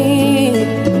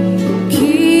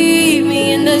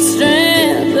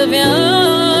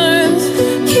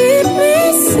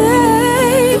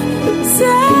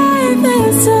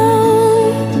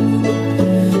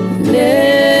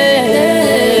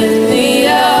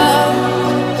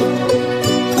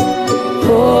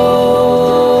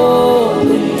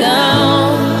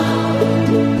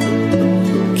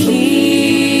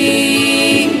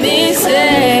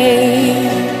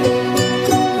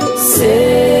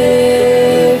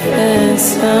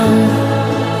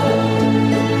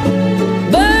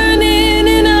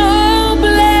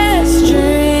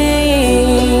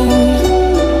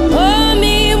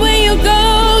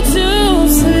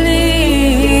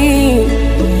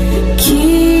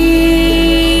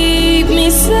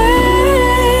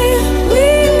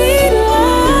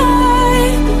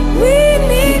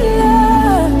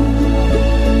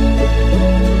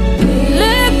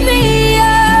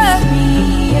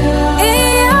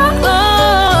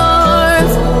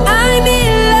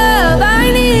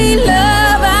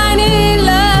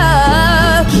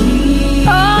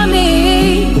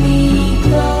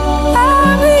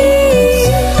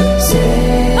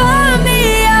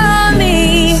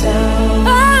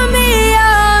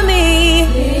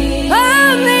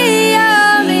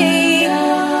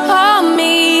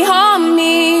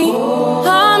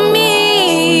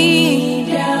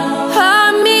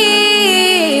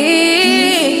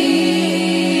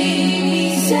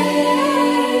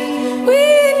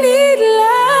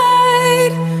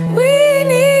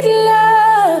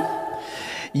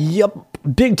 Yep,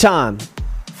 big time.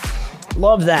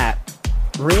 Love that.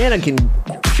 Rihanna can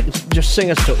just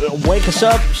sing us to wake us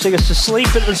up, sing us to sleep.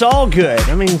 It's all good.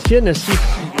 I mean, goodness, you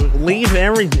leave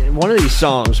every one of these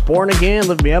songs. Born Again,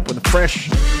 lift me up with a fresh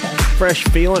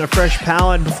feeling, a fresh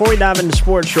palate. Before we dive into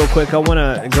sports real quick, I want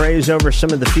to graze over some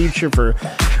of the future for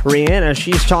Rihanna.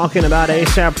 She's talking about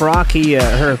A$AP Rocky,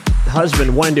 her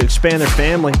husband, wanting to expand their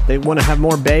family. They want to have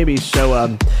more babies. So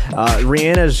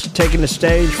Rihanna's taking the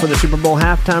stage for the Super Bowl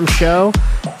halftime show,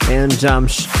 and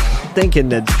thinking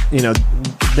that,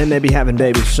 they may be having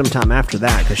babies sometime after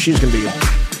that, because she's going to be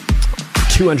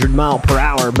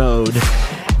 200-mile-per-hour mode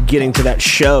getting to that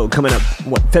show coming up,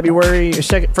 February,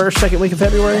 second week of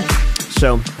February?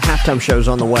 So, halftime show's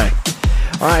on the way.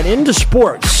 All right, into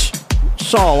sports.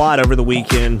 Saw a lot over the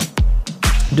weekend.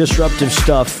 Disruptive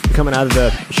stuff coming out of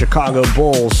the Chicago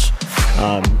Bulls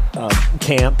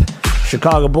camp.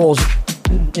 Chicago Bulls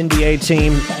NBA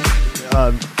team,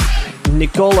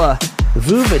 Nikola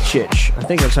Vucevic, I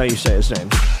think that's how you say his name.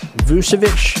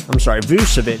 Vucevic.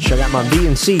 I got my V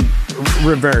and C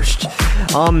reversed.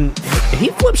 He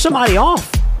flipped somebody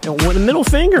off with a middle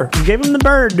finger. Gave him the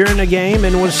bird during the game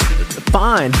and was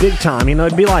fined big time.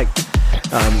 It'd be like,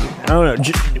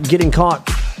 getting caught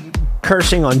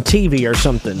cursing on TV or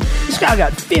something. This guy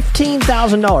got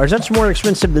 $15,000. That's more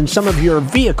expensive than some of your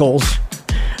vehicles.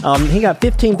 He got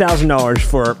 $15,000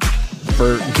 for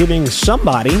giving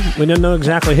somebody, we don't know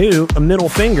exactly who, a middle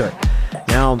finger.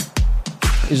 Now,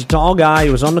 he's a tall guy. He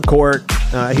was on the court.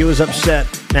 He was upset,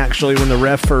 actually, when the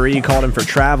referee called him for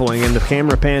traveling, and the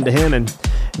camera panned to him, and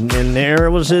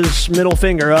there was his middle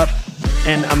finger up.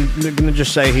 And I'm going to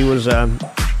just say he was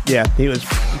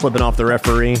flipping off the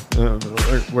referee.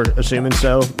 We're assuming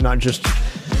so. Not just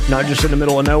in the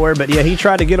middle of nowhere, but yeah, he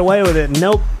tried to get away with it.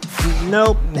 Nope.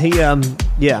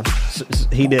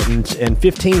 He didn't. And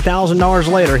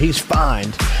 $15,000 later, he's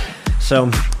fined. So,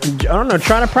 I don't know,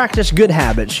 try to practice good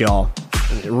habits, y'all.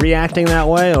 Reacting that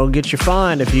way will get you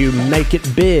fined if you make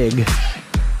it big.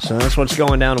 So that's what's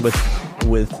going down with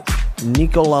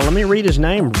Nikola. Let me read his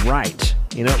name right.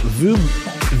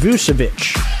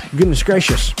 Vucevic. Goodness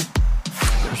gracious.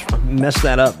 I messed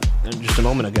that up just a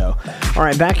moment ago. All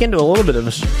right, back into a little bit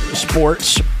of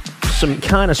sports. Some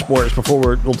kind of sports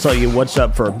before we'll tell you what's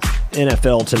up for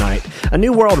NFL tonight. A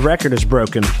new world record is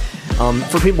broken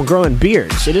for people growing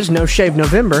beards. It is No Shave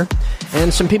November,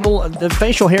 and some people, the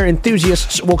facial hair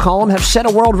enthusiasts we'll call them, have set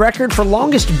a world record for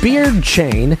longest beard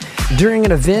chain during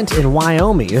an event in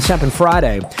Wyoming. This happened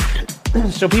Friday.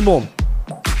 So people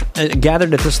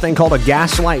gathered at this thing called a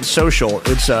Gaslight Social.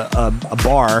 It's a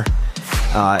bar,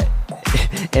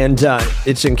 and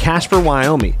it's in Casper,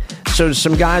 Wyoming. So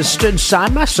some guys stood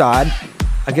side by side,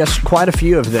 I guess quite a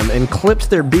few of them, and clipped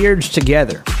their beards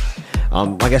together.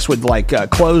 I guess with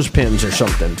clothespins or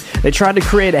something. They tried to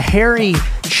create a hairy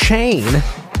chain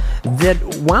that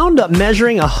wound up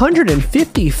measuring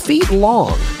 150 feet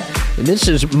long. And this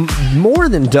is more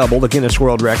than double the Guinness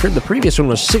World Record. The previous one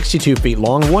was 62 feet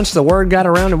long. Once the word got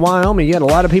around in Wyoming, you had a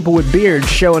lot of people with beards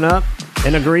showing up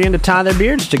and agreeing to tie their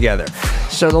beards together.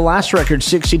 So the last record,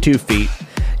 62 feet.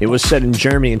 It was set in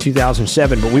Germany in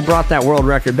 2007, but we brought that world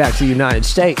record back to the United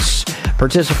States.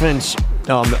 Participants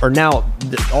are now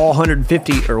all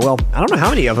 150, I don't know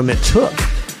how many of them it took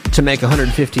to make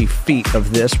 150 feet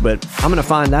of this, but I'm going to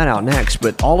find that out next.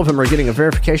 But all of them are getting a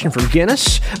verification from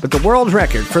Guinness. But the world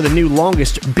record for the new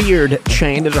longest beard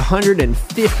chain is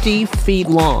 150 feet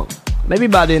long. Maybe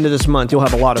by the end of this month, you'll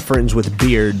have a lot of friends with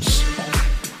beards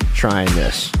trying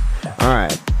this. All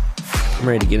right, I'm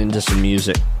ready to get into some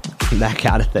music. Back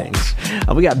out of things.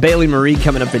 We got Bailey Marie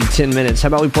coming up in 10 minutes. How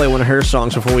about we play one of her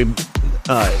songs before we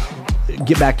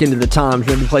get back into the times?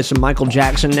 Maybe play some Michael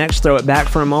Jackson next. Throw it back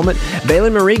for a moment. Bailey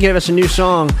Marie gave us a new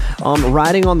song.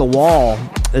 Writing on the Wall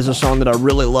is a song that I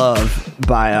really love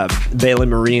by Bailey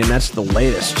Marie, and that's the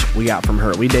latest we got from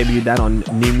her. We debuted that on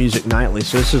New Music Nightly,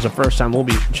 so this is the first time we'll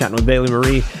be chatting with Bailey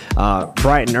Marie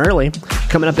bright and early.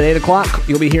 Coming up at 8 o'clock,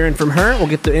 you'll be hearing from her. We'll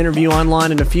get the interview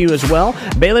online in a few as well.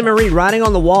 Bailey Marie, Writing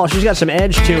on the Wall. She's got some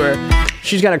edge to her.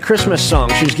 She's got a Christmas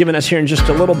song she's giving us here in just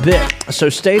a little bit. So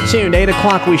stay tuned. 8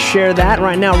 o'clock, we share that.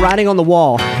 Right now, Writing on the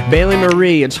Wall. Bailey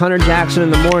Marie, it's Hunter Jackson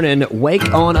in the morning.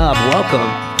 Wake on up.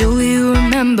 Welcome. Do you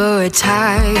remember a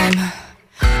time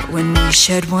when we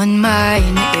shared one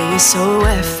mind? It was so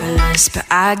effortless, but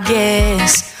I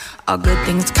guess all good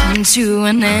things come to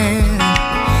an end.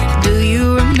 Do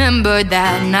you remember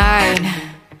that night?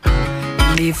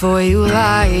 Before you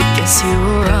lied, guess you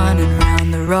were running around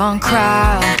the wrong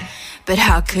crowd. But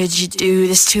how could you do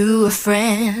this to a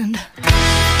friend?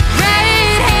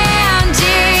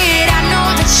 Red-handed, I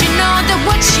know that you know that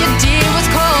what you did was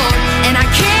cold, and I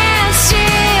can't see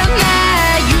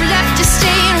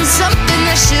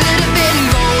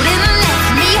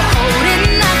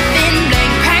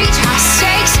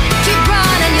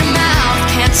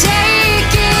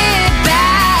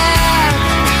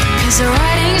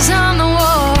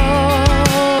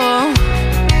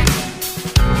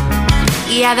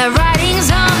Yeah, the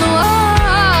writing's on the wall.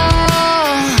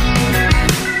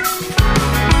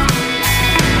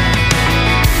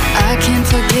 I can't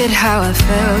forget how I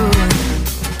felt.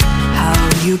 How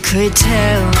you could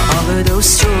tell all of those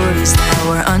stories that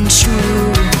were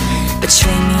untrue.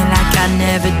 Betray me like I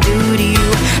never do to you.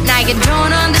 Now you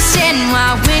don't understand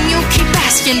why when you keep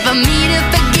asking for me to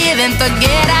forgive and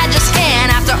forget, I just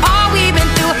can't. After all we've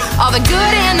been through, all the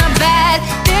good and the bad,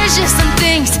 there's just some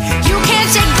things you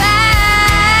can't take back.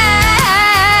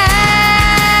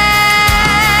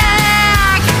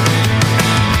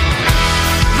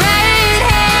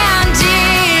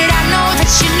 Right-handed, I know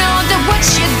that you know that what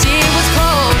you did was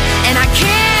cold, and I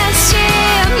can't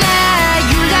stand that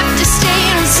you left to stay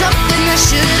on something that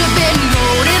should have been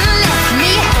golden. Left me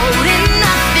holding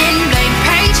nothing, blank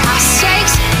page,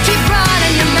 mistakes keep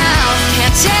running your mouth,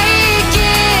 can't take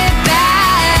it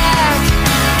back,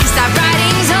 'cause that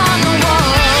writing's on the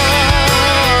wall.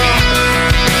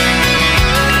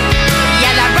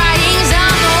 Yeah, that writing's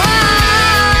on the wall.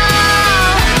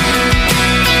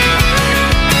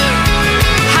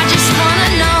 I just wanna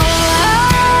know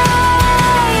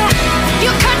why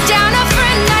you cut down a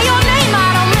friend, now your name I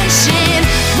don't mention.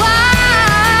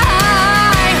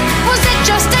 Why was it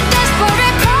just a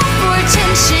desperate call for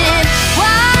attention? Why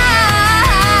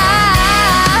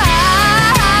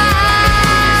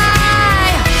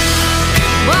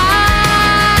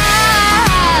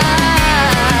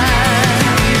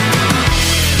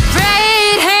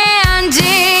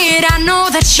right-handed, I know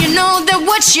that you know that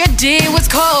what you did was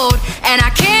cold, and I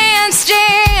can't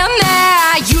stand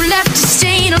that you left a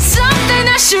stain on something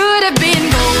that should have been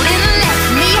golden.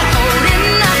 Left me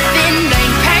holding nothing,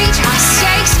 blank page,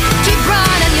 mistakes keep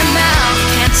running your mouth,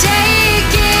 can't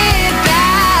take it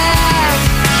back,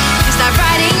 'cause that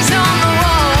writing's on the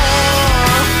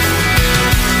wall.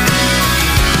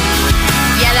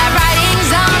 Yeah, that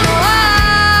writing's on the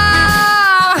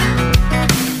wall.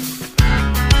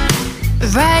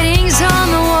 Writing's on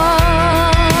the wall.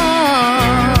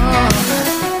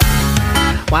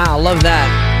 Wow, love that.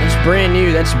 That's brand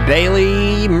new. That's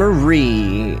Bailey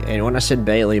Marie. And when I said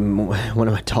Bailey, one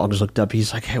of my dogs looked up.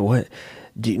 He's like, hey, what?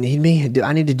 Do you need me? Do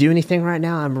I need to do anything right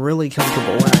now? I'm really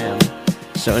comfortable where I am.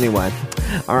 So anyway,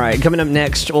 all right, coming up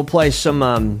next, we'll play some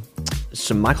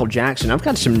Michael Jackson. I've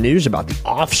got some news about The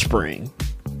Offspring.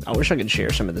 I wish I could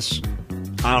share some of this.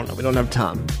 I don't know. We don't have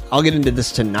time. I'll get into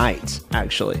this tonight,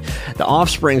 actually. The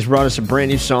Offspring's brought us a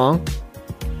brand new song.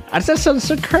 That sounds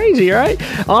so crazy, right?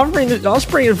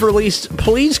 Offspring have released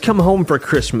Please Come Home for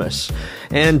Christmas.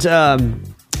 And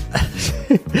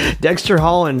Dexter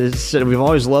Holland has said, we've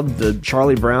always loved the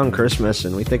Charlie Brown Christmas,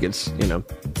 and we think it's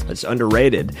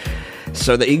underrated.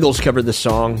 So the Eagles covered the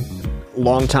song a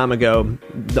long time ago.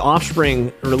 The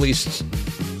Offspring released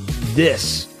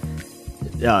this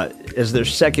as their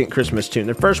second Christmas tune.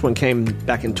 Their first one came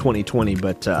back in 2020,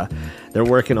 but they're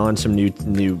working on some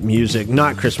new music,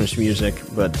 not Christmas music,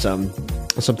 but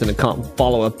something to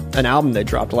follow up an album they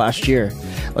dropped last year.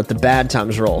 Let the Bad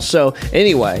Times Roll. So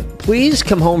anyway, Please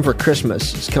Come Home for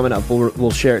Christmas is coming up.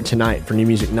 We'll share it tonight for New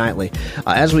Music Nightly.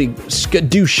 As we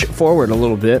skadoosh forward a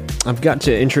little bit, I've got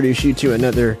to introduce you to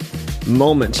another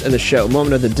moment in the show,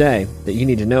 moment of the day that you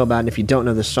need to know about. And if you don't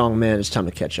know this song, man, it's time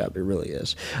to catch up. It really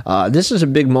is. This is a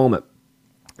big moment.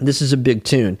 This is a big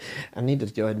tune. I need to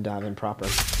go ahead and dive in proper.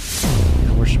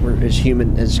 We're as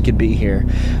human as could be here.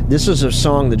 This was a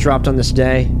song that dropped on this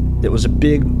day that was a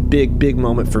big, big, big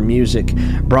moment for music.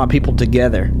 Brought people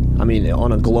together. I mean,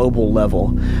 on a global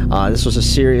level. This was a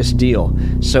serious deal.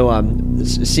 So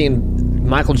seeing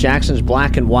Michael Jackson's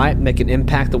Black and White make an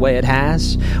impact the way it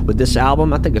has with this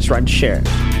album, I think it's right to share it.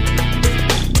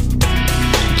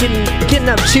 Getting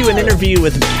up to an interview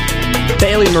with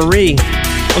Bailey Marie.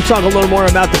 I'll talk a little more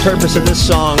about the purpose of this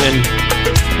song and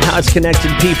how it's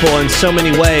connected people in so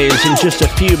many ways in just a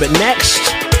few. But next,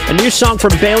 a new song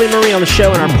from Bailey Marie on the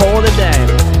show and our poll of the day.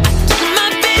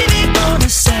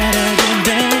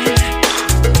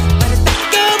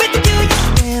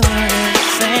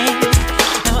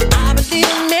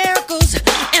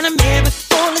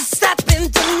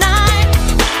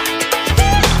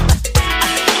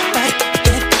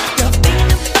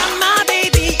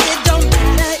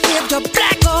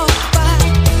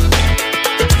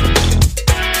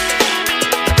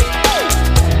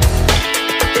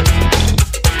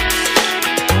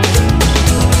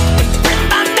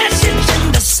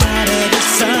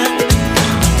 Sun.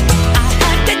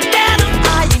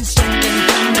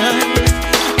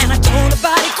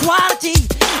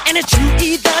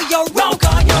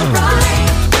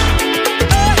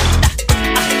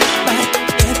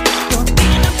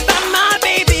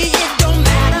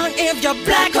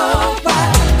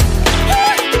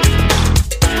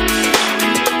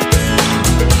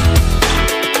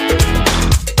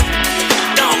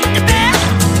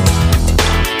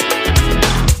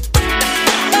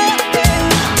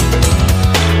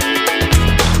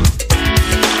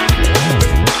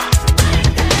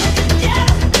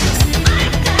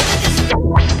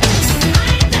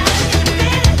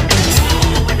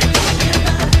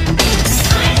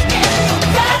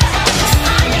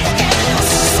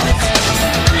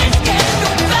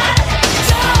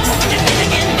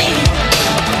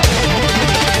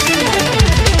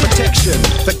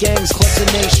 for gangs, clubs,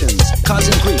 and nations,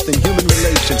 causing grief in human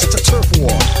relations. It's a turf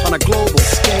war on a global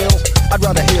scale. I'd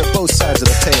rather hear both sides of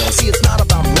the tale. See, it's not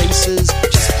about races,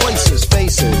 just places,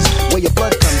 faces. Where your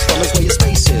blood comes from is where your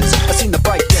space is. I've seen the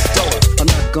bright get duller. I'm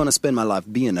not gonna spend my life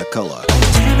being a color.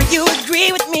 Never you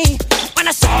agree with me when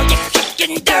I saw you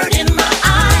kicking dirt in my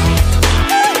eye.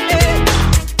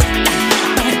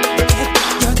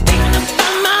 You're thinking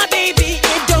about my baby.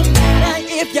 It don't matter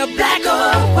if you're black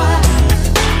or white.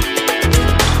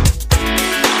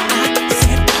 I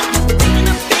said you're thinking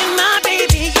about my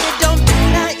baby. It don't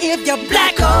matter if you're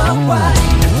black or white.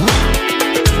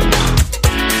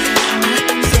 I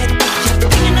said you're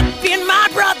thinking about my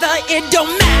brother. It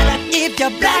don't matter if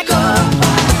you're black or white.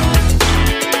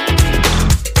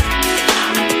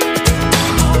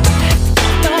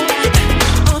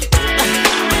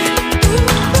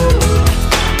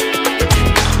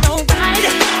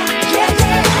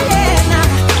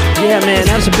 Yeah, man,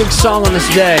 that was a big song on this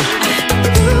day.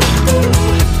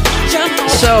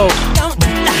 So,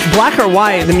 Black or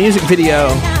White, the music video,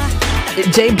 it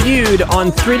debuted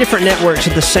on 3 different networks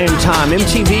at the same time: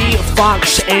 MTV,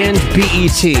 Fox, and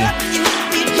BET.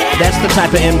 That's the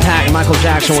type of impact Michael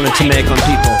Jackson wanted to make on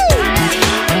people.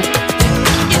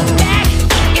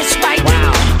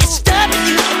 Wow.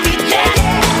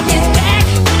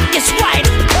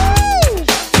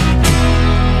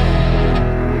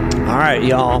 All right,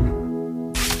 y'all.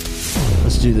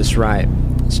 Let's do this right.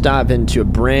 Let's dive into a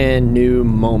brand new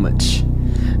moment.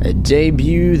 A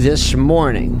debut this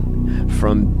morning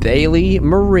from Bailey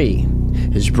Marie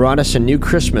has brought us a new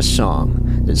Christmas song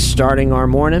that's starting our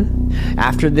morning.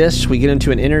 After this, we get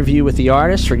into an interview with the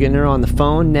artist. We're getting her on the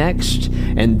phone next,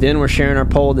 and then we're sharing our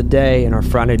poll of the day and our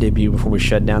Friday debut before we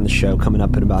shut down the show, coming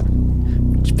up in about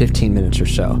 15 minutes or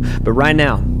so. But right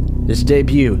now, this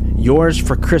debut, Yours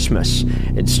for Christmas.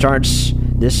 It starts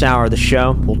this hour of the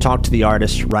show. We'll talk to the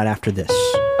artist right after this.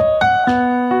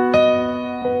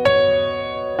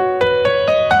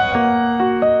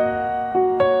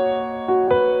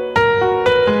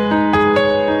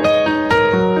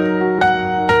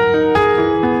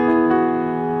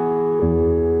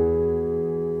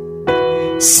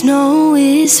 Snow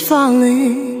is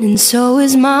falling and so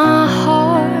is my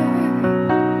heart.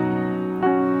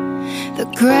 The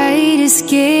greatest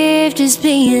gift is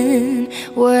being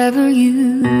wherever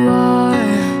you are.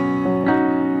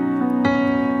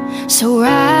 So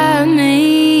wrap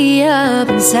me up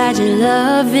inside your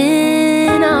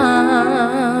loving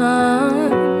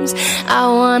arms. I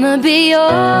wanna be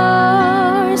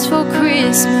yours for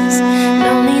Christmas.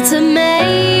 No need to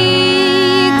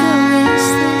make a wish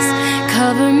list.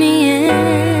 Cover me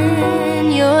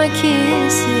in your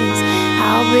kisses.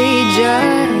 I'll be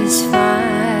just fine.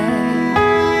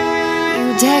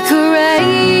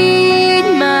 Decorate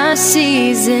my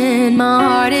season. My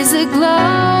heart is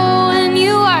aglow, and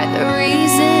you are the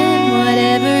reason.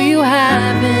 Whatever you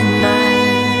have in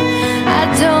mind, I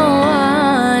don't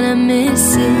wanna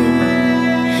miss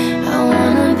it. I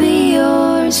wanna be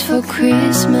yours for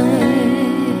Christmas.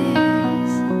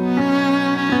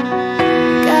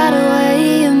 Got a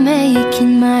way of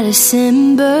making my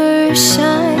December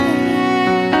shine.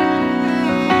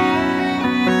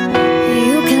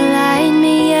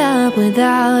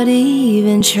 Without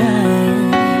even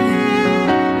trying.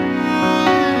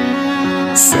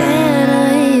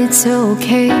 Santa, it's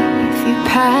okay if you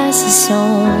pass this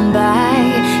on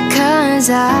by, 'cause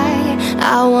I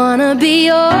wanna be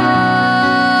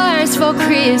yours for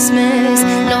Christmas.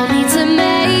 No need to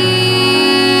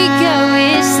make a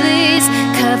wish list.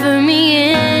 Cover me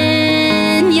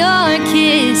in your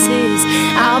kisses.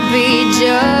 I'll be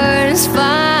just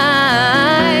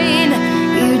fine.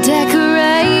 You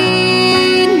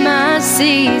decorate my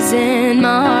season.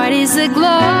 My heart is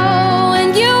aglow,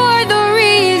 and you are the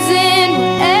reason.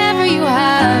 Whatever you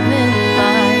have in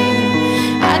mind,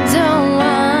 I don't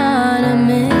wanna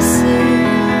miss it.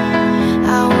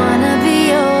 I wanna be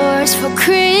yours for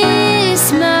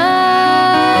Christmas.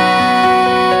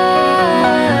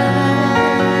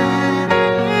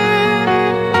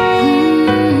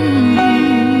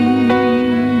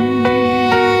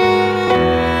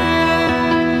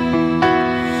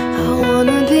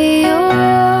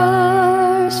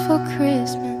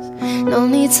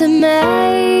 To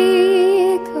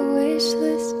make a wish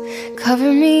list.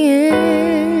 Cover me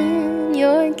in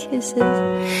your kisses,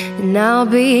 and I'll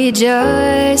be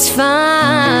just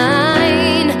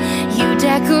fine. You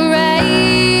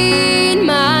decorate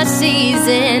my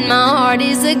season. My heart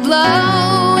is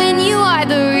aglow, and you are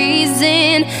the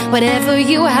reason. Whatever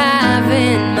you have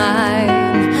in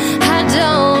mind, I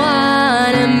don't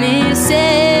wanna miss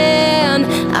it.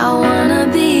 I wanna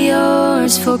be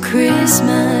yours for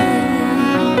Christmas.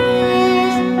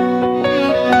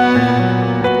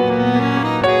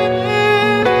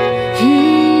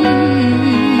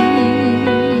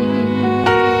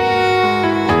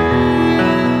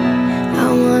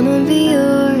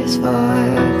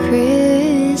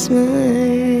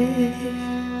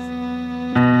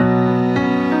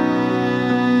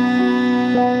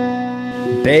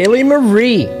 Christmas. Bailey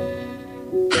Marie.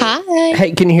 Hi.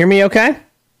 Hey, can you hear me okay?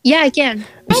 Yeah, I can.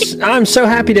 I'm so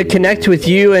happy to connect with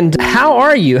you. And how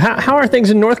are you? How are things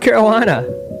in North Carolina?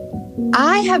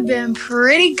 I have been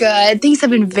pretty good. Things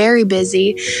have been very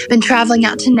busy. Been traveling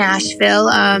out to Nashville.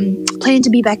 Planning to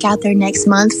be back out there next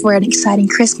month for an exciting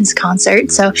Christmas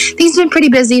concert. So things have been pretty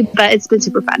busy, but it's been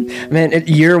super fun. Man,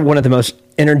 you're one of the most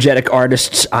energetic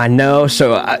artists I know.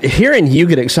 So hearing you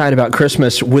get excited about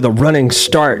Christmas with a running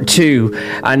start too,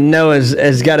 I know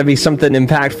has got to be something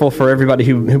impactful for everybody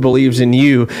who believes in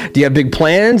you. Do you have big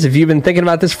plans? Have you been thinking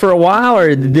about this for a while,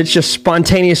 or did it just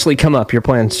spontaneously come up, your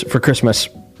plans for Christmas?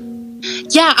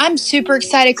 Yeah, I'm super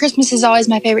excited. Christmas is always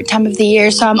my favorite time of the year,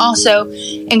 so I'm also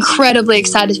incredibly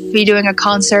excited to be doing a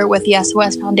concert with the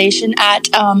SOS Foundation at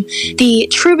the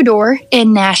Troubadour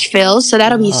in Nashville, so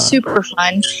that'll be super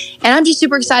fun. And I'm just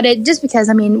super excited just because,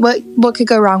 I mean, what could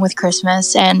go wrong with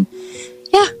Christmas? And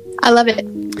yeah, I love it.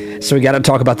 So we got to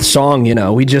talk about the song,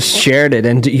 we just shared it,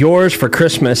 and Yours for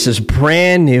Christmas is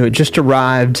brand new. It just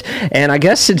arrived, and I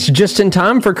guess it's just in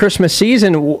time for Christmas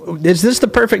season. Is this the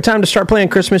perfect time to start playing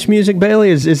Christmas music,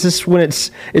 Bailey? Is this when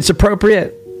it's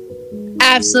appropriate?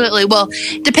 Absolutely. Well,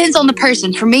 depends on the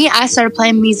person. For me, I started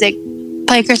playing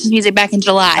Christmas music back in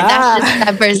July. That's just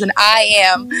that person I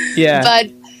am. Yeah. But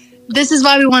this is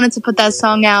why we wanted to put that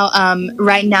song out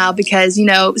right now, because,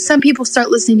 some people start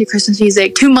listening to Christmas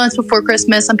music 2 months before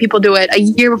Christmas. Some people do it a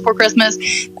year before Christmas.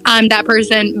 I'm that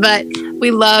person, but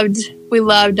we loved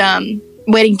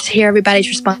waiting to hear everybody's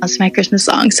response to my Christmas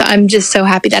song. So I'm just so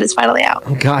happy that it's finally out.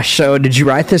 Oh, gosh, so did you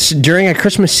write this during a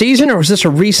Christmas season, or was this a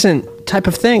recent type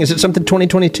of thing? Is it something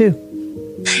 2022?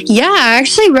 Yeah, I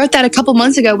actually wrote that a couple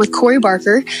months ago with Corey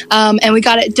Barker, and we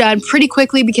got it done pretty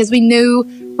quickly because we knew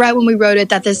right when we wrote it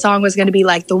that this song was going to be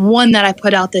like the one that I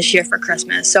put out this year for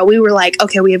Christmas. So we were like,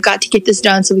 okay, we have got to get this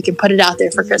done so we can put it out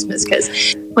there for Christmas,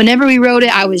 because whenever we wrote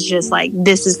it, I was just like,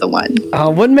 this is the one.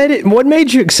 What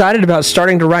made you excited about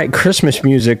starting to write Christmas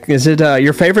music? Is it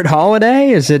your favorite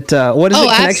holiday? Is it what is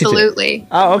it connected absolutely. to?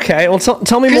 Oh, okay. Well,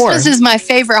 tell me more. Christmas is my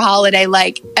favorite holiday,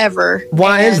 like, ever.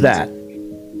 Why is that?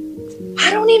 I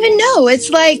don't even know. It's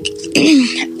like,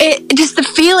 just the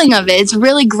feeling of it. It's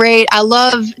really great. I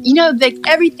love,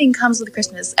 everything comes with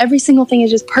Christmas. Every single thing is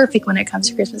just perfect when it comes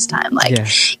to Christmas time. Like,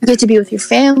 you get to be with your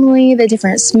family, the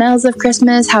different smells of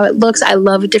Christmas, how it looks. I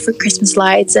love different Christmas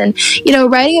lights. And,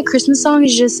 writing a Christmas song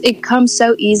is just, it comes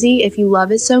so easy if you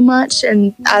love it so much.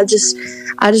 And I just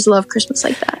love Christmas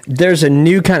like that. There's a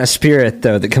new kind of spirit,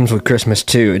 though, that comes with Christmas,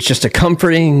 too. It's just a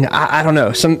comforting, I don't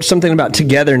know, something about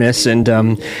togetherness. And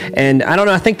I don't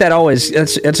know, I think that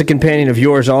that's a companion of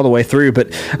yours all the way through.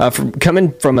 But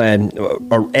coming from a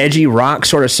edgy rock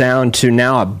sort of sound to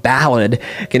now a ballad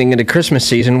getting into Christmas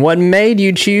season, what made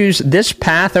you choose this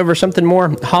path over something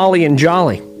more holly and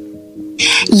jolly?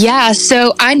 Yeah,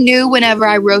 so I knew whenever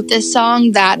I wrote this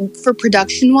song that for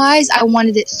production-wise, I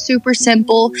wanted it super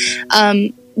simple.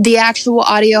 The actual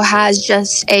audio has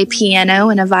just a piano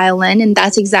and a violin, and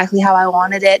that's exactly how I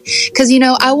wanted it. Because,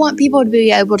 I want people to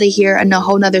be able to hear a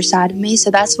whole nother side of me.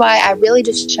 So that's why I really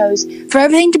just chose for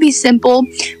everything to be simple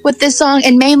with this song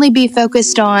and mainly be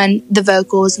focused on the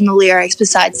vocals and the lyrics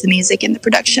besides the music and the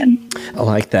production. I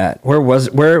like that.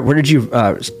 Where did you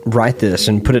write this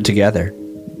and put it together?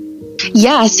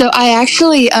 Yeah, so I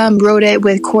actually wrote it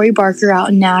with Corey Barker out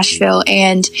in Nashville,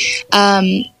 and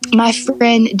my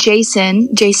friend Jason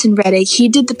Reddick, he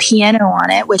did the piano on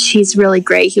it, which he's really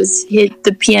great.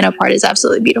 The piano part is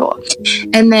absolutely beautiful.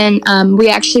 And then we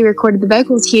actually recorded the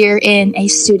vocals here in a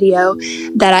studio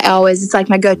that it's like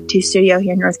my go-to studio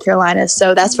here in North Carolina.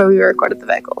 So that's where we recorded the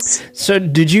vocals. So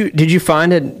did you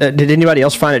find it, did anybody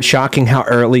else find it shocking how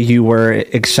early you were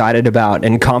excited about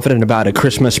and confident about a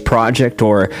Christmas project?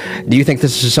 Or do you think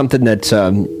this is something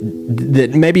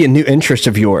that maybe a new interest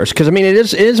of yours? Because, I mean,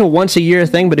 it is a once-a-year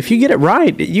thing, but if you get it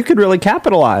right, you could really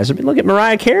capitalize. I mean, look at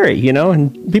Mariah Carey,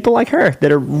 and people like her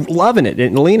that are loving it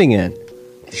and leaning in.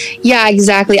 Yeah,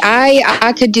 exactly.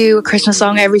 I could do a Christmas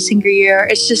song every single year.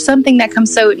 It's just something that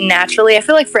comes so naturally. I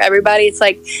feel like for everybody, it's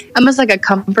like almost like a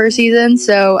comfort season.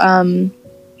 So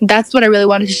that's what I really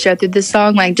wanted to show through this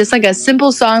song. Like, just like a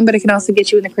simple song, but it can also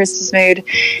get you in the Christmas mood.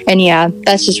 And yeah,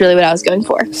 that's just really what I was going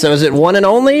for. So is it one and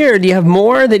only, or do you have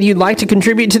more that you'd like to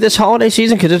contribute to this holiday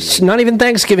season? Because it's not even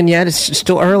Thanksgiving yet. It's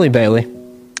still early, Bailey.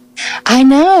 I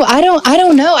know. I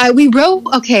don't know. We wrote,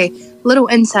 little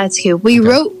inside scoop. We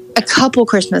wrote a couple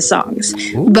Christmas songs.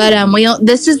 Ooh. But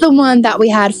this is the one that we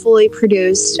had fully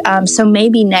produced. So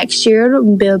maybe next year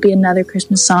there'll be another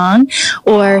Christmas song,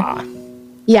 or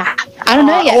Yeah, I don't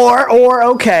know yet.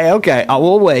 Okay.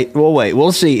 We'll wait.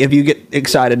 We'll see if you get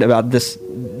excited about this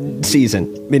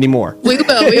season anymore. We will.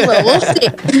 We'll see.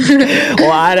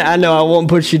 Well, I know I won't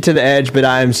push you to the edge, but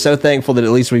I am so thankful that at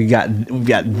least we've got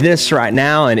this right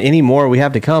now, and any more we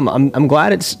have to come. I'm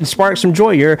glad it sparked some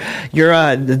joy. You're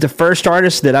the first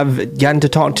artist that I've gotten to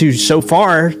talk to so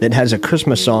far that has a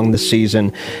Christmas song this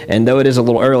season, and though it is a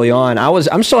little early on,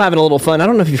 I'm still having a little fun. I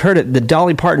don't know if you've heard it, the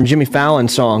Dolly Parton Jimmy Fallon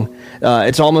song.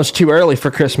 It's almost too early for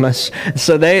Christmas,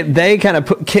 so they kind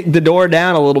of kicked the door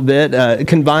down a little bit,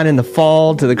 combining the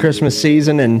fall to the Christmas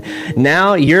season, and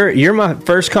now you're my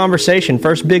first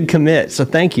big commit, so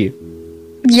thank you.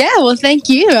 Yeah, well, thank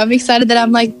you. I'm excited that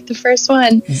I'm like the first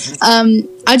one.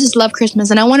 I just love Christmas,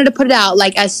 and I wanted to put it out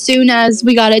like as soon as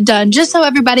we got it done, just so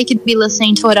everybody could be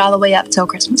listening to it all the way up till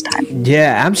Christmas time.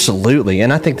 Yeah, absolutely,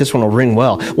 and I think this one will ring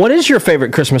well. What is your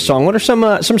favorite Christmas song? What are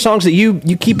some songs that you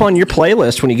keep on your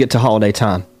playlist when you get to holiday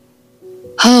time?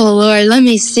 Oh, Lord, let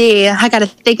me see. I got to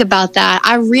think about that.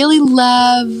 I really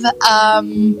love,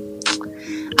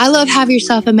 Have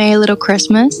Yourself a Merry Little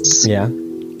Christmas. Yeah.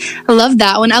 I love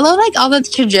that one. I love, like, all the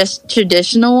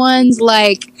traditional ones.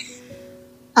 Like,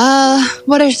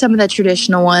 what are some of the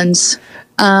traditional ones?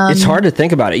 It's hard to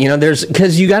think about it.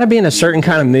 Because you got to be in a certain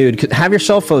kind of mood. Have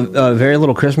Yourself a Very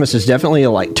Little Christmas is definitely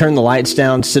like turn the lights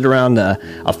down, sit around a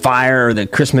fire or the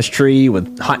Christmas tree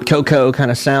with hot cocoa kind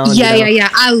of sound. Yeah.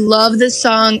 I love this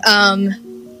song.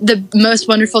 The Most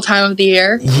Wonderful Time of the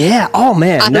Year. Yeah. Oh,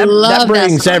 man. That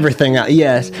brings that everything out.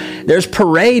 Yes. There's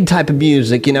parade type of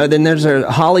music, then there's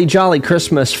a holly jolly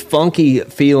Christmas funky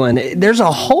feeling. There's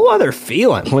a whole other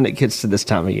feeling when it gets to this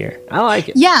time of year. I like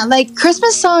it. Yeah. Like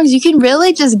Christmas songs, you can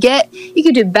really just you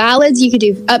could do ballads, you could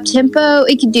do up tempo,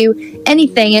 it could do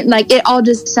anything. And like, it all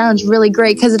just sounds really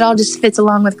great because it all just fits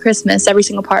along with Christmas, every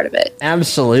single part of it.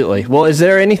 Absolutely. Well, is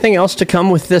there anything else to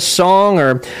come with this song,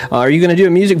 or are you going to do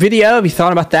a music video? Have you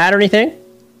thought about that or anything?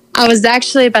 I was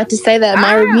actually about to say that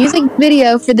my music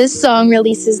video for this song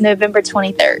releases November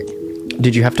 23rd.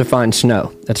 Did you have to find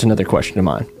snow? That's another question of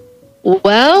mine.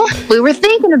 Well, we were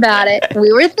thinking about it. The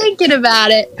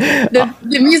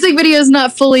music video is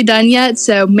not fully done yet,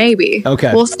 so maybe.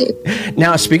 Okay. We'll see.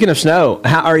 Now, speaking of snow,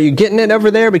 how are you getting it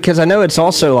over there? Because I know it's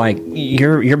also like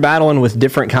you're battling with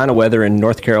different kind of weather in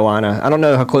North Carolina. I don't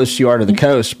know how close you are to the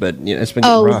coast, but it's been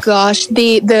getting rough. Oh gosh,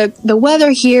 the weather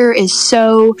here is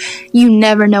so you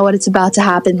never know what it's about to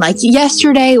happen. Like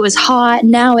yesterday it was hot,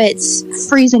 now it's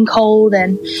freezing cold,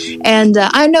 and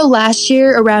I know last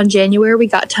year around January we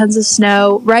got tons of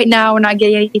snow. Right now we're not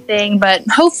getting anything, but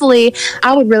hopefully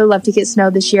I would really love to get snow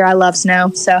this year. I love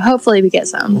snow, so hopefully we get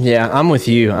some. Yeah, I'm with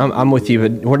you. I'm with you,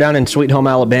 but we're down in Sweet Home,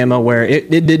 Alabama, where it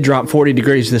did drop 40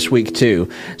 degrees this week too.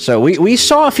 So we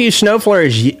saw a few snow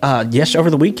flurries over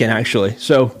the weekend actually.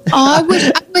 So I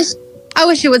wish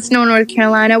it would snow in North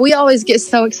Carolina. We always get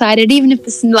so excited, even if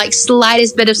the like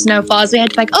slightest bit of snow falls. We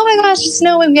had to be like, oh my gosh, it's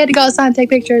snowing. We had to go outside and take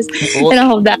pictures and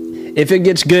all of that. If it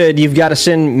gets good, you've got to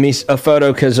send me a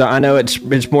photo because I know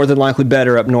it's more than likely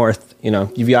better up north.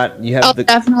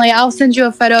 Definitely. I'll send you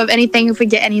a photo of anything if we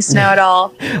get any snow at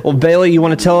all. Well, Bailey, you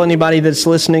want to tell anybody that's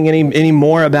listening any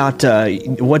more about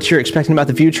what you're expecting about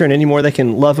the future and any more they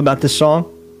can love about this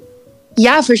song?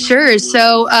 Yeah, for sure.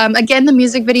 So, again, the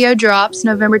music video drops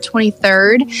November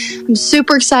 23rd. I'm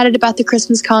super excited about the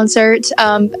Christmas concert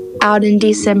out in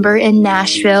December in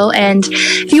Nashville. And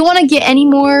if you want to get any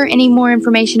more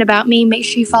information about me, make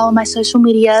sure you follow my social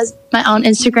medias. On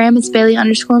Instagram, it's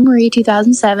Bailey_Marie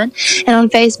 2007. And on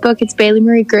Facebook, it's Bailey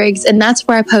Marie Griggs. And that's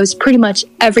where I post pretty much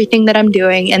everything that I'm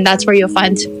doing. And that's where you'll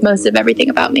find most of everything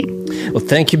about me. Well,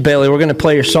 thank you, Bailey. We're going to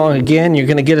play your song again. You're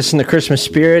going to get us in the Christmas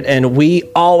spirit. And we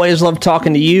always love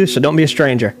talking to you, so don't be a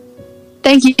stranger.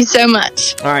 Thank you so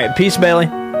much. All right. Peace, Bailey.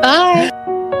 Bye.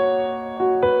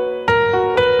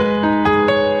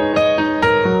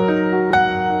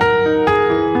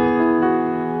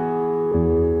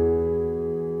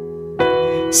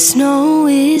 Snow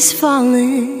is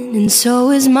falling, and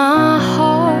so is my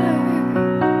heart.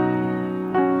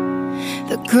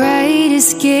 The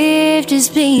greatest gift is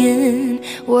being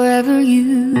wherever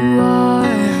you are.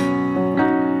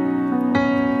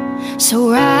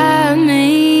 So wrap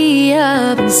me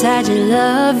up inside your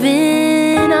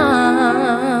loving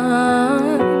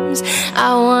arms.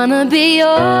 I wanna be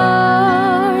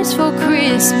yours for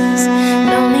Christmas.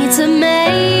 No need to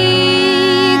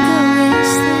make a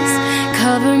wish list.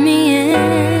 Cover me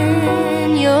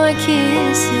in your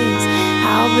kisses.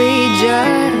 I'll be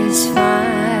just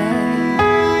fine.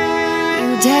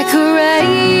 You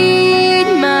decorate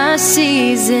my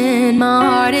season. My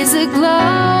heart is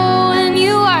aglow, and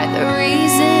you are the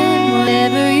reason.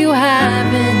 Whatever you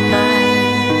have in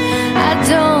mind, I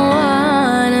don't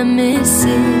wanna miss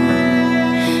it.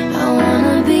 I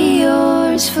wanna be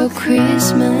yours for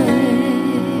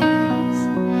Christmas.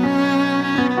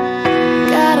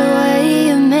 Got a way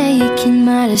of making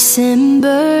my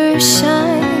December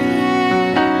shine.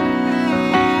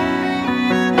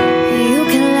 You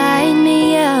can light me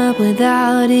up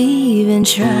without even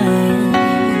trying.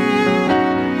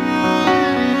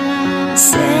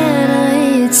 Santa,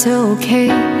 it's okay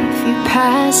if you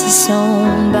pass this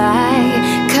on by,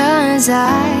 'cause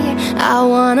I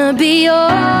wanna be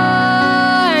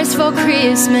yours for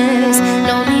Christmas.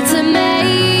 No need to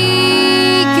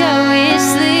make a wish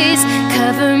list.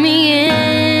 Cover me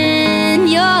in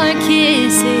your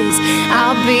kisses.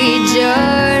 I'll be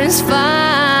just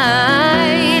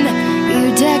fine. You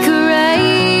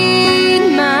decorate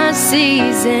my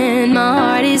season. My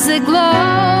heart is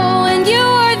aglow, and you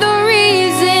are the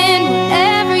reason.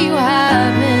 Whatever you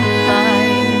have in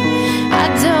mind, I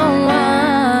don't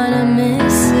wanna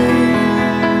miss it.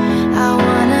 I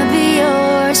wanna be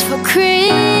yours for Christmas.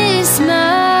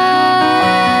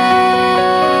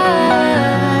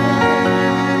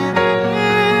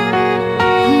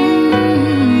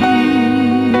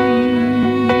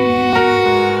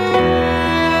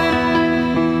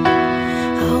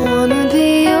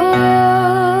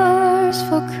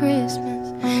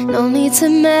 No need to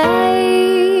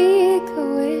make a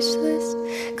wish list.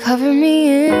 Cover me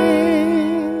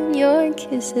in your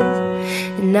kisses,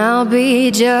 and I'll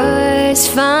be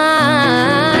just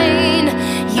fine.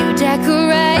 You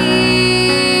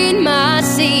decorate my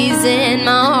season.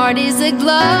 My heart is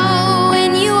aglow,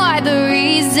 and you are the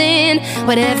reason.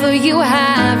 Whatever you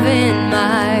have in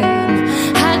mind,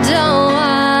 I don't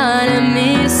wanna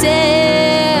miss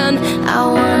it. I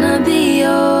wanna be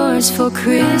yours for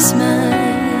Christmas.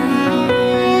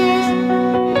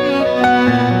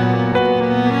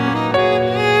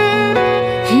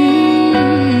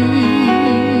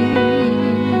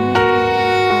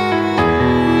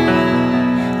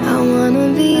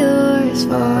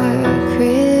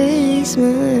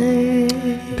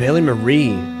 Bailey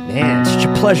Marie, man, such a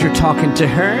pleasure talking to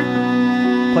her.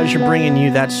 Pleasure bringing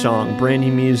you that song. Brand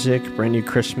new music, brand new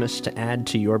Christmas to add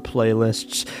to your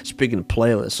playlists. Speaking of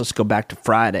playlists, let's go back to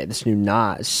Friday. This new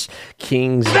Nas,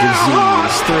 King's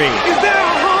Disease 3.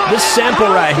 This sample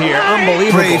right here,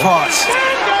 unbelievable. Bravehearts.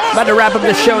 About to wrap up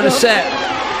the show in a set.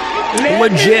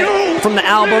 Legit from the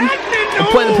album.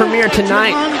 We'll play the premiere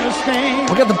tonight.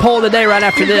 We'll get the poll of the day right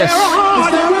after this.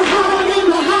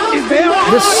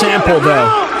 This sample, though,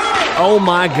 oh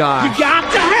my gosh. You got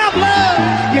to have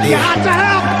love. You got to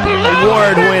have love.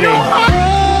 Award-winning.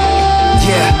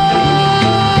 Yeah.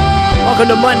 Welcome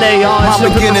to Monday, y'all. My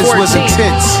beginnings was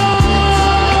intense.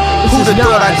 Who'd have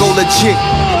thought I'd go legit?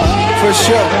 For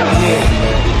sure. Yeah.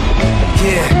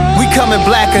 We coming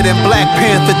blacker than Black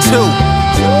Panther 2.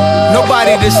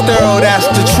 Nobody this thorough, that's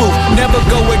the truth. Never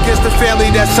go against the family,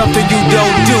 that's something you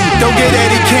don't do. Don't get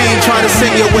Eddie Kane trying to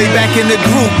sing your way back in the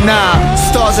group. Nah,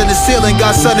 stars in the ceiling,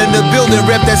 got sun in the building,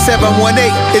 rep that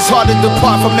 718. It's hard to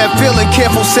depart from that feeling,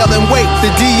 careful selling weight.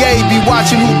 The DA be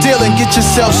watching who dealing, get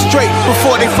yourself straight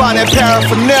before they find that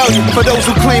paraphernalia. For those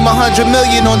who claim 100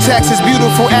 million on taxes,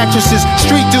 beautiful actresses,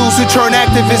 street dudes who turn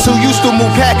activists who used to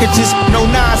move packages. No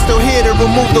nine still here to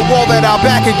remove the wall that our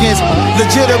back against.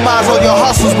 Legitimize all your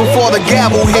hustles before the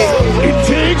gavel hit. It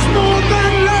takes more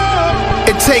than love.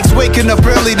 It takes waking up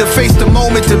early to face the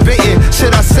moment, debating.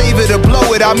 Should I save it or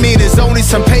blow it? I mean, it's only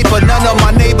some paper. None of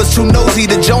my neighbors too nosy.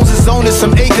 The Joneses owning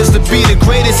some acres. To be the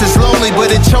greatest is lonely,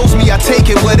 but it chose me. I take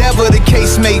it, whatever the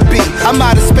case may be. I'm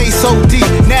out of space OD.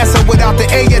 NASA without the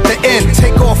A at the end.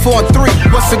 Take off on 3.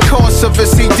 What's the cost of a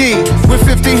CD? With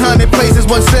 1,500 places,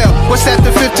 one sale. What's that?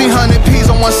 The 1,500 P's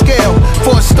on one scale.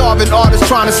 For a starving artist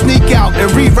trying to sneak out and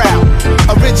reroute.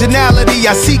 Originality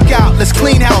I seek out. Let's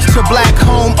clean house to black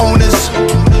homeowners.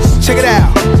 Check it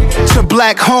out. To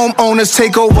black homeowners,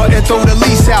 take over and throw the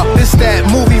lease out. This that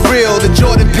movie real, the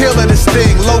Jordan Peele of this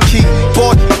thing. Low key,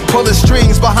 boy, pulling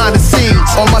strings behind the scenes.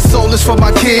 All my soul is for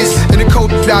my kids, and the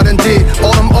code I done did.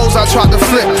 All them O's I tried to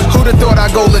flip. Who'd have thought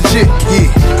I'd go legit? Yeah.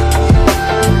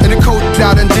 And the code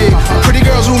I done did. Pretty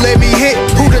girls who let me hit.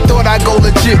 Who'd have thought I'd go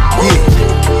legit? Yeah.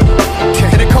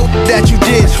 And the code that you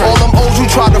did. All them O's who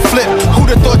tried to flip. Who'd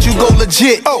have thought you go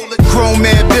legit? Oh, grown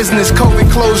man business.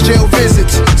 COVID closed, jail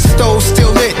visits. Stove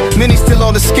still lit. Many still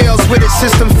on the scales with it.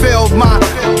 System failed. My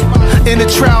in the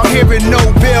trial hearing no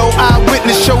bail.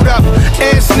 Eyewitness showed up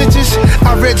and snitches.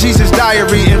 I read Jesus'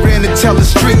 diary and ran to tell the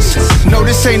streets. No,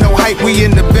 this ain't no hype. We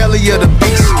in the belly of the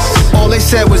beast. All they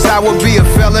said was I would be a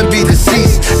felon, be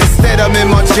deceased. Instead I'm in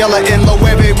Margiela in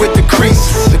Loewe with the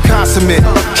crease. The consummate,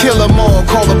 kill them all,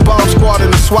 call the bomb squad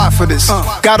and the SWAT for this.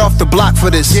 Got off the block for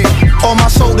this. All my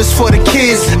shoulders for the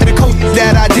kids and the coach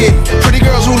that I did. Pretty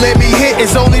girls who let me hit,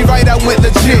 it's only right I went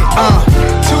legit.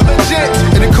 Too legit.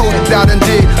 And the code that I done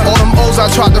did. All them O's I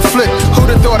tried to flip,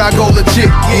 who'd have thought I'd go legit?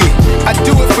 Yeah, I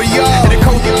do it for y'all. And the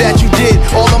code that you did.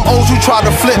 All them O's you tried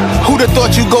to flip, who'd have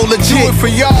thought you go legit? Do it for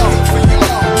y'all.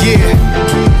 Yeah,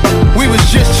 we was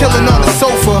just chilling on the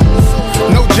sofa.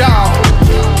 No job,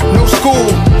 no school,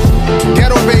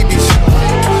 ghetto babies.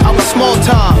 I was small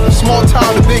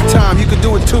time to big time. You could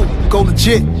do it too, go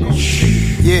legit.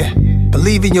 Yeah,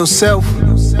 believe in yourself.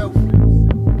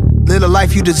 Live the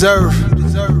life you deserve.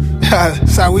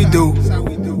 That's how we do.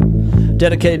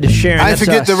 Dedicated to Sharon. I ain't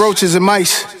forget the roaches and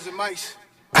mice.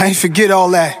 I ain't forget all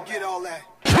that.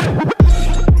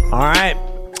 All right,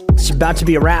 it's about to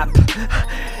be a wrap.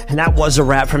 And that was a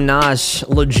wrap from Nas.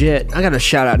 Legit. I got to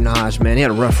shout out Nas, man. He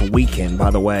had a rough weekend, by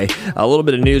the way. A little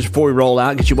bit of news before we roll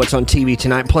out. Get you what's on TV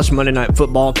tonight, plus Monday Night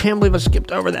Football. Can't believe I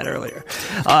skipped over that earlier.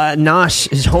 Nas,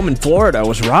 his home in Florida,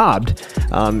 was robbed.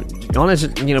 On his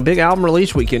big album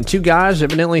release weekend, 2 guys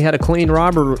evidently had a clean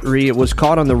robbery. It was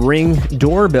caught on the Ring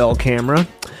doorbell camera.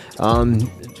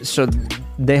 So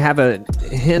they have a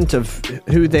hint of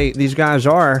who these guys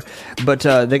are, but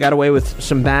they got away with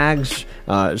some bags,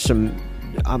 some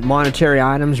monetary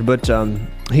items, but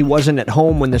he wasn't at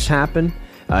home when this happened.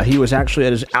 He was actually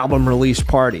at his album release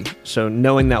party. So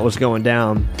knowing that was going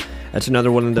down, that's another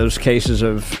one of those cases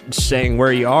of saying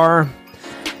where you are,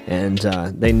 and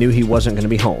they knew he wasn't going to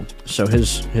be home. So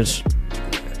his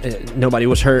nobody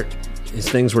was hurt. His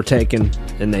things were taken,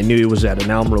 and they knew he was at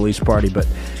an album release party. But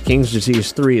King's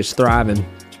Disease 3 is thriving,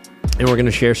 and we're going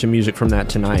to share some music from that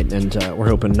tonight, and we're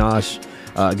hoping Nas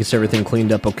gets everything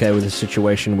cleaned up okay with the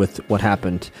situation with what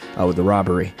happened with the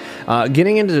robbery.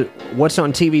 Getting into what's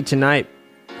on TV tonight,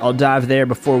 I'll dive there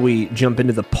before we jump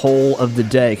into the poll of the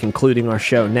day, concluding our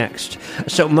show next.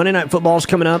 So Monday Night Football is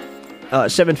coming up,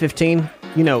 7:15.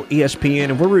 ESPN,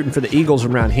 and we're rooting for the Eagles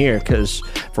around here because,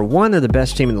 for one, they're the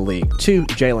best team in the league. 2,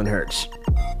 Jalen Hurts.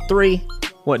 3,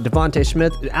 Devontae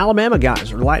Smith. Alabama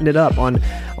guys are lighting it up on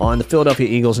the Philadelphia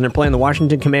Eagles, and they're playing the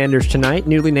Washington Commanders tonight,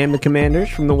 newly named the Commanders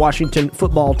from the Washington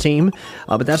football team.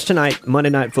 But that's tonight, Monday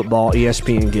Night Football,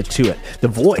 ESPN, get to it. The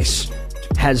Voice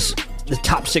has the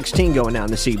top 16 going down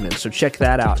this evening, so check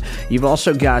that out. You've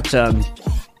also got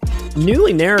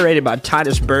newly narrated by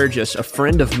Titus Burgess, a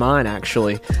friend of mine,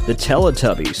 actually, the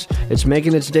Teletubbies. It's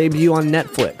making its debut on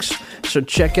Netflix, so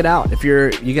check it out. If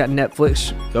you got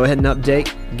Netflix, go ahead and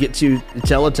update. Get to the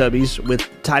Teletubbies with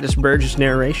Titus Burgess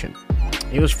narration.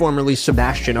 He was formerly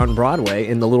Sebastian on Broadway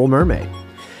in The Little Mermaid.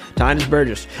 Titus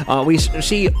Burgess. We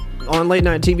see on late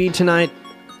night TV tonight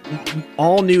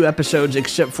all new episodes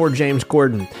except for James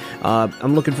Corden.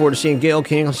 I'm looking forward to seeing Gayle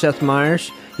King and Seth Meyers.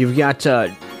 You've got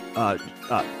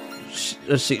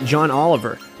let's see, John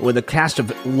Oliver with a cast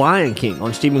of Lion King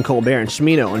on Stephen Colbert and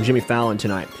Smino on Jimmy Fallon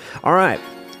tonight. All right,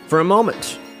 for a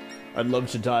moment, I'd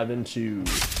love to dive into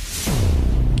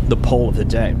the poll of the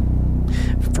day.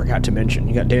 Forgot to mention,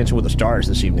 you got Dancing with the Stars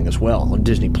this evening as well on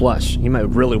Disney Plus. You might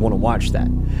really want to watch that.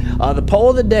 The poll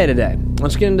of the day today.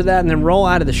 Let's get into that and then roll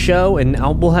out of the show, and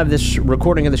we'll have this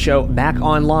recording of the show back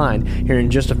online here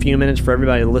in just a few minutes for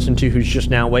everybody to listen to who's just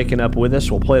now waking up with us.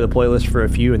 We'll play the playlist for a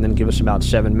few and then give us about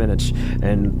 7 minutes,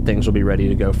 and things will be ready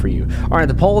to go for you. All right,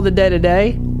 the poll of the day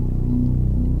today.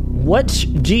 What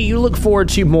do you look forward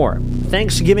to more?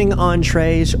 Thanksgiving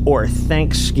entrees or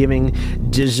Thanksgiving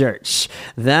desserts?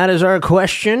 That is our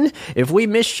question. If we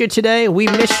missed you today, we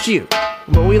missed you.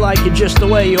 But we like you just the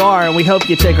way you are, and we hope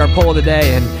you take our poll of the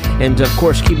day and of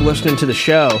course, keep listening to the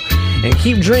show. And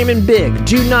keep dreaming big.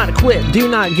 Do not quit. Do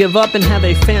not give up, and have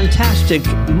a fantastic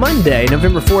Monday,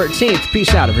 November 14th.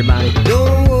 Peace out, everybody.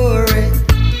 Don't worry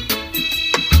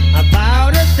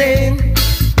about a thing.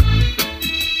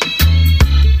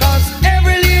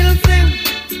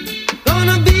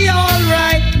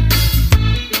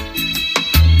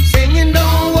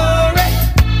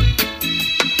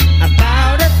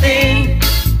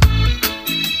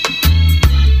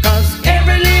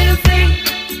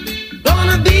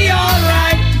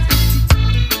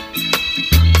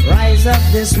 Up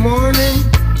this morning,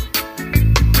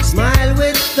 smile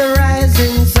with the right